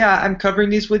 2. Yeah, I'm covering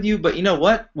these with you, but you know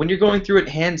what? When you're going through it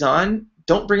hands-on,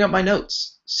 don't bring up my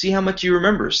notes. See how much you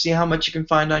remember. See how much you can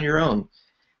find on your own.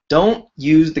 Don't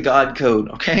use the God code,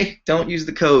 okay? Don't use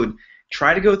the code.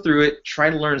 Try to go through it. Try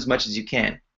to learn as much as you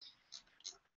can.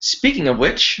 Speaking of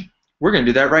which, we're going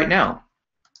to do that right now.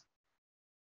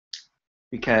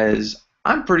 Because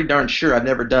I'm pretty darn sure I've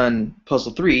never done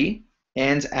puzzle 3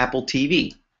 and Apple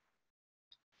TV.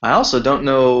 I also don't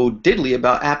know diddly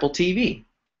about Apple TV.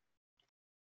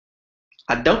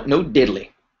 I don't know diddly.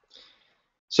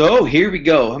 So here we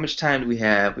go. How much time do we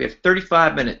have? We have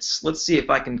 35 minutes. Let's see if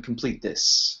I can complete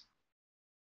this.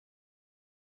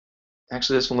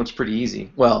 Actually, this one looks pretty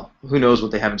easy. Well, who knows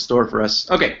what they have in store for us.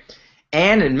 Okay.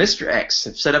 Anne and Mr. X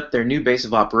have set up their new base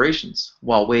of operations.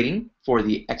 While waiting for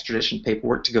the extradition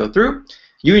paperwork to go through,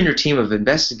 you and your team of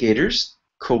investigators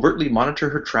covertly monitor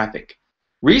her traffic.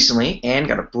 Recently, Anne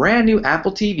got a brand new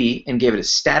Apple TV and gave it a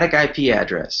static IP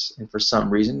address. And for some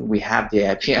reason, we have the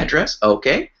IP address.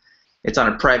 Okay. It's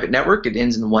on a private network. It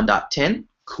ends in 1.10.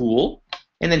 Cool.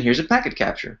 And then here's a packet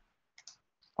capture.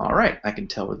 All right. I can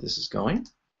tell where this is going.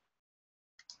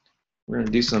 We're going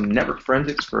to do some network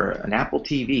forensics for an Apple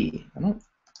TV. I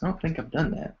don't think I've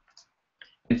done that.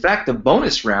 In fact, the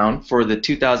bonus round for the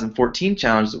 2014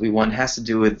 challenge that we won has to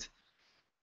do with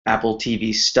Apple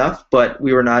TV stuff, but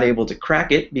we were not able to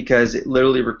crack it because it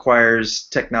literally requires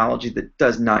technology that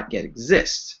does not yet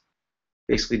exist.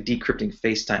 Basically decrypting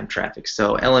FaceTime traffic.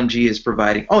 So LMG is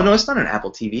providing... Oh, no, it's not an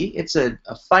Apple TV. It's a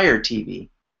Fire TV.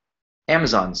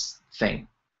 Amazon's thing.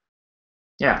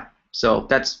 Yeah, so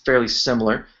that's fairly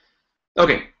similar.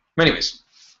 Okay, anyways,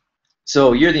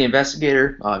 so you're the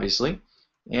investigator, obviously,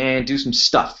 and do some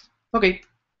stuff. Okay.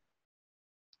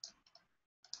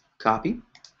 Copy.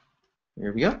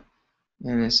 Here we go.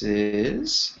 And this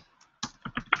is,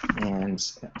 and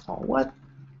oh, what?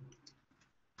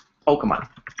 Oh, come on.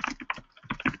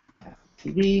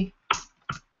 TV.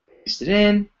 Paste it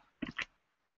in.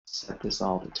 Set this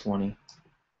all to 20.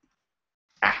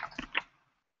 Ah,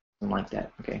 something like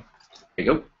that. Okay. There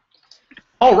you go.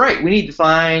 All right, we need to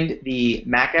find the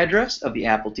MAC address of the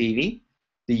Apple TV,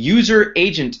 the user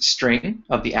agent string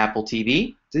of the Apple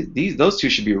TV. Those two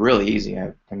should be really easy.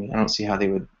 I mean, I don't see how they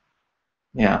would.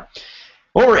 Yeah.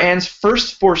 What were Anne's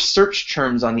first 4 search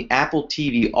terms on the Apple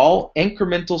TV? All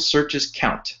incremental searches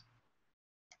count.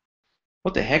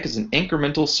 What the heck is an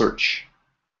incremental search?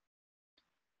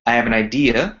 I have an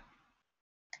idea,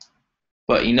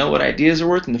 but you know what ideas are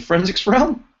worth in the forensics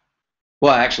realm?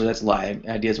 Well, actually, that's a lie.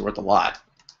 Ideas are worth a lot.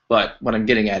 But what I'm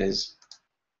getting at is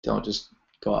don't just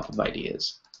go off of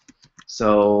ideas.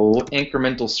 So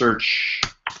incremental search.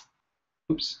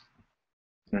 Oops.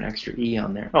 An extra E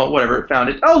on there. Oh, whatever. Found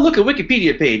it. Oh, look, a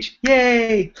Wikipedia page.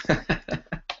 Yay!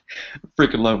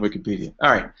 Freaking love Wikipedia.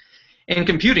 All right. In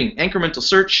computing, incremental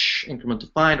search, incremental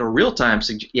find, or real-time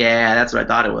yeah, that's what I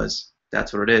thought it was.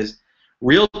 That's what it is.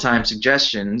 Real-time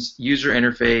suggestions, user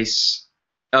interface.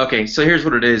 Okay, so here's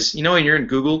what it is. You know when you're in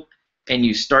Google and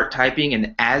you start typing,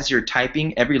 and as you're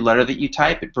typing, every letter that you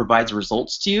type, it provides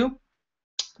results to you?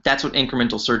 That's what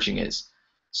incremental searching is.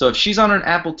 So if she's on an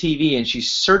Apple TV and she's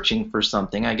searching for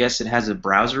something, I guess it has a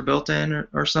browser built in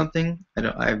or something. I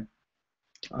don't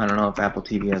know if Apple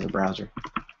TV has a browser.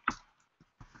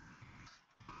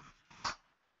 I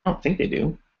don't think they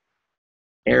do.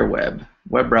 AirWeb,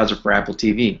 web browser for Apple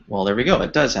TV. Well, there we go.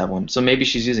 It does have one. So maybe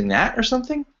she's using that or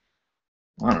something?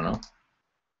 I don't know.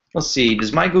 Let's see.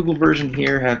 Does my Google version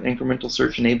here have incremental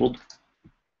search enabled?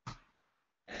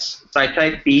 Yes. So I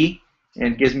type B,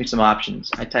 and it gives me some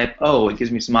options. I type O, it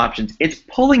gives me some options. It's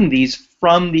pulling these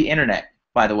from the internet,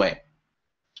 by the way.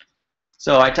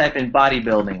 So I type in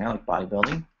bodybuilding. I like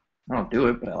bodybuilding. I don't do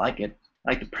it, but I like it.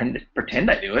 I like to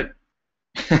pretend I do it.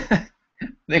 I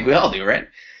think we all do, right?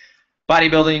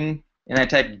 Bodybuilding, and I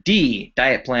type D,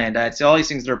 diet plan, diet. See all these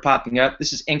things that are popping up.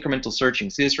 This is incremental searching.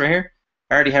 See this right here?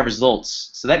 I already have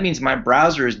results. So that means my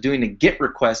browser is doing a GET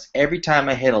request every time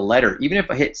I hit a letter, even if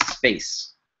I hit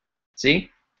space. See?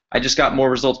 I just got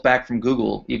more results back from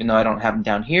Google, even though I don't have them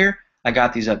down here. I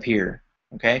got these up here.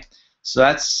 Okay? So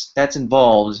that's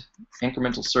involved.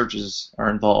 Incremental searches are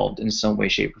involved in some way,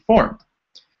 shape, or form.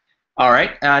 All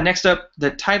right. Next up,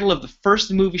 the title of the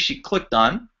first movie she clicked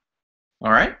on.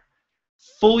 All right.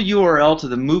 Full URL to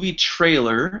the movie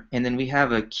trailer, and then we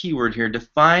have a keyword here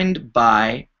defined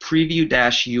by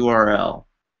preview-URL.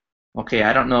 Okay,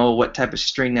 I don't know what type of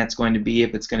string that's going to be,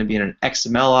 if it's going to be in an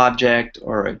XML object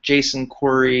or a JSON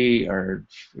query or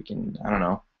freaking, I don't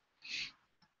know,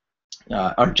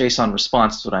 or JSON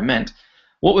response is what I meant.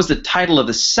 What was the title of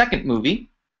the second movie?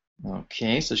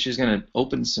 Okay, so she's going to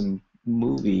open some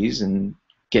movies and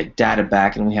get data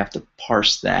back, and we have to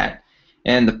parse that.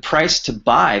 And the price to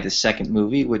buy the second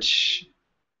movie, which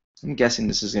I'm guessing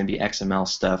this is going to be XML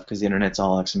stuff because the internet's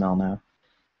all XML now.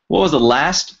 What was the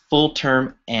last full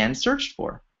term and searched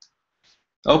for?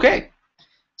 Okay,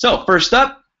 so first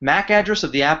up, MAC address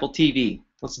of the Apple TV.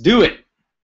 Let's do it.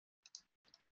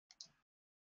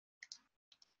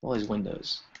 All these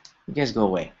windows. You guys go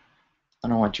away. I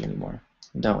don't want you anymore.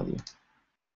 I'm done with you.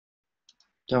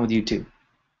 Done with you too.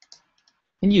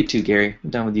 And you too, Gary. I'm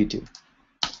done with you too.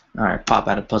 All right, pop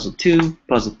out of puzzle 2,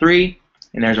 puzzle 3,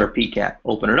 and there's our PCAP.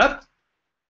 Open it up.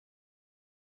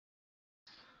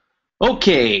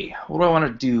 Okay, what do I want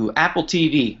to do? Apple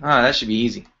TV. That should be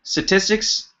easy.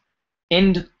 Statistics,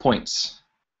 endpoints,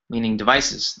 meaning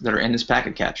devices that are in this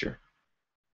packet capture.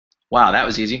 Wow, that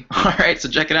was easy. All right, so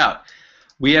check it out.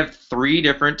 We have 3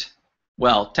 different,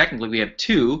 well, technically we have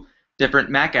 2 different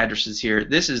MAC addresses here.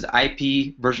 This is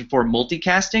IP version 4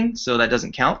 multicasting, so that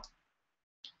doesn't count.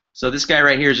 So this guy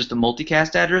right here is just a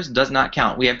multicast address, does not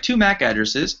count. We have 2 MAC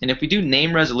addresses, and if we do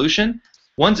name resolution,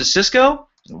 one's a Cisco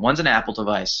and one's an Apple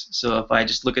device. So if I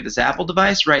just look at this Apple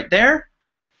device right there,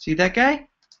 see that guy?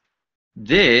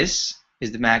 This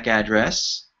is the MAC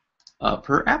address of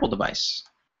her Apple device.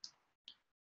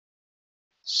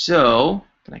 So,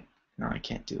 no, I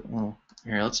can't do it. Well,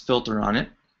 here, let's filter on it,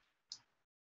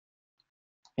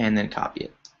 and then copy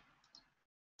it.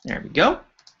 There we go.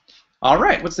 All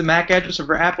right, what's the MAC address of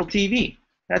our Apple TV?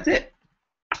 That's it.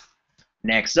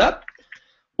 Next up,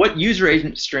 what user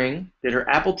agent string did her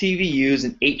Apple TV use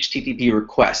in HTTP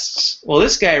requests? Well,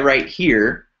 this guy right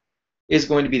here is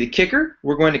going to be the kicker.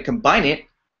 We're going to combine it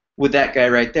with that guy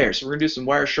right there. So we're going to do some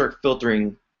Wireshark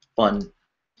filtering fun.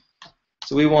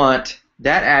 So we want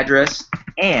that address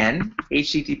and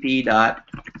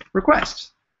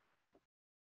http.request.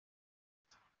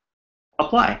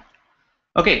 Apply.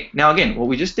 Okay, now again, what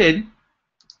we just did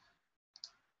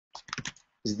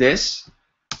is this.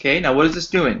 Okay, now what is this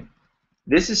doing?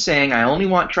 This is saying I only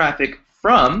want traffic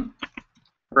from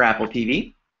her Apple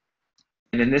TV.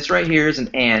 And then this right here is an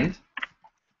AND.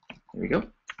 There we go.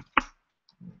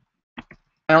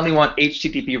 I only want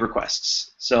HTTP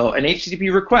requests. So an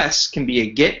HTTP request can be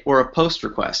a GET or a POST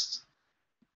request.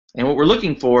 And what we're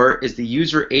looking for is the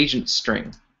user agent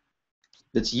string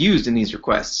that's used in these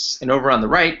requests. And over on the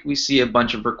right, we see a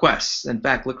bunch of requests. In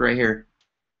fact, look right here.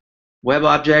 Web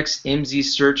objects, mz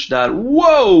search dot,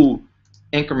 whoa!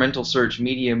 Incremental search,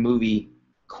 media, movie,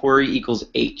 query equals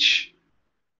H.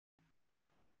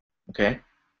 Okay.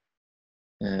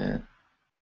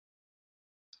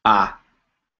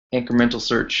 Incremental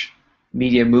search,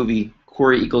 media, movie,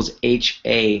 query equals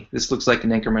HA. This looks like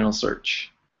an incremental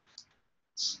search.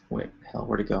 Wait, hell,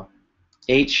 where'd it go?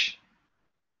 H,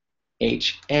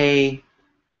 HA,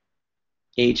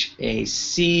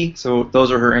 HAC. So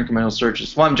those are her incremental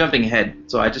searches. Well, I'm jumping ahead,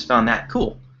 so I just found that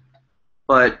cool.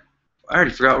 But I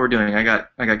already forgot what we're doing. I got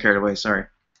carried away. Sorry.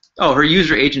 Oh, her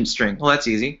user agent string. Well, that's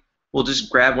easy. We'll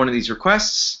just grab one of these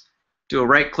requests, do a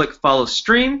right-click, follow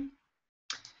stream,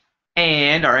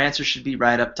 and our answer should be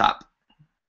right up top.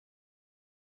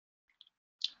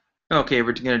 Okay,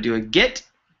 we're going to do a GET.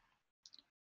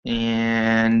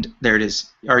 And there it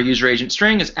is. Our user agent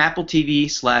string is Apple TV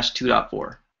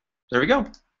 /2.4. There we go.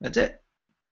 That's it.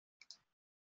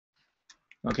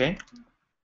 Okay.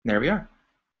 There we are.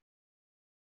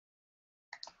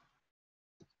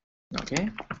 Okay.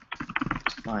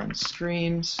 Find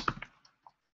streams.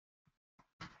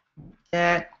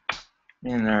 That.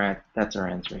 And all right, that's our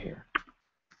answer here.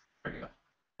 There we go.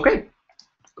 Okay.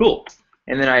 Cool.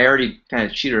 And then I already kind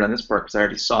of cheated on this part because I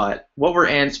already saw it. What were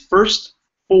Ann's first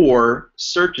for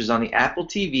searches on the Apple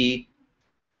TV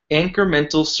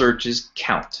incremental searches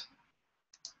count.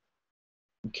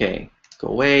 Okay, go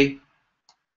away.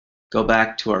 Go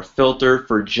back to our filter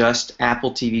for just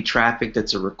Apple TV traffic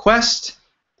that's a request.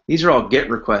 These are all GET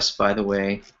requests, by the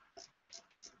way.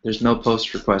 There's no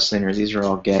post requests in here. These are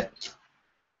all GET.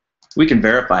 We can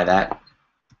verify that.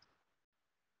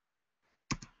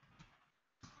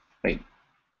 Wait.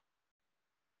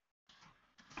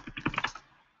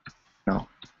 No.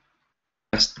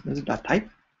 Is it .type?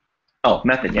 Oh,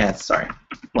 method. Yeah, sorry.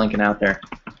 Blanking out there.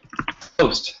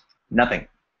 Post. Nothing.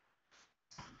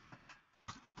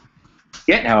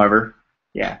 GET, however,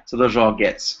 yeah. So those are all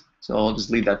GETs. So I'll just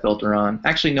leave that filter on.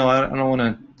 Actually, no, I don't want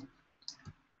to.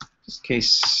 Just in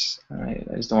case,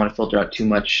 I just don't want to filter out too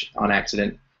much on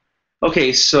accident.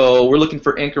 Okay, so we're looking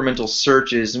for incremental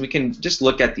searches, and we can just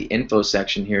look at the info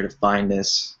section here to find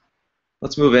this.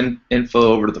 Let's move info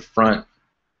over to the front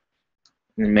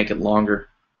and make it longer.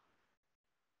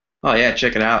 Oh yeah,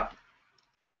 check it out.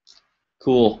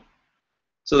 Cool.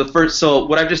 So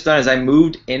what I've just done is I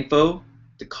moved info,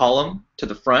 the column, to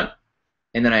the front,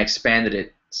 and then I expanded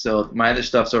it. So my other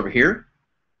stuff's over here.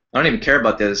 I don't even care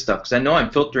about the other stuff because I know I'm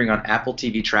filtering on Apple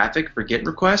TV traffic for GET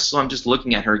requests, so I'm just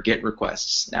looking at her GET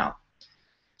requests now.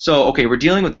 So, okay, we're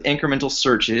dealing with incremental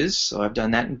searches. So I've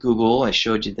done that in Google. I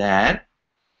showed you that.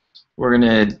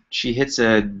 She hits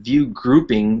a view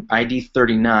grouping ID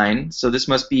 39. So this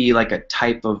must be like a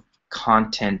type of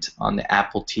content on the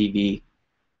Apple TV.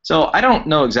 So I don't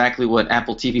know exactly what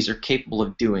Apple TVs are capable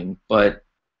of doing, but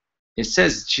it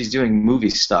says she's doing movie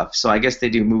stuff. So I guess they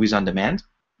do movies on demand,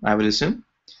 I would assume.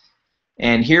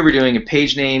 And here we're doing a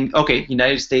page name. Okay,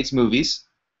 United States movies.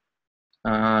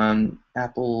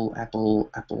 Apple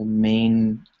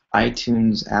main,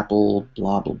 iTunes, Apple,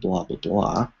 blah, blah, blah, blah,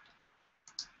 blah.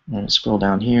 I'm going to scroll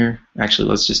down here. Actually,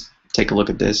 let's just take a look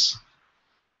at this.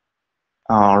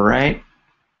 All right.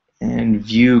 And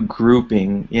view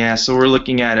grouping. Yeah, so we're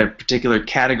looking at a particular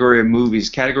category of movies.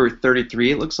 Category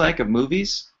 33, it looks like, of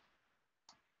movies.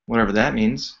 Whatever that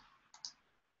means.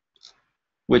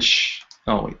 Which,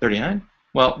 oh, wait, 39?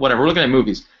 Well, whatever. We're looking at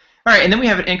movies. All right, and then we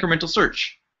have an incremental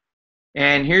search.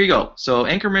 And here you go. So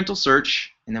incremental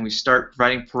search, and then we start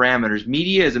providing parameters.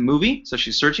 Media is a movie, so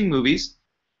she's searching movies.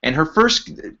 And her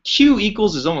first Q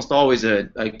equals is almost always a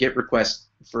GET request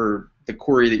for the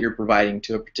query that you're providing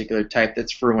to a particular type.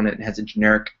 That's for when it has a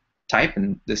generic type,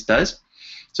 and this does.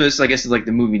 So this, I guess, is like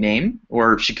the movie name,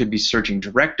 or she could be searching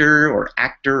director or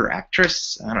actor or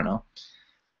actress. I don't know.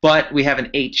 But we have an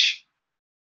H.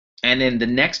 And then the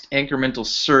next incremental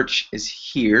search is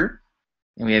here.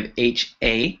 And we have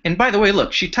HA. And by the way,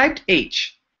 look, she typed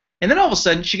H. And then all of a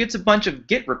sudden, she gets a bunch of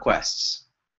GET requests.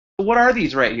 So what are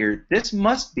these right here? This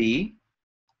must be,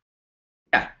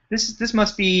 yeah, this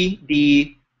must be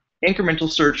the incremental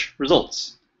search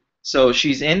results. So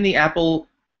she's in the Apple,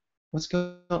 what's it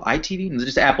called, iTV? No,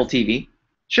 just Apple TV.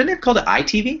 Shouldn't they have called it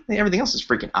iTV? Everything else is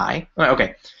freaking I.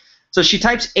 Okay. So she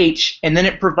types H, and then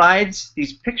it provides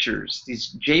these pictures,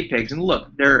 these JPEGs, and look,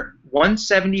 they're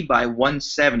 170 by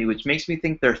 170, which makes me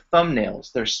think they're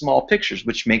thumbnails. They're small pictures,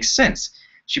 which makes sense.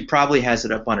 She probably has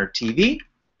it up on her TV,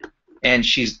 and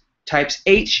she types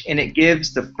H, and it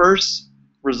gives the first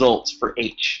results for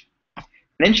H. And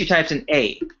then she types an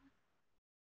A,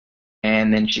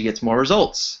 and then she gets more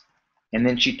results. And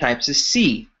then she types a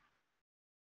C,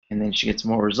 and then she gets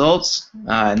more results.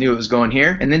 I knew it was going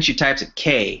here. And then she types a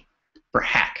K for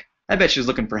hack. I bet she was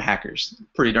looking for hackers.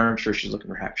 Pretty darn sure she's looking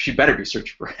for hackers. She better be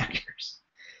searching for hackers.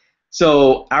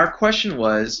 So our question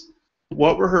was,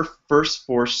 what were her first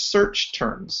four search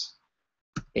terms?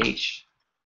 H,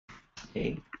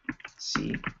 A,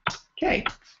 C, K.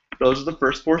 Those are the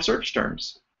first four search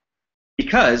terms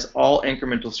because all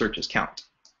incremental searches count.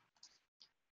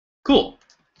 Cool.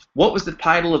 What was the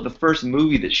title of the first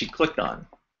movie that she clicked on?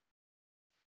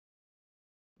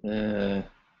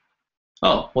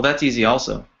 Oh, well, that's easy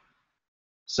also.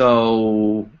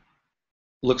 So,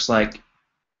 looks like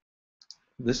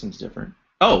this one's different.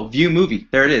 Oh, view movie.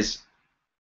 There it is.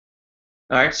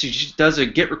 All right, so she does a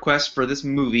GET request for this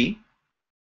movie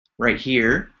right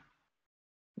here.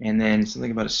 And then something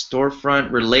about a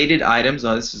storefront, related items.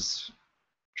 Oh, this is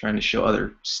trying to show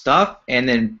other stuff. And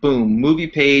then, boom, movie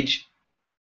page,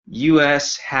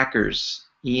 U.S. hackers,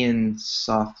 Ian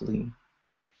Softly.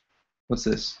 What's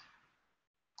this?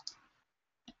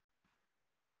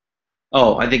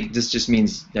 Oh, I think this just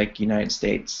means like United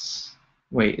States.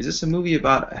 Wait, is this a movie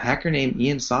about a hacker named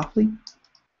Ian Softly?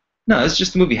 No, it's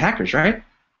just the movie Hackers, right?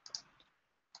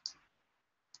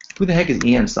 Who the heck is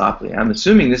Ian Softly? I'm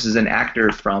assuming this is an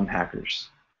actor from Hackers.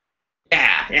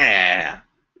 Yeah.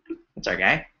 That's our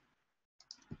guy.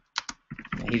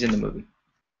 Yeah, he's in the movie.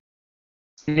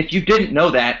 And if you didn't know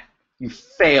that, you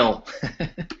fail.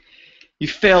 You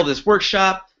fail this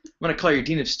workshop. I'm going to call your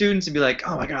dean of students and be like,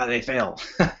 oh my god, they fail.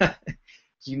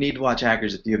 You need to watch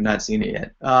Hackers if you have not seen it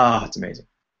yet. Oh, it's amazing.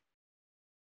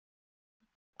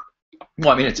 Well,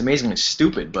 I mean, it's amazingly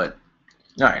stupid, but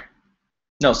all right.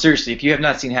 No, seriously, if you have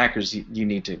not seen Hackers, you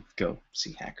need to go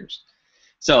see Hackers.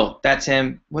 So that's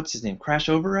him. What's his name? Crash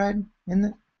Override? Isn't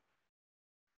it?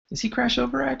 Is he Crash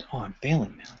Override? Oh, I'm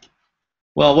failing now.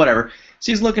 Well, whatever.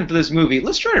 So he's looking for this movie.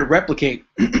 Let's try to replicate.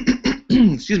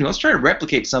 Excuse me. Let's try to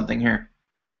replicate something here.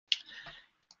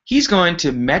 He's going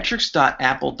to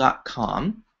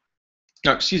metrics.apple.com.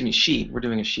 No, excuse me, she. We're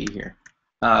doing a she here.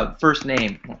 First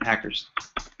name, Hackers.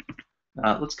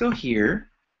 Let's go here.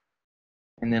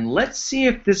 And then let's see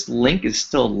if this link is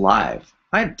still live.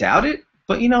 I doubt it,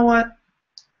 but you know what?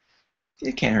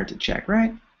 It can't hurt to check,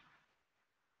 right?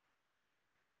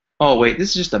 Oh, wait, this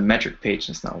is just a metric page.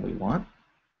 That's not what we want.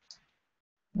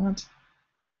 What?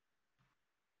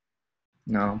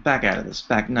 No, back out of this.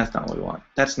 That's not what we want.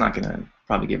 That's not going to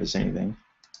probably give us anything.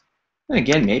 And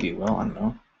again, maybe it will. I don't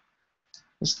know.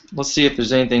 Let's see if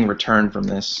there's anything returned from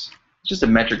this. It's just a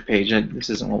metric page. This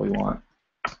isn't what we want.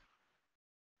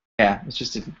 Yeah, it's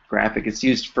just a graphic. It's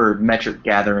used for metric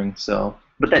gathering, so,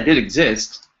 but that did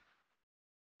exist.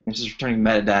 It's just returning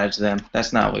metadata to them.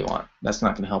 That's not what we want. That's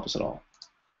not going to help us at all.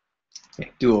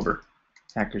 Okay, do over.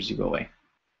 Hackers, you go away.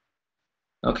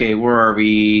 Okay, where are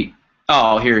we?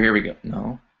 Oh, here we go.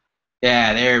 No.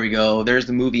 Yeah, there we go. There's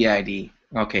the movie ID.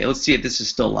 Okay, let's see if this is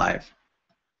still live.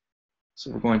 So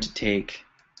we're going to take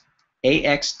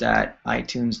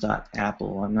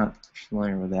ax.itunes.apple. I'm not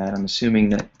familiar with that. I'm assuming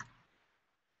that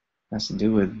has to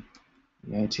do with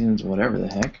the iTunes, whatever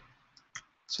the heck.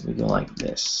 So we go like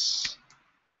this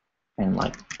and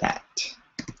like that.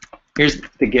 Here's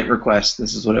the GET request.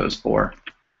 This is what it was for.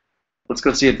 Let's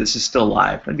go see if this is still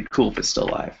live. That'd be cool if it's still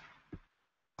live.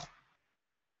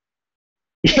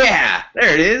 Yeah,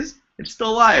 there it is. It's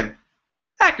still live.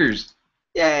 Hackers.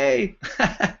 Yay.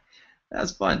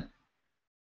 That's fun.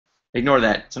 Ignore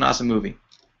that. It's an awesome movie.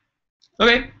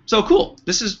 Okay, so cool.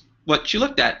 This is what you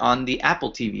looked at on the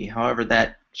Apple TV, however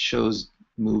that shows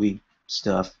movie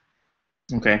stuff.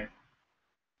 Okay.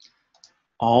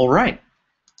 All right.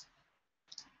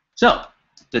 So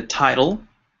the title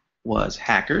was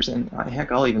Hackers, and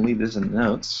heck, I'll even leave this in the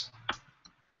notes.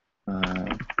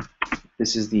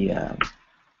 This is the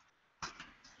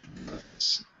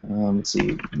let's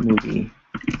see, movie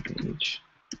page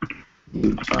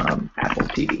viewed from Apple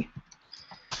TV.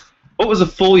 What was the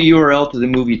full URL to the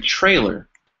movie trailer?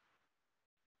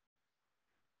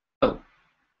 Oh.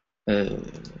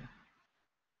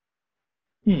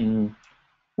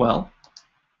 Well,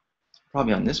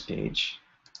 probably on this page.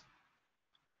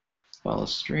 Follow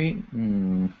Street.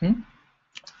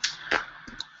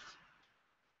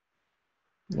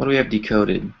 What do we have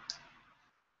decoded?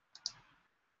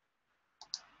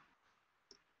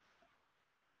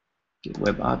 Get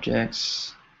web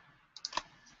objects.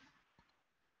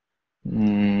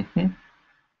 And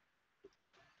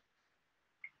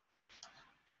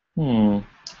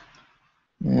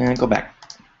go back.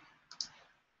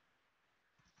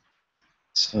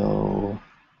 So,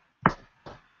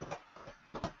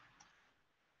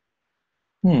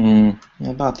 how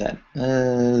about that?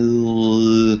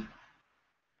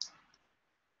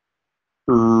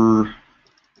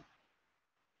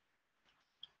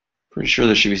 Pretty sure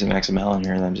there should be some XML in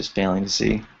here that I'm just failing to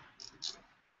see.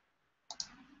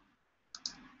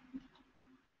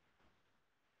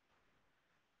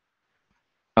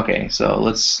 Okay, so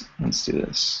let's do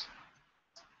this.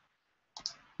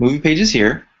 Movie page is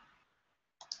here.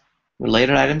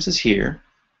 Related items is here.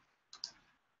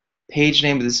 Page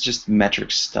name, this is just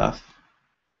metric stuff.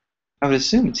 I would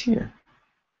assume it's here.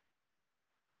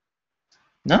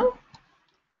 No?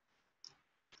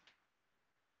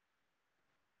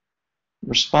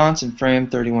 Response in frame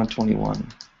 3121.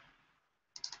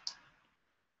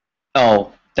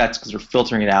 Oh, that's because we're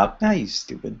filtering it out. Ah, you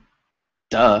stupid.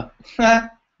 Duh.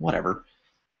 Whatever.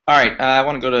 All right, I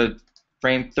want to go to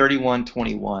frame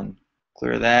 3121.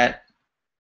 Clear that.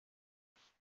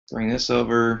 Bring this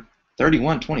over.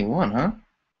 3121, huh?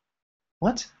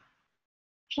 What?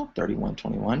 It's not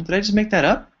 3121. Did I just make that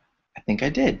up? I think I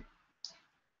did.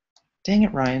 Dang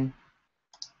it, Ryan.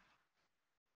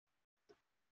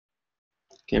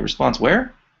 Okay, response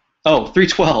where? Oh,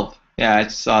 312. Yeah, I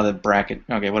saw the bracket.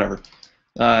 Okay, whatever.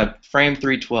 Frame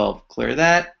 312. Clear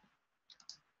that.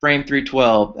 Frame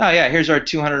 312. Oh, yeah, here's our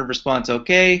 200 response.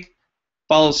 Okay.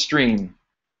 Follow stream.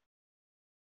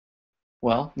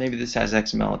 Well, maybe this has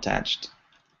XML attached.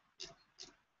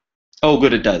 Oh,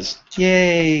 good, it does.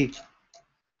 Yay.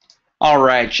 All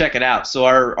right, check it out. So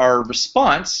our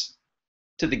response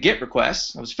to the GET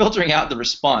request, I was filtering out the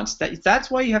response.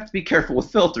 That's why you have to be careful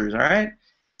with filters, all right?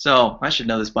 So I should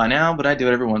know this by now, but I do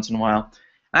it every once in a while.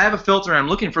 I have a filter. I'm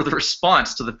looking for the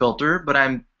response to the filter, but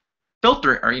I'm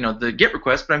filtering, or the GET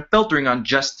request, but I'm filtering on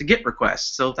just the GET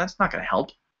request. So that's not going to help.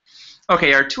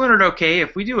 Okay, our 200 OK.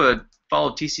 If we do a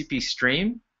follow TCP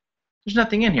stream, there's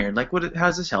nothing in here. Like, how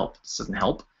does this help? This doesn't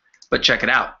help. But check it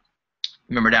out.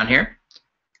 Remember down here,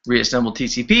 reassemble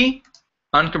TCP,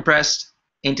 uncompressed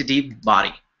entity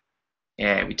body.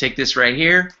 And we take this right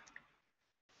here,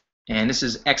 and this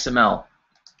is XML.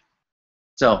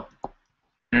 So,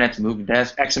 internet's moved to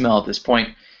XML at this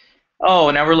point. Oh,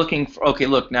 now we're looking for, okay,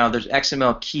 look, now there's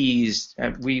XML keys.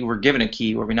 We were given a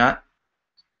key, were we not?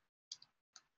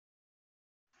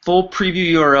 Full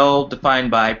preview URL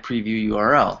defined by preview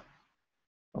URL.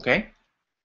 Okay.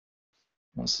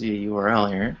 We'll see a URL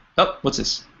here. Oh, what's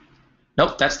this?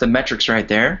 Nope, that's the metrics right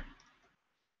there.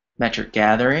 Metric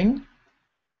gathering.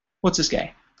 What's this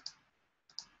guy?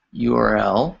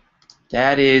 URL.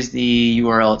 That is the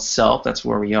URL itself. That's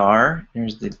where we are.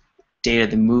 There's the date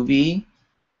of the movie.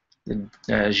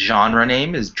 The genre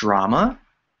name is drama.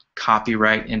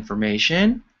 Copyright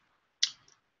information.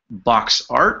 Box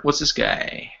art. What's this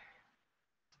guy?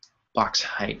 Box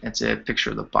height. That's a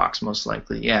picture of the box, most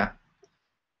likely. Yeah.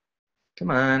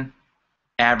 Come on.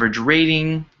 Average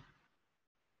rating.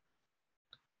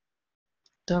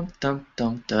 Dum dum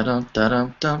dum da dum da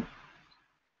dum dum.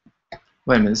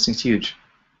 Wait a minute, this thing's huge.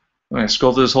 I'm gonna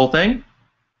scroll through this whole thing?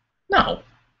 No.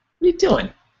 What are you doing?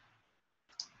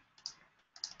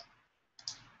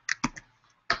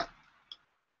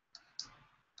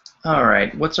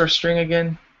 Alright, what's our string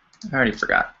again? I already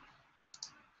forgot.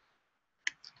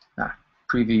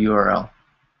 Preview URL.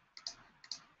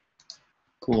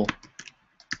 Cool.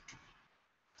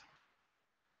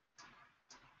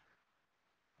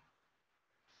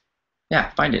 Yeah,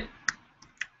 find it.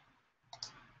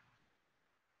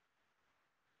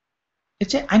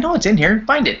 It's in, I know it's in here.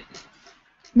 Find it.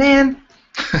 Man.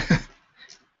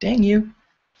 Dang you.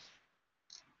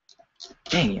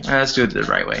 Dang you. Let's do it the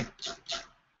right way.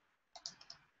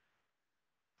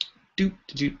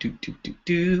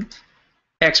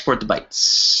 Export the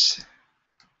bytes.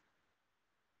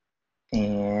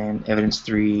 And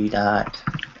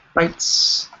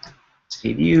evidence3.bytes.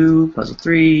 Save you. Puzzle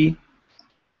 3.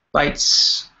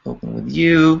 Bytes. Open with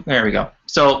you. There we go.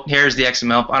 So here's the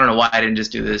XML. I don't know why I didn't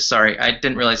just do this. Sorry, I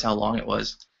didn't realize how long it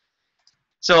was.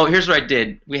 So here's what I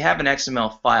did. We have an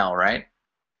XML file, right?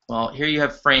 Well, here you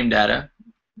have frame data.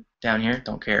 Down here,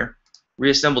 don't care.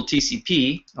 Reassemble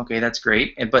TCP. Okay, that's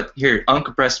great. But here,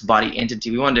 uncompressed body entity.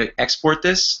 We wanted to export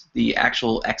this, the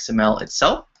actual XML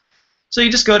itself. So you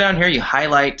just go down here, you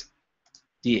highlight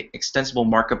the extensible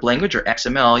markup language, or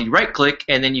XML, you right-click,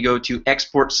 and then you go to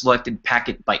Export Selected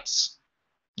Packet Bytes.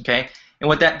 Okay, and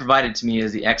what that provided to me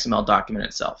is the XML document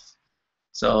itself.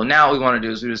 So now what we want to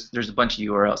do is there's a bunch of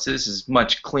URLs. So this is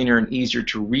much cleaner and easier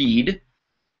to read.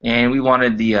 And we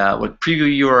wanted the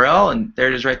preview URL, and there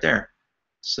it is right there.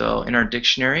 So in our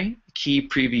dictionary, key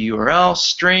preview URL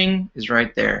string is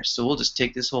right there. So we'll just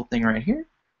take this whole thing right here.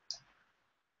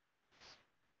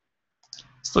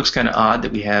 This looks kind of odd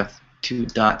that we have two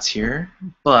dots here,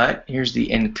 but here's the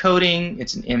encoding.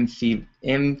 It's an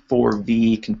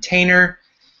M4V container,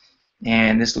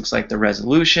 and this looks like the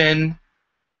resolution.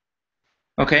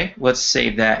 Okay, let's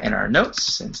save that in our notes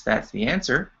since that's the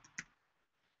answer.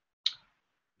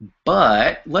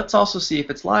 But let's also see if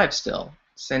it's live still.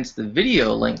 Since the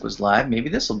video link was live, maybe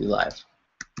this will be live.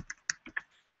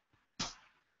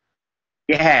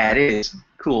 Yeah, it is.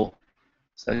 Cool.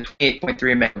 So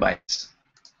 28.3 megabytes.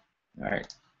 All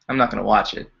right. I'm not going to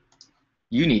watch it.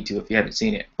 You need to if you haven't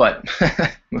seen it. But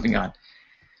moving on.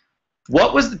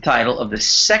 What was the title of the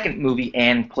second movie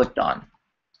Anne clicked on?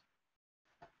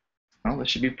 Well, this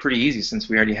should be pretty easy since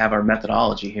we already have our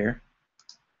methodology here.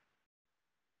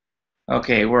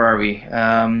 Okay, where are we?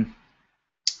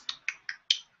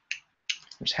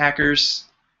 There's hackers.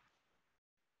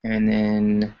 And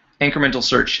then incremental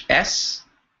search S.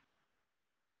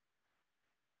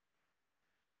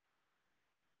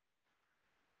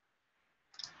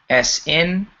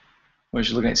 SN, where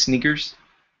she's looking at sneakers.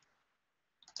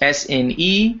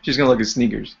 SNE, she's going to look at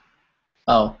sneakers.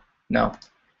 Oh, no.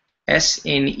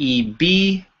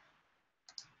 SNEB.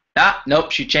 Ah,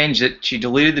 nope, she changed it. She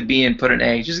deleted the B and put an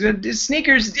A. She's going to do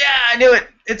sneakers. Yeah, I knew it.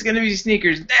 It's going to be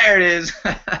sneakers. There it is.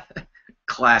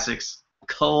 Classics.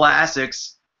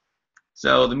 Classics.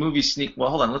 So the movie well,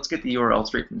 hold on. Let's get the URL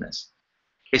straight from this.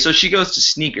 Okay, so she goes to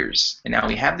sneakers. And now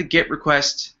we have the GET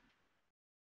request.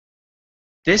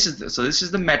 This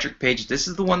is the metric page. This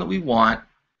is the one that we want.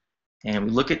 And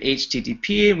we look at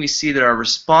HTTP and we see that our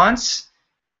response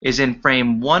is in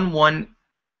frame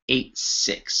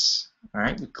 1186. All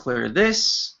right, we clear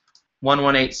this.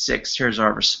 1186, here's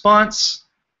our response.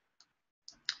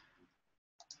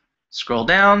 Scroll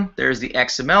down, there's the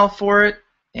XML for it.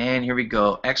 And here we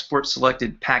go, export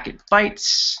selected packet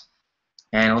bytes.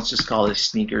 And let's just call this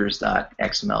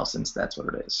sneakers.xml since that's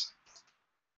what it is.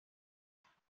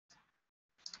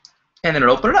 And then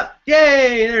it'll open it up.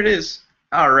 Yay, there it is.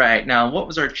 All right, now what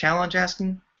was our challenge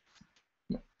asking?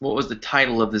 What was the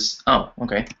title of this? Oh,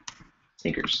 okay.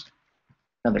 Sneakers.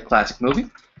 Another classic movie.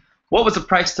 What was the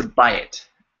price to buy it?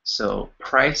 So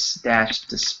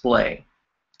price-display.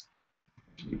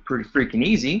 Should be pretty freaking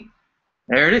easy.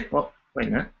 There it is. Well, wait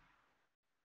a minute.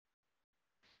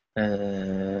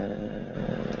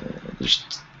 There's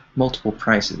multiple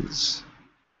prices.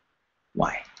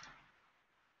 Why?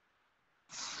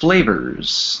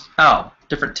 Flavors. Oh,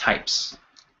 different types.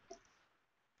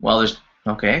 Well, there's...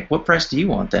 Okay, what price do you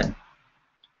want then?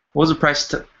 What was the price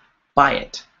to buy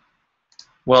it?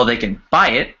 Well, they can buy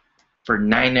it for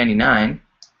 $9.99,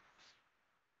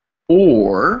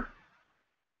 or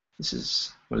this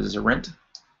is, what is this, a rent?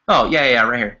 Oh, yeah,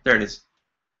 right here. There it is.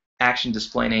 Action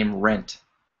display name rent.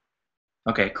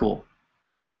 Okay, cool.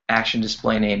 Action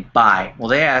display name buy. Well,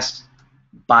 they asked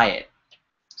buy it.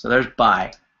 So there's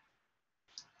buy.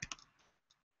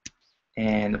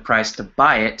 And the price to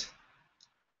buy it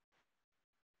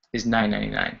is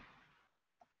 $9.99.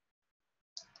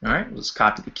 All right, let's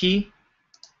copy the key.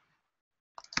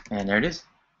 And there it is.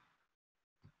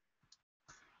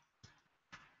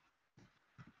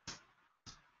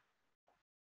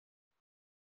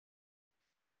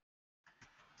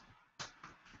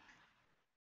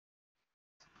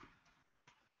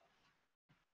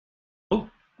 Oh.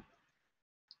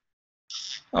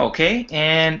 Okay,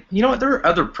 and you know what? There are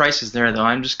other prices there, though.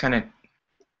 I'm just kind of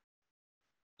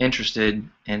interested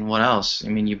in what else. I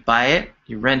mean, you buy it,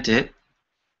 you rent it.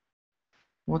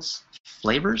 What's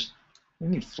flavors? What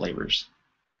do you mean flavors?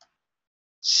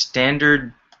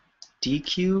 Standard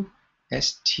DQ?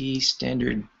 ST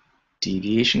standard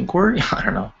deviation query? I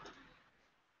don't know.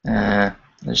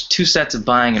 There's two sets of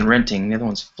buying and renting. The other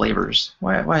one's flavors.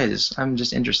 Why is this? I'm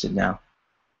just interested now.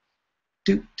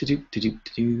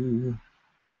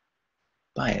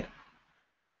 Buy it.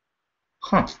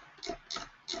 Huh.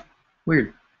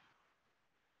 Weird.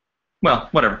 Well,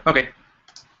 whatever. Okay.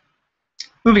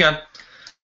 Moving on.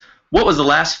 What was the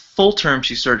last full term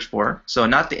she searched for? So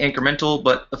not the incremental,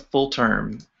 but the full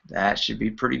term. That should be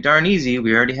pretty darn easy.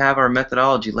 We already have our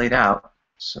methodology laid out.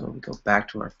 So we go back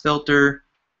to our filter.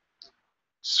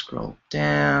 Scroll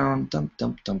down.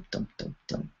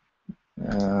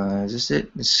 Is this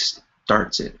it? This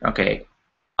starts it. Okay.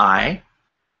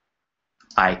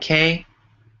 IK.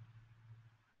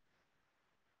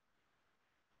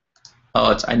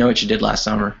 Oh, it's I know what you did last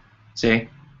summer. See?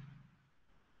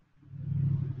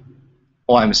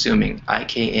 Well, I'm assuming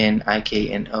IKN,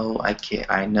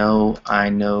 IKNO, I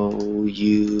know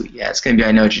you. Yeah, it's gonna be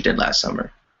I know what you did last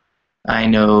summer. I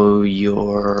know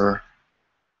you're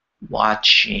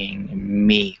watching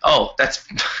me. Oh, that's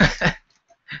that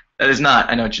is not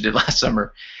I know what you did last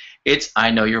summer. It's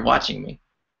I know you're watching me.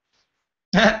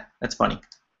 That's funny.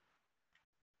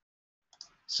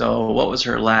 So what was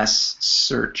her last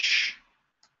search?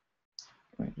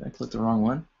 Wait, did I click the wrong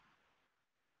one?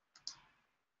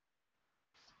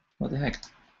 What the heck?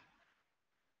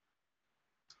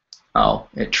 Oh,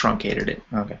 it truncated it.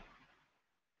 Okay.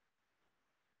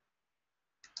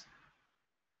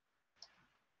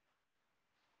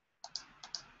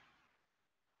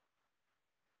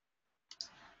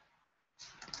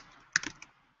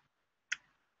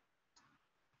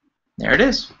 There it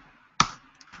is.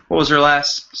 What was her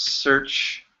last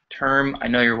search term? I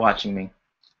know you're watching me.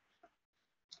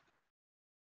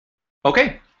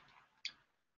 Okay.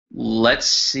 Let's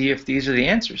see if these are the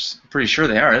answers. I'm pretty sure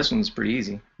they are. This one's pretty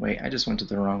easy. Wait, I just went to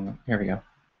the wrong one. Here we go.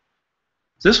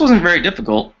 So this wasn't very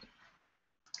difficult.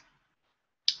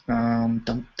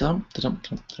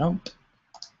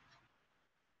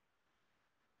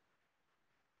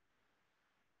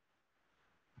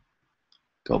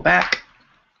 Go back.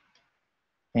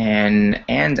 And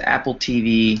Apple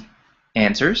TV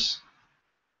answers.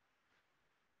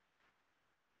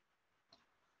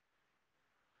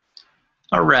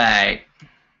 All right.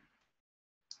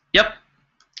 Yep.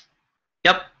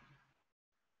 Yep.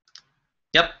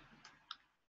 Yep.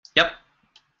 Yep.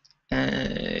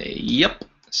 Yep.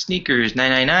 Sneakers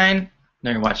 999.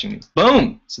 Now you're watching me.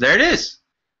 Boom. So there it is.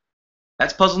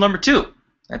 That's puzzle number 2.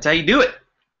 That's how you do it.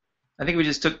 I think we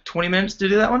just took 20 minutes to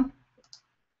do that one.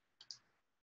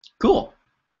 Cool.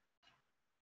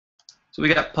 So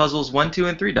we got puzzles 1, 2,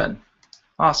 and 3 done.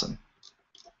 Awesome.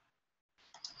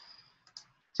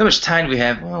 So much time do we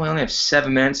have? Well, we only have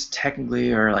 7 minutes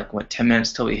technically, or like what, 10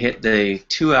 minutes till we hit the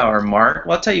 2-hour mark.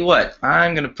 Well, I'll tell you what,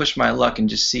 I'm gonna push my luck and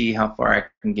just see how far I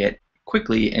can get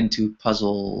quickly into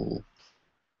puzzle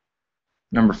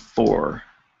number 4.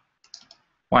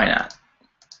 Why not?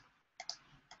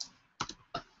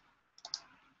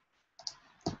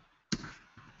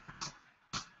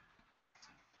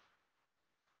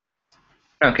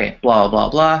 Okay, blah blah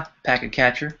blah. Packet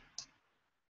catcher.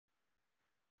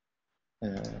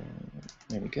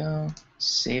 There we go.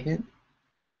 Save it.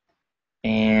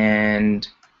 And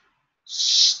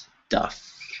stuff.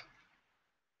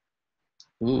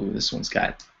 Ooh, this one's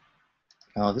got.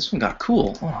 Oh, this one got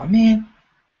cool. Oh man,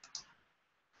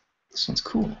 this one's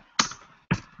cool.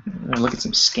 I'm gonna look at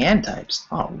some scan types.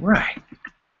 All right.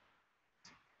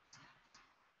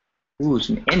 Ooh,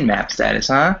 some nmap status,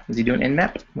 huh? Is he doing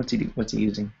nmap? What's he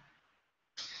using?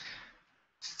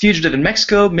 Fugitive in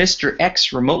Mexico, Mr.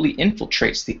 X remotely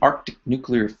infiltrates the Arctic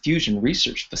Nuclear Fusion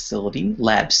Research Facility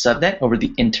lab subnet over the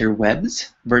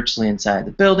interwebs, virtually inside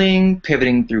the building,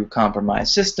 pivoting through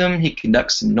compromised system. He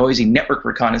conducts some noisy network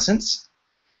reconnaissance.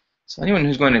 So anyone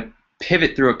who's going to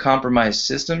pivot through a compromised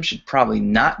system should probably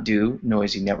not do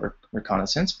noisy network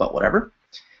reconnaissance, but whatever.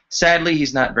 Sadly,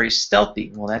 he's not very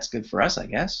stealthy. Well, that's good for us, I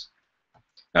guess.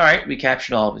 All right, we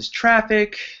captured all of his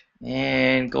traffic,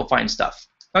 and go find stuff.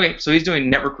 Okay, so he's doing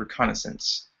network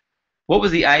reconnaissance. What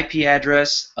was the IP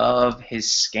address of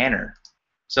his scanner?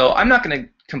 So I'm not going to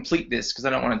complete this because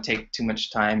I don't want to take too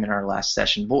much time in our last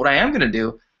session, but what I am going to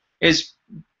do is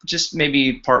just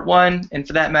maybe part 1, and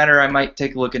for that matter, I might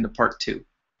take a look into part 2.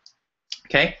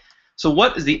 Okay, so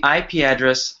what is the IP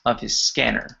address of his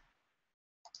scanner?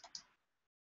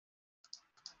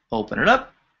 Open it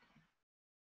up.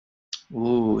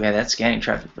 Ooh, yeah, that's scanning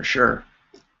traffic for sure.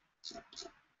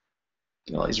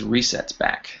 Get all these resets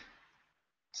back.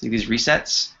 See these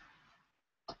resets?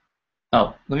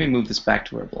 Oh, let me move this back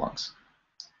to where it belongs.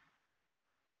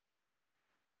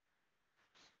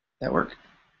 That work?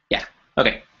 Yeah.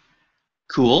 Okay.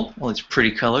 Cool. Well, it's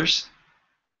pretty colors.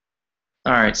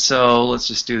 All right, so let's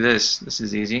just do this. This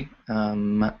is easy.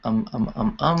 Endpoints.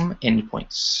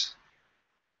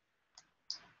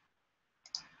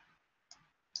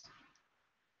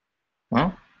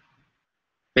 Well,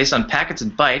 based on packets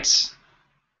and bytes,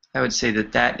 I would say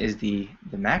that that is the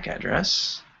MAC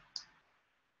address.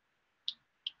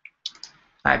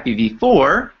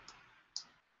 IPv4,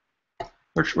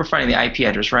 we're finding the IP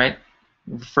address, right?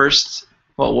 First,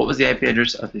 well, what was the IP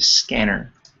address of his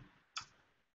scanner?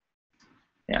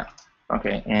 Yeah,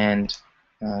 okay, and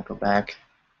go back.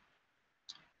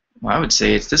 Well, I would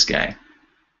say it's this guy.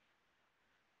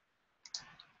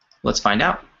 Let's find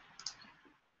out.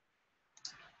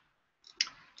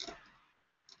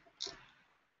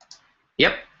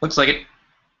 Yep, looks like it.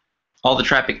 All the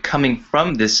traffic coming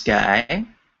from this guy.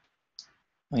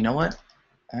 Well, you know what?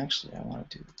 Actually, I want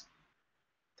to do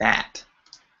that.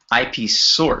 IP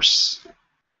source.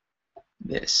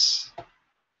 This.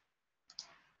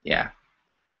 Yeah.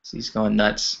 So he's going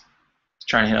nuts. He's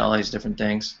trying to hit all these different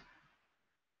things.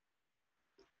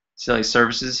 See all these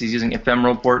services? He's using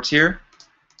ephemeral ports here.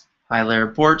 High layer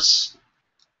ports.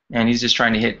 And he's just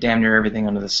trying to hit damn near everything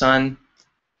under the sun.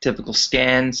 Typical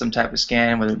scan, some type of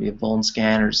scan, whether it be a Vuln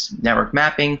scan or network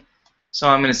mapping. So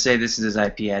I'm going to say this is his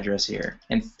IP address here.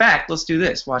 In fact, let's do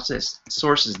this. Watch this.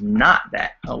 Source is not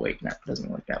that. Oh wait, no, it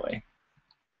doesn't work that way.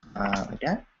 Like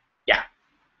that? Yeah.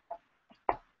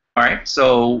 All right.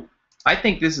 So I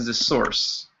think this is a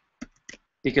source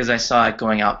because I saw it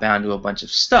going outbound to a bunch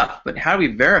of stuff. But how do we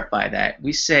verify that?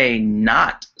 We say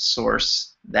not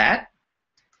source that,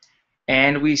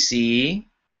 and we see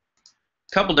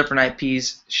couple different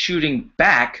IPs shooting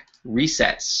back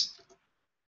resets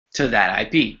to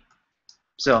that IP.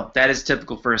 So that is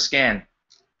typical for a scan.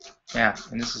 Yeah,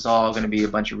 and this is all going to be a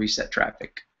bunch of reset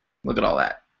traffic. Look at all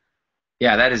that.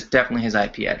 Yeah, that is definitely his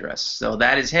IP address. So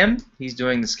that is him. He's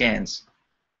doing the scans.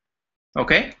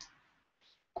 Okay.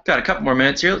 Got a couple more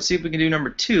minutes here. Let's see if we can do number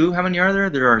 2. How many are there?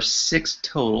 There are 6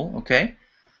 total. Okay.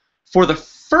 For the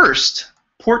first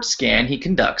port scan he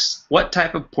conducts, what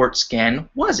type of port scan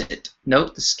was it?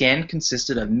 Note the scan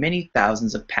consisted of many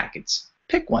thousands of packets.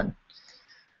 Pick one.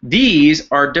 These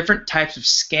are different types of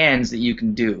scans that you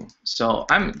can do. So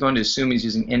I'm going to assume he's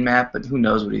using nmap, but who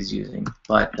knows what he's using.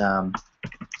 But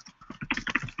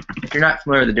if you're not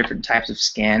familiar with the different types of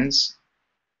scans,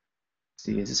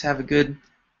 see, does this have a good?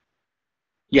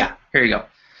 Yeah, here you go.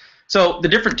 So the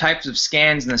different types of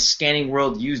scans in the scanning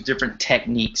world use different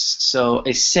techniques. So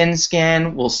a SYN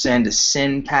scan will send a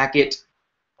SYN packet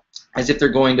as if they're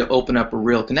going to open up a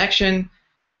real connection.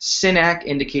 SYNAC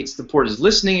indicates the port is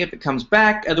listening if it comes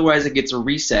back. Otherwise, it gets a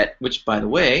reset, which, by the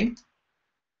way,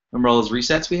 remember all those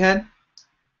resets we had?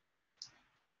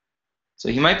 So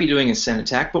he might be doing a SYN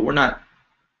attack, but we're not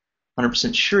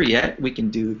 100% sure yet. We can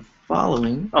do the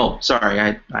following. Oh, sorry,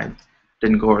 I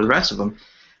didn't go over the rest of them.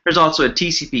 There's also a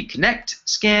TCP Connect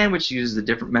scan, which uses a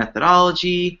different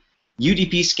methodology.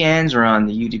 UDP scans are on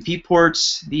the UDP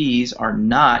ports. These are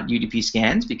not UDP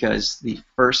scans because the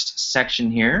first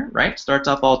section here, right, starts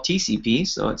off all TCP,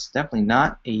 so it's definitely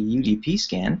not a UDP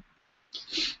scan.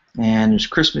 And there's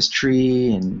Christmas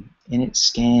tree and init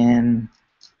scan.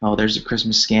 Oh, there's a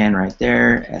Christmas scan right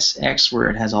there. SX,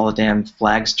 where it has all the damn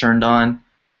flags turned on.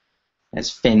 That's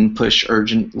fin, push,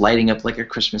 urgent, lighting up like a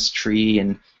Christmas tree.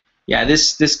 And yeah,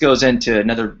 this goes into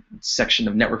another section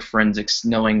of network forensics,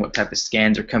 knowing what type of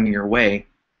scans are coming your way.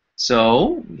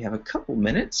 So we have a couple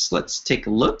minutes. Let's take a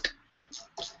look.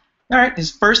 All right, his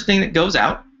first thing that goes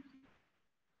out.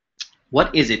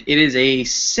 What is it? It is a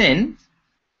SYN.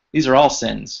 These are all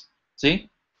SYNs. See?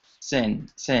 SYN,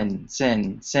 SYN,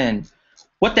 SYN, SYN.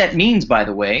 What that means, by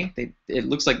the way, it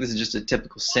looks like this is just a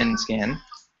typical SYN scan.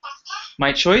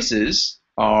 My choices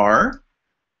are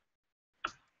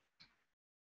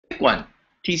pick one.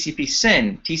 TCP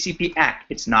SYN, TCP ACK.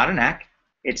 It's not an ACK.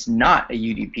 It's not a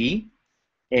UDP.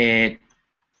 It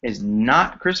is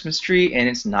not Christmas tree, and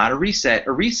it's not a reset.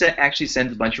 A reset actually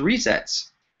sends a bunch of resets.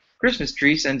 Christmas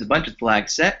tree sends a bunch of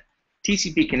flags set.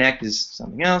 TCP Connect is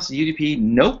something else. UDP,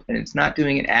 nope, and it's not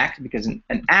doing an ACK because an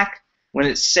ACK, when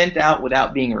it's sent out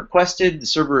without being requested, the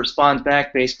server responds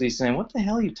back basically saying, what the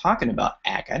hell are you talking about,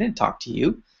 ACK? I didn't talk to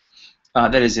you.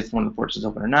 That is if one of the ports is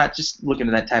open or not. Just look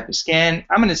into that type of scan.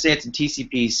 I'm going to say it's a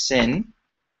TCP SYN,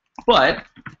 but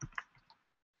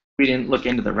we didn't look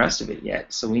into the rest of it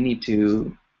yet. So we need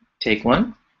to take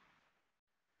one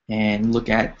and look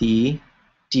at the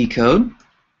decode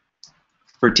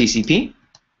for TCP.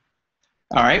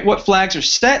 All right, what flags are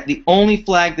set? The only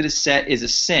flag that is set is a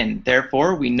SYN.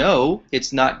 Therefore, we know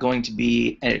it's not going to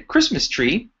be a Christmas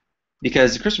tree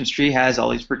because the Christmas tree has all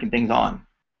these freaking things on.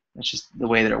 That's just the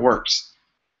way that it works.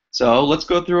 So let's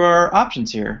go through our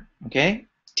options here. Okay,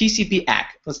 TCP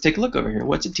ACK. Let's take a look over here.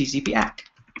 What's a TCP ACK?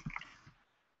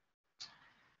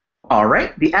 All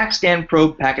right, the ACK scan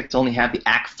probe packets only have the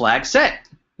ACK flag set.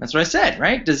 That's what I said,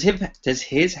 right? Does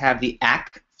his have the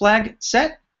ACK flag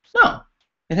set? No.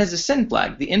 It has a SYN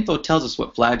flag. The info tells us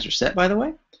what flags are set, by the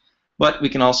way. But we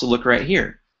can also look right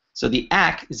here. So the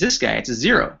ACK is this guy. It's a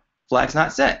 0. Flag's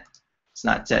not set. It's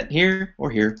not set here, or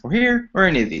here, or here, or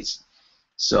any of these.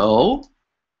 So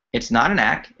it's not an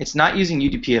ACK. It's not using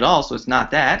UDP at all, so it's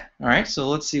not that. All right, so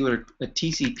let's see what a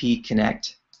TCP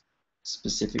Connect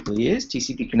specifically is.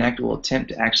 TCP Connect will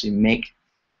attempt to actually make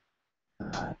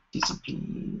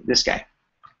TCP, this guy.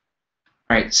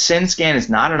 All right, SYN scan is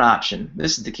not an option.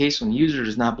 This is the case when the user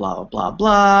does not blah, blah, blah,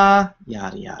 blah,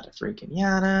 yada, yada, freaking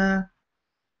yada.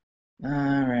 All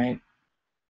right.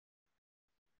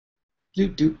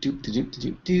 Doop, doop, doop, doop,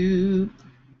 doop, doop.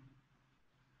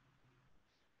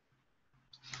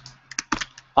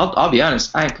 I'll be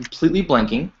honest, I am completely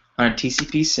blanking on a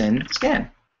TCP SYN scan.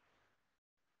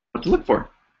 What to look for?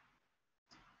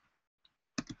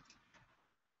 I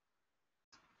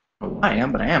don't know why I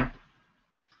am, but I am.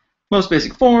 Most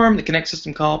basic form, the connect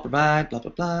system call, provide, blah,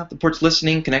 blah, blah. If the port's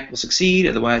listening, connect will succeed,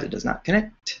 otherwise it does not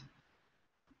connect.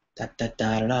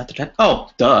 Oh,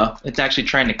 duh. It's actually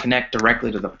trying to connect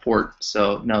directly to the port.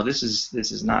 So no, this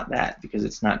is not that because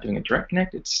it's not doing a direct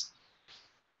connect. It's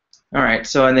all right.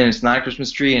 So and then it's not a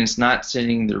Christmas tree and it's not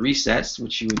sending the resets,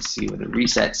 which you would see with a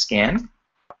reset scan.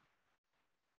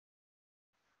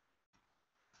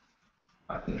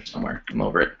 Somewhere, I'm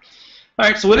over it. All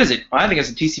right. So what is it? Well, I think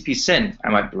it's a TCP SYN. I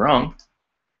might be wrong,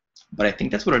 but I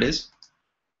think that's what it is.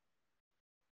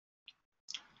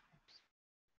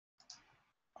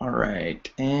 All right,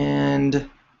 and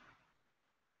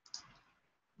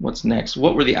what's next?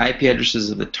 What were the IP addresses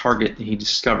of the target that he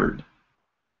discovered?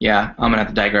 Yeah, I'm going to have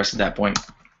to digress at that point.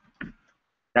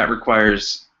 That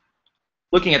requires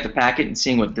looking at the packet and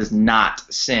seeing what does not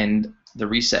send the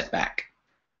reset back.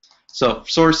 So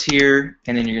source here,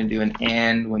 and then you're going to do an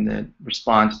AND when the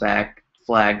response back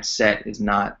flag set is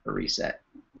not a reset.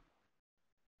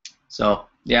 So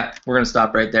yeah, we're going to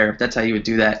stop right there if that's how you would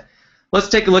do that. Let's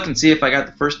take a look and see if I got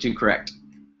the first two correct.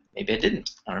 Maybe I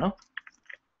didn't. I don't know.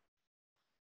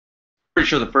 Pretty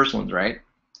sure the first one's right.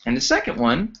 And the second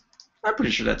one, I'm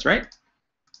pretty sure that's right.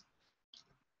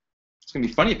 It's going to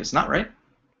be funny if it's not right.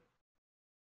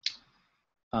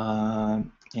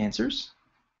 Answers.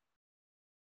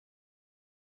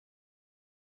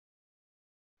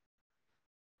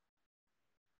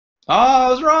 Oh, I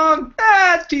was wrong.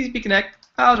 It's TCP Connect.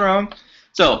 I was wrong.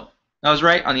 So I was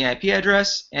right on the IP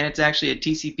address, and it's actually a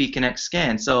TCP Connect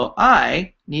scan. So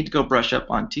I need to go brush up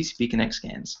on TCP Connect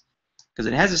scans because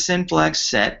it has a SYN flag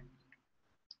set.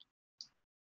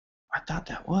 I thought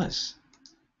that was.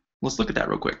 Let's look at that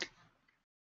real quick.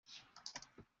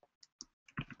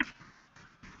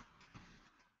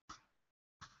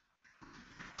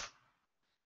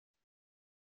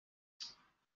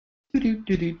 What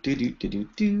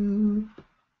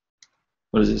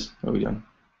is this? What are we doing?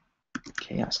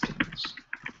 Chaos tables.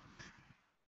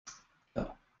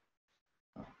 Oh.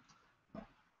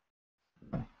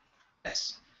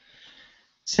 Yes.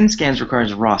 SYN scans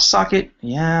requires a raw socket.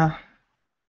 Yeah.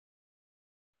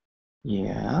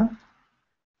 Yeah.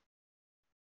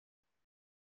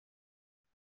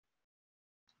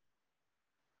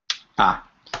 Ah.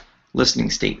 Listening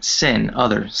state SYN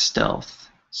other stealth.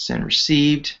 SYN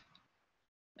received.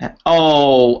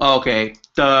 Oh, okay.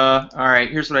 Duh. All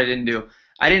right. Here's what I didn't do.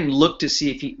 I didn't look to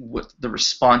see if what the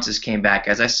responses came back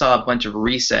as. I saw a bunch of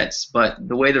resets, but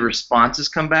the way the responses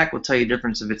come back will tell you the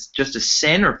difference if it's just a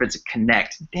SYN or if it's a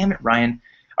connect. Damn it, Ryan.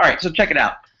 All right, so check it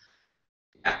out.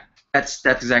 Yeah, that's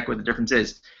exactly what the difference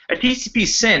is. A TCP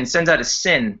SYN sends out a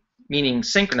SYN, meaning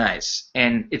synchronize,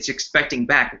 and it's expecting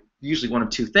back usually one of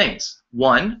two things.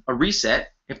 One, a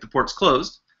reset if the port's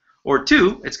closed, or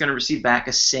two, it's going to receive back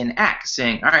a SYN ACK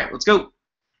saying, all right, let's go.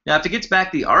 Now, if it gets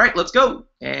back the all right, let's go,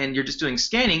 and you're just doing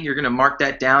scanning, you're going to mark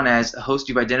that down as a host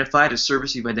you've identified, a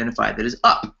service you've identified that is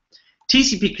up.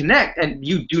 TCP Connect, and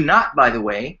you do not, by the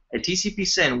way, a TCP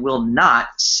SYN will not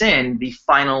send the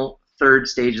final third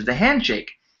stage of the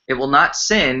handshake. It will not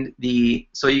send the,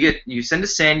 so you send a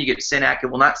SYN, you get SYN ACK, it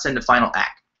will not send a final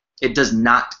ACK. It does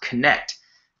not connect.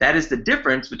 That is the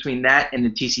difference between that and the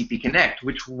TCP Connect,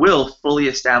 which will fully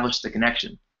establish the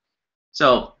connection.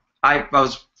 So I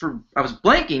was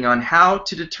blanking on how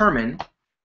to determine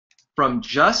from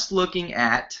just looking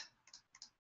at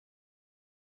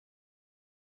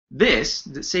this.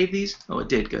 Did it save these? Oh, it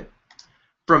did. Good.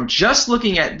 From just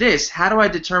looking at this, how do I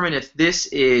determine if this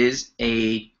is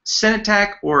a SYN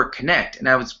attack or a connect? And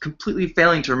I was completely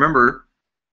failing to remember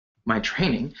my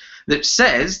training that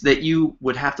says that you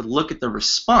would have to look at the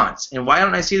response. And why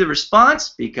don't I see the response?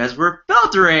 Because we're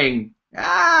filtering.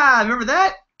 Remember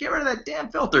that? Get rid of that damn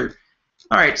filter.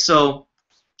 All right, so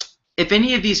if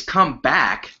any of these come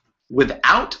back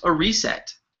without a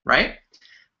reset, right?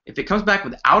 If it comes back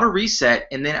without a reset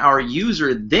and then our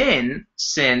user then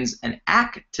sends an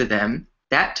ACK to them,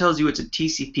 that tells you it's a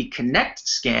TCP Connect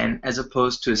scan as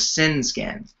opposed to a SYN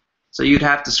scan. So you'd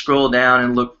have to scroll down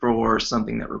and look for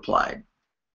something that replied.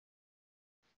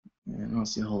 And I don't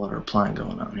see a whole lot of replying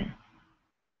going on here.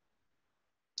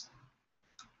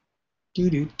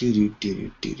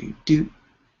 Do.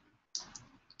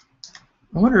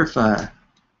 I wonder if no,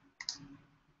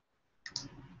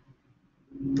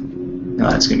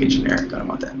 that's gonna be generic. I don't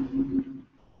want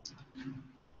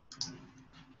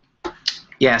that.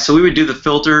 Yeah, so we would do the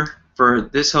filter for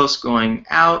this host going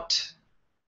out,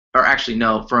 or actually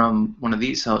no, from one of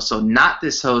these hosts. So not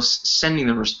this host sending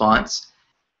the response,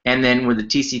 and then with the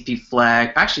TCP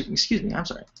flag. Actually, excuse me, I'm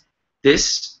sorry.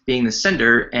 This being the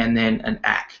sender, and then an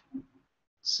ACK.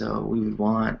 So we would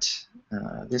want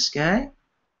this guy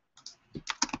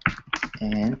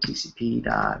and TCP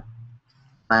dot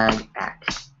flag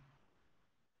ACK.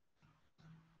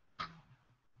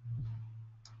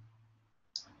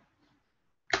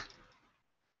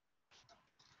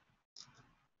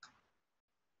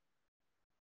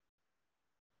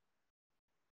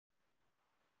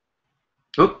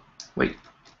 Oh, wait.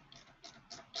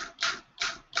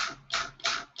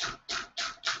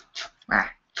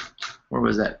 Where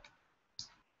was that?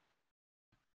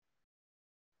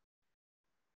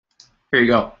 Here you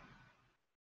go.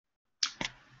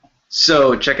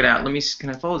 So check it out. Can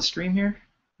I follow the stream here?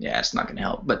 Yeah, it's not going to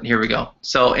help, but here we go.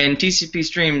 So in TCP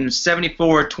stream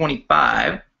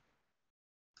 7425,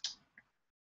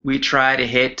 we try to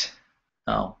hit,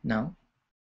 oh, no.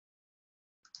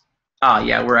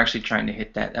 Yeah, we're actually trying to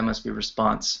hit that. That must be a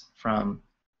response from,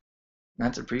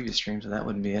 that's a previous stream, so that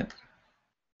wouldn't be it.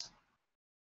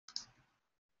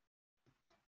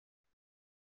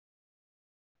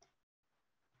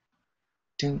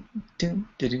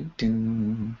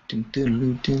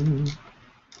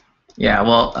 Yeah,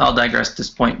 well, I'll digress at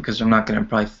this point because I'm not going to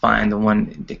probably find the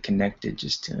one that connected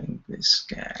just doing this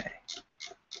guy.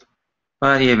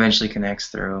 But he eventually connects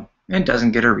through and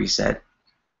doesn't get a reset.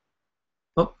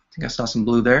 Oh, I think I saw some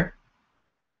blue there.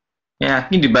 Yeah,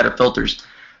 you can do better filters.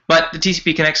 But the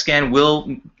TCP Connect scan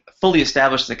will fully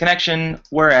establish the connection,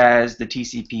 whereas the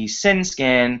TCP SYN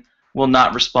scan will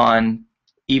not respond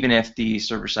even if the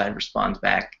server side responds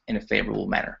back in a favorable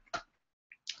manner.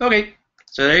 Okay,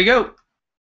 so there you go.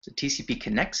 It's a TCP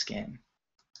Connect scan.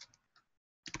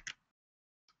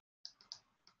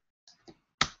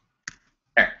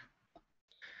 There.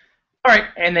 All right,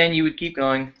 and then you would keep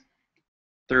going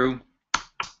through.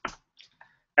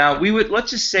 Now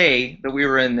let's just say that we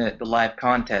were in the live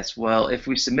contest. Well, if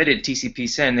we submitted TCP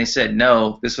send and they said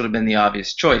no, this would have been the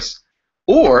obvious choice.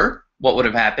 Or what would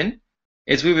have happened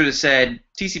is we would have said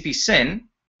TCP send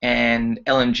and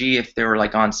LMG, if they were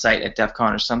like on site at DEF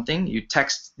CON or something, you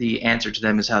text the answer to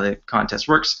them is how the contest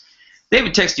works. They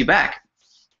would text you back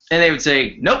and they would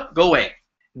say, nope, go away.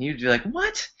 And you'd be like,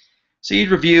 what? So you'd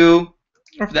review,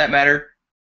 or for that matter,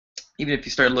 even if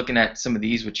you start looking at some of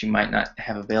these, which you might not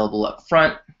have available up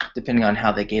front, depending on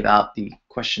how they gave out the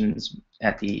questions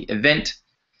at the event.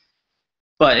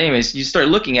 But anyways, you start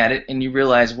looking at it and you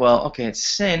realize, well, okay, it's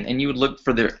send, and you would look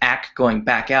for the ACK going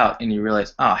back out, and you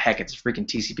realize, oh, heck, it's freaking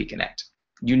TCP Connect.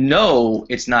 You know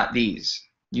it's not these.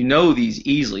 You know these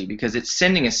easily because it's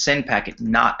sending a send packet,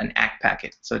 not an ACK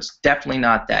packet. So it's definitely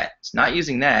not that. It's not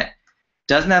using that.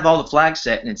 Doesn't have all the flags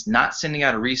set, and it's not sending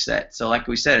out a reset. So like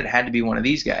we said, it had to be one of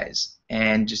these guys,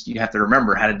 and just you have to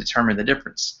remember how to determine the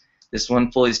difference. This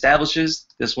one fully establishes,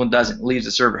 this one doesn't, leaves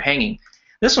the server hanging.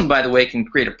 This one, by the way, can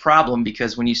create a problem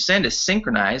because when you send a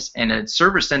synchronize and a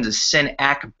server sends a send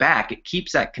ACK back, it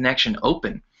keeps that connection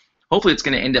open. Hopefully it's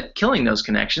going to end up killing those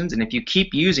connections, and if you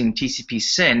keep using TCP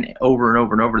send over and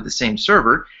over and over to the same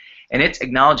server, and it's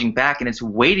acknowledging back and it's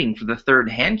waiting for the third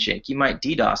handshake, you might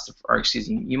DDoS, or excuse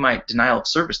me, you might denial of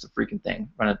service the freaking thing,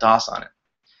 run a DOS on it.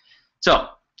 So,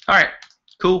 all right,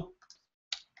 cool.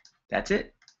 That's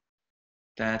it.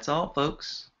 That's all,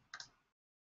 folks.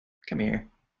 Come here.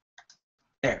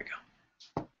 There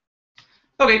we go.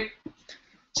 Okay,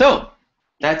 so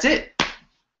that's it.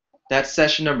 That's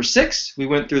session number 6. We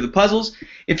went through the puzzles.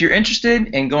 If you're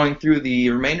interested in going through the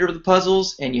remainder of the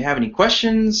puzzles and you have any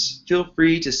questions, feel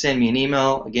free to send me an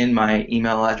email. Again, my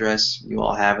email address, you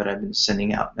all have it. I've been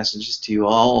sending out messages to you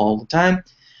all the time.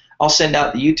 I'll send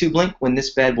out the YouTube link when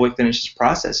this bad boy finishes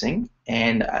processing,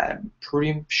 and I'm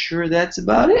pretty sure that's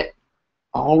about it.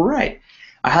 All right.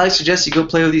 I highly suggest you go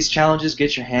play with these challenges,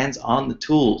 get your hands on the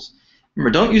tools.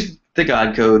 Remember, don't use the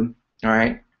God code, all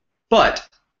right? But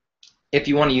if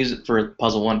you want to use it for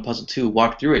puzzle 1, puzzle 2,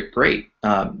 walk through it, great.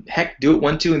 Heck, do it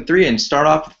 1, 2, and 3 and start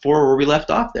off with 4 where we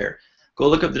left off there. Go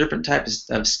look up the different types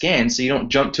of scans so you don't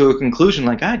jump to a conclusion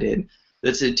like I did.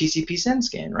 That's a TCP send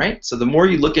scan, right? So the more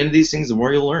you look into these things, the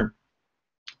more you'll learn.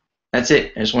 That's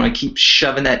it. I just want to keep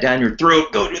shoving that down your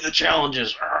throat. Go do the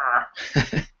challenges.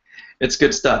 It's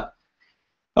good stuff.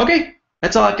 Okay,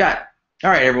 that's all I've got. All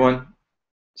right, everyone.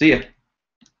 See ya.